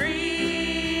 Hey, freedom.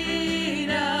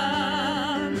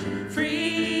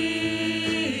 Freedom.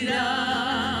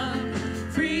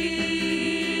 Freedom.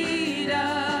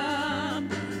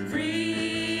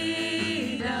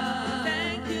 Freedom.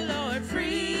 Thank you, Lord.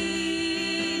 Freedom.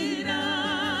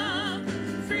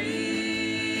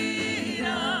 Freedom.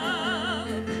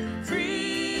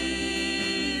 Freedom.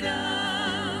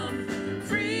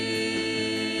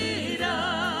 Freedom.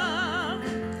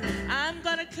 I'm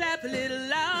gonna clap a little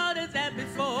louder than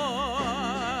before.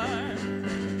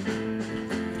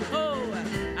 Oh,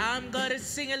 I'm gonna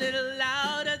sing a little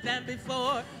louder than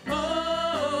before.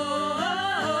 Oh,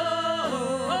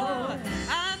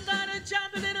 I'm gonna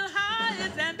jump a little higher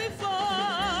than before.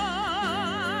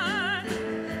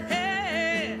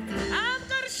 Hey, I'm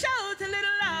gonna shout a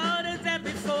little louder than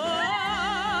before.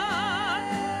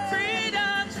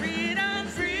 Freedom, freedom,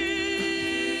 freedom,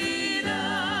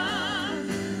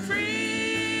 freedom,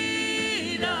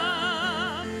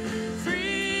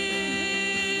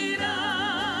 freedom,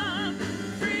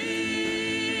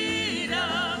 freedom.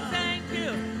 Thank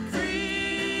you.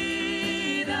 Freedom.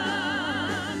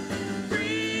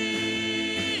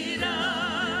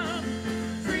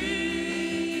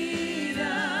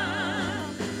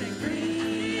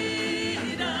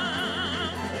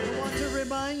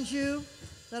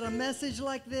 that a message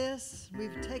like this,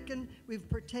 we've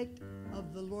partaked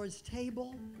of the Lord's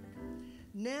table.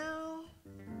 Now,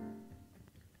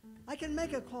 I can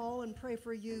make a call and pray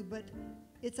for you, but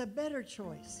it's a better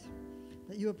choice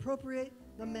that you appropriate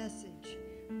the message.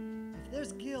 If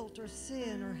there's guilt or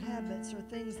sin or habits or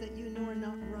things that you know are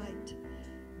not right,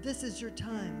 this is your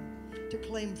time to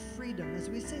claim freedom. As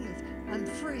we sing this, I'm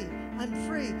free, I'm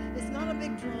free. It's not a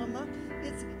big drama.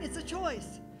 It's a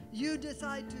choice. You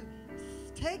decide to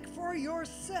take for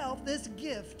yourself this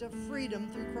gift of freedom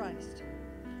through Christ.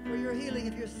 For your healing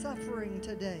if you're suffering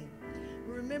today.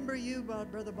 Remember you,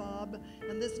 Brother Bob,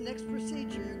 and this next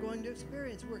procedure you're going to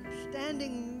experience. We're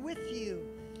standing with you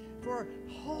for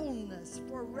wholeness,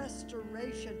 for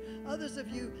restoration. Others of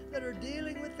you that are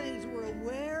dealing with things, we're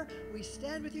aware. We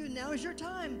stand with you. Now is your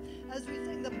time as we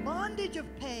sing the bondage of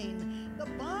pain, the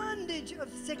bondage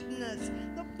of sickness,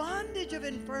 the bondage of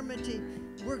infirmity.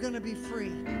 We're going to be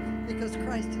free because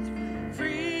Christ is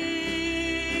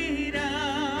free.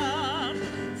 Freedom,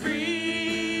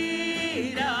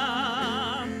 freedom.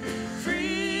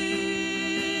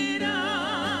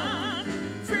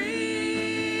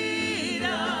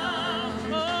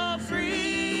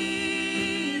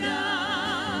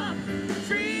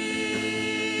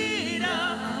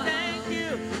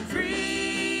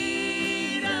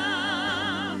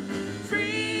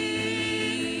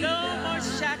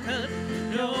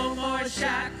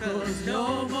 Shackles,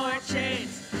 no more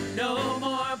chains, no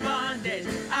more bondage.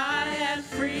 I am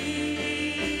free,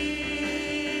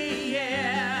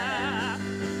 yeah.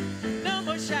 No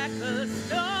more shackles,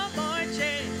 no more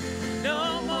chains,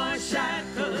 no more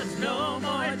shackles, no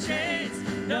more chains,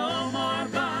 no more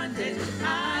bondage.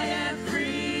 I am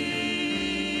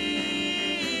free,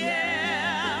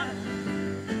 yeah.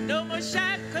 No more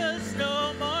shackles,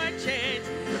 no more chains,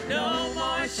 no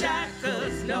more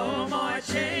shackles, no more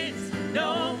chains.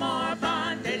 No more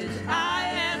bondage, I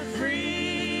am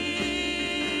free,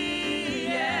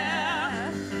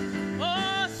 yeah.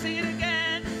 Oh, sing it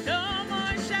again. No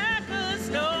more shackles,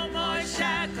 no more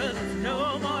shackles,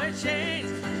 no more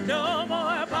chains, no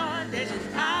more bondage,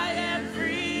 I am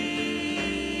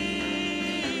free,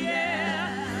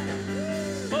 yeah.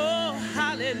 Oh,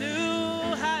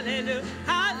 hallelujah, hallelujah,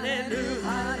 hallelujah,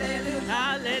 hallelujah,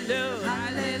 hallelujah,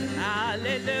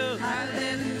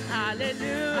 hallelujah, hallelujah. Hallelujah.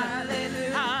 Hallelujah.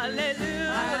 Hallelujah. Hallelujah.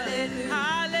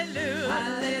 Hallelujah. Hallelujah.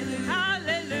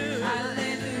 Hallelujah. Hallelujah.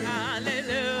 Hallelujah.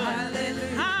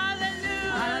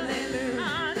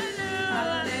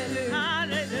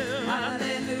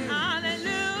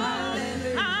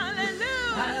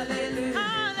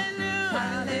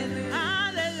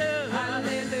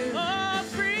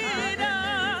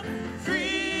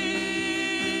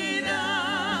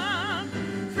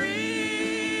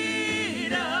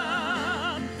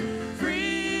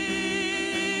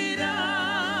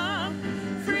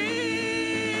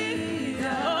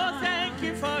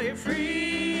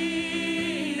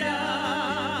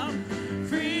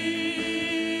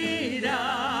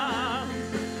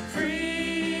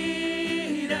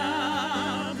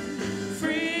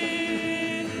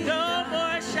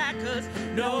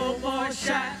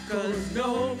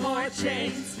 No more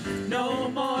chains, no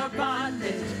more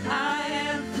bondage. I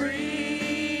am free,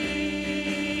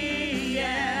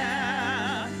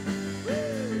 yeah.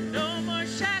 No more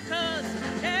shackles,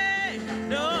 hey.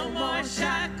 No more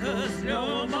shackles,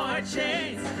 no more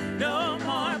chains, no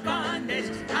more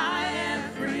bondage. I am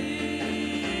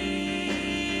free,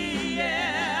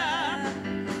 yeah.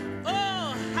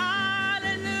 Oh,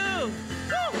 hallelujah,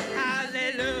 woo.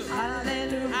 Hallelujah,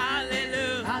 hallelujah,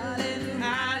 hallelujah,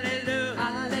 hallelujah. Hallelujah.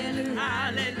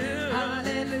 Hallelujah.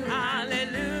 Hallelujah.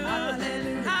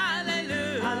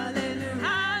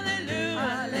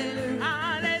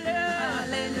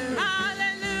 Hallelujah. Hallelujah. Hallelujah. Hallelujah. Hallelujah. Hallelujah. Hallelujah.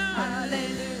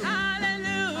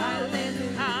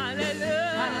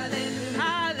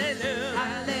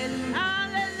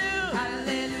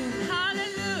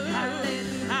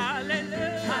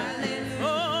 Hallelujah. Hallelujah.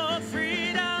 Oh,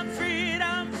 freedom,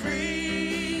 freedom,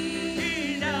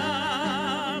 freedom,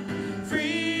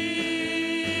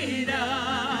 freedom,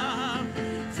 freedom,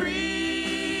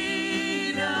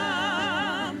 freedom,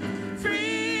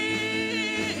 freedom,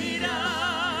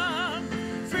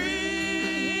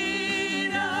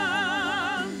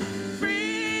 freedom,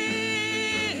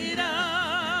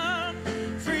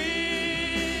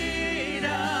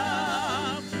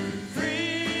 freedom, freedom.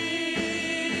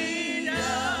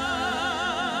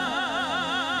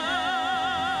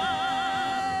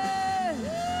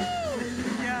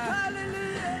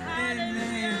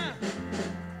 Hallelujah.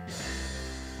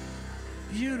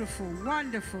 Beautiful,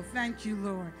 wonderful. Thank you,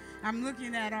 Lord. I'm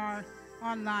looking at our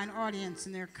online audience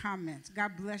and their comments.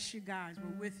 God bless you guys.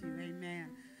 We're with you. Amen.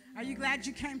 Are you glad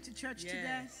you came to church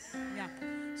today? Yes. Yeah.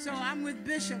 So I'm with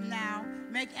Bishop now.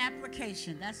 Make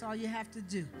application. That's all you have to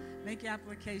do. Make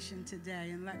application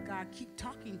today and let God keep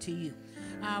talking to you.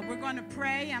 We're going to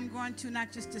pray. I'm going to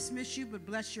not just dismiss you, but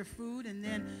bless your food. And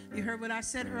then you heard what I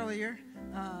said earlier.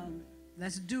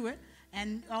 Let's do it.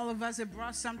 And all of us have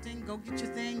brought something. Go get your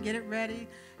thing. Get it ready.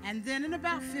 And then in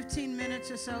about 15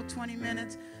 minutes or so, 20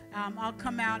 minutes, I'll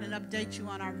come out and update you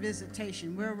on our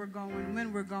visitation, where we're going,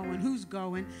 when we're going, who's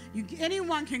going.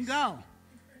 Anyone can go.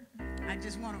 I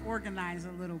just want to organize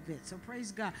a little bit. So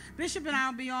praise God. Bishop and I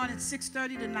will be on at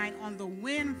 6:30 tonight on the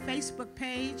WIN Facebook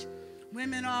page.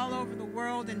 Women all over the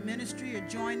world in ministry are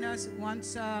join us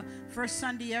once first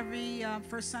Sunday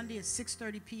first Sunday at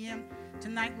 6:30 p.m.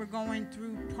 Tonight we're going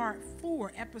through part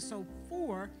 4, episode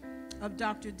 4 of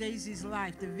Dr. Daisy's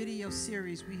life, the video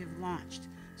series we have launched.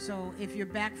 So if you're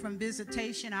back from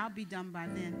visitation, I'll be done by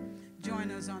then.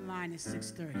 Join us online at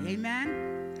 6:30.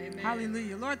 Amen? Amen.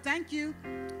 Hallelujah. Lord, thank you.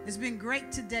 It's been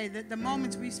great today, the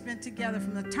moments we spent together,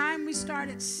 from the time we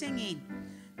started singing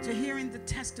to hearing the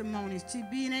testimonies, to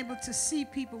being able to see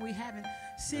people we haven't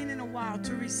seen in a while,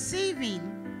 to receiving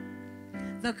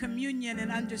the communion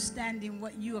and understanding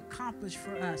what you accomplished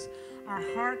for us. Our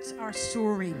hearts are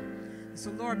soaring. So,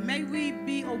 Lord, may we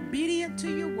be obedient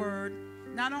to your word,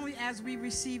 not only as we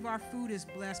receive our food as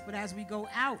blessed, but as we go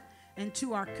out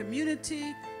into our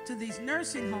community, to these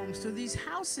nursing homes, to these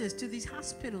houses, to these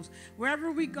hospitals,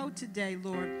 wherever we go today,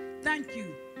 Lord, thank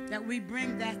you that we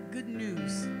bring that good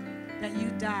news that you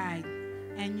died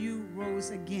and you rose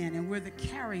again, and we're the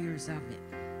carriers of it.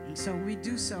 And so we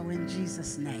do so in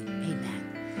Jesus' name.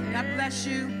 Amen. God bless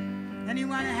you.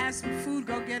 Anyone that has some food,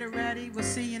 go get it ready. We'll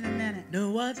see you in a minute.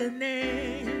 No other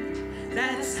name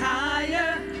that's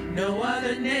higher, no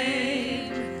other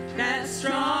name that's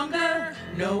stronger,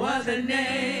 no other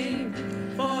name.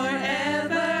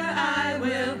 Forever I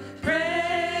will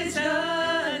praise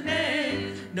your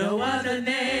name. No other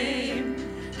name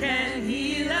can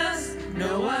heal us,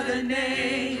 no other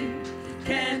name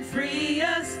can free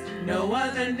us, no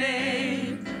other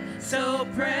name so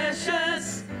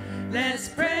precious. Let's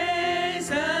praise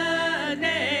her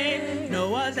name.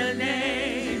 No other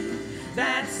name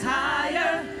that's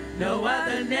higher, no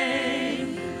other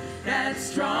name that's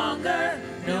stronger,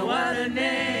 no other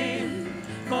name.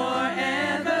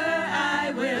 Forever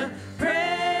I will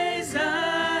praise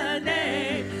her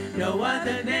name. No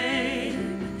other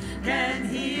name can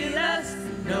heal us,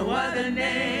 no other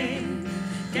name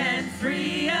can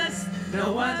free us,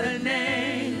 no other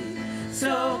name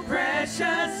so precious.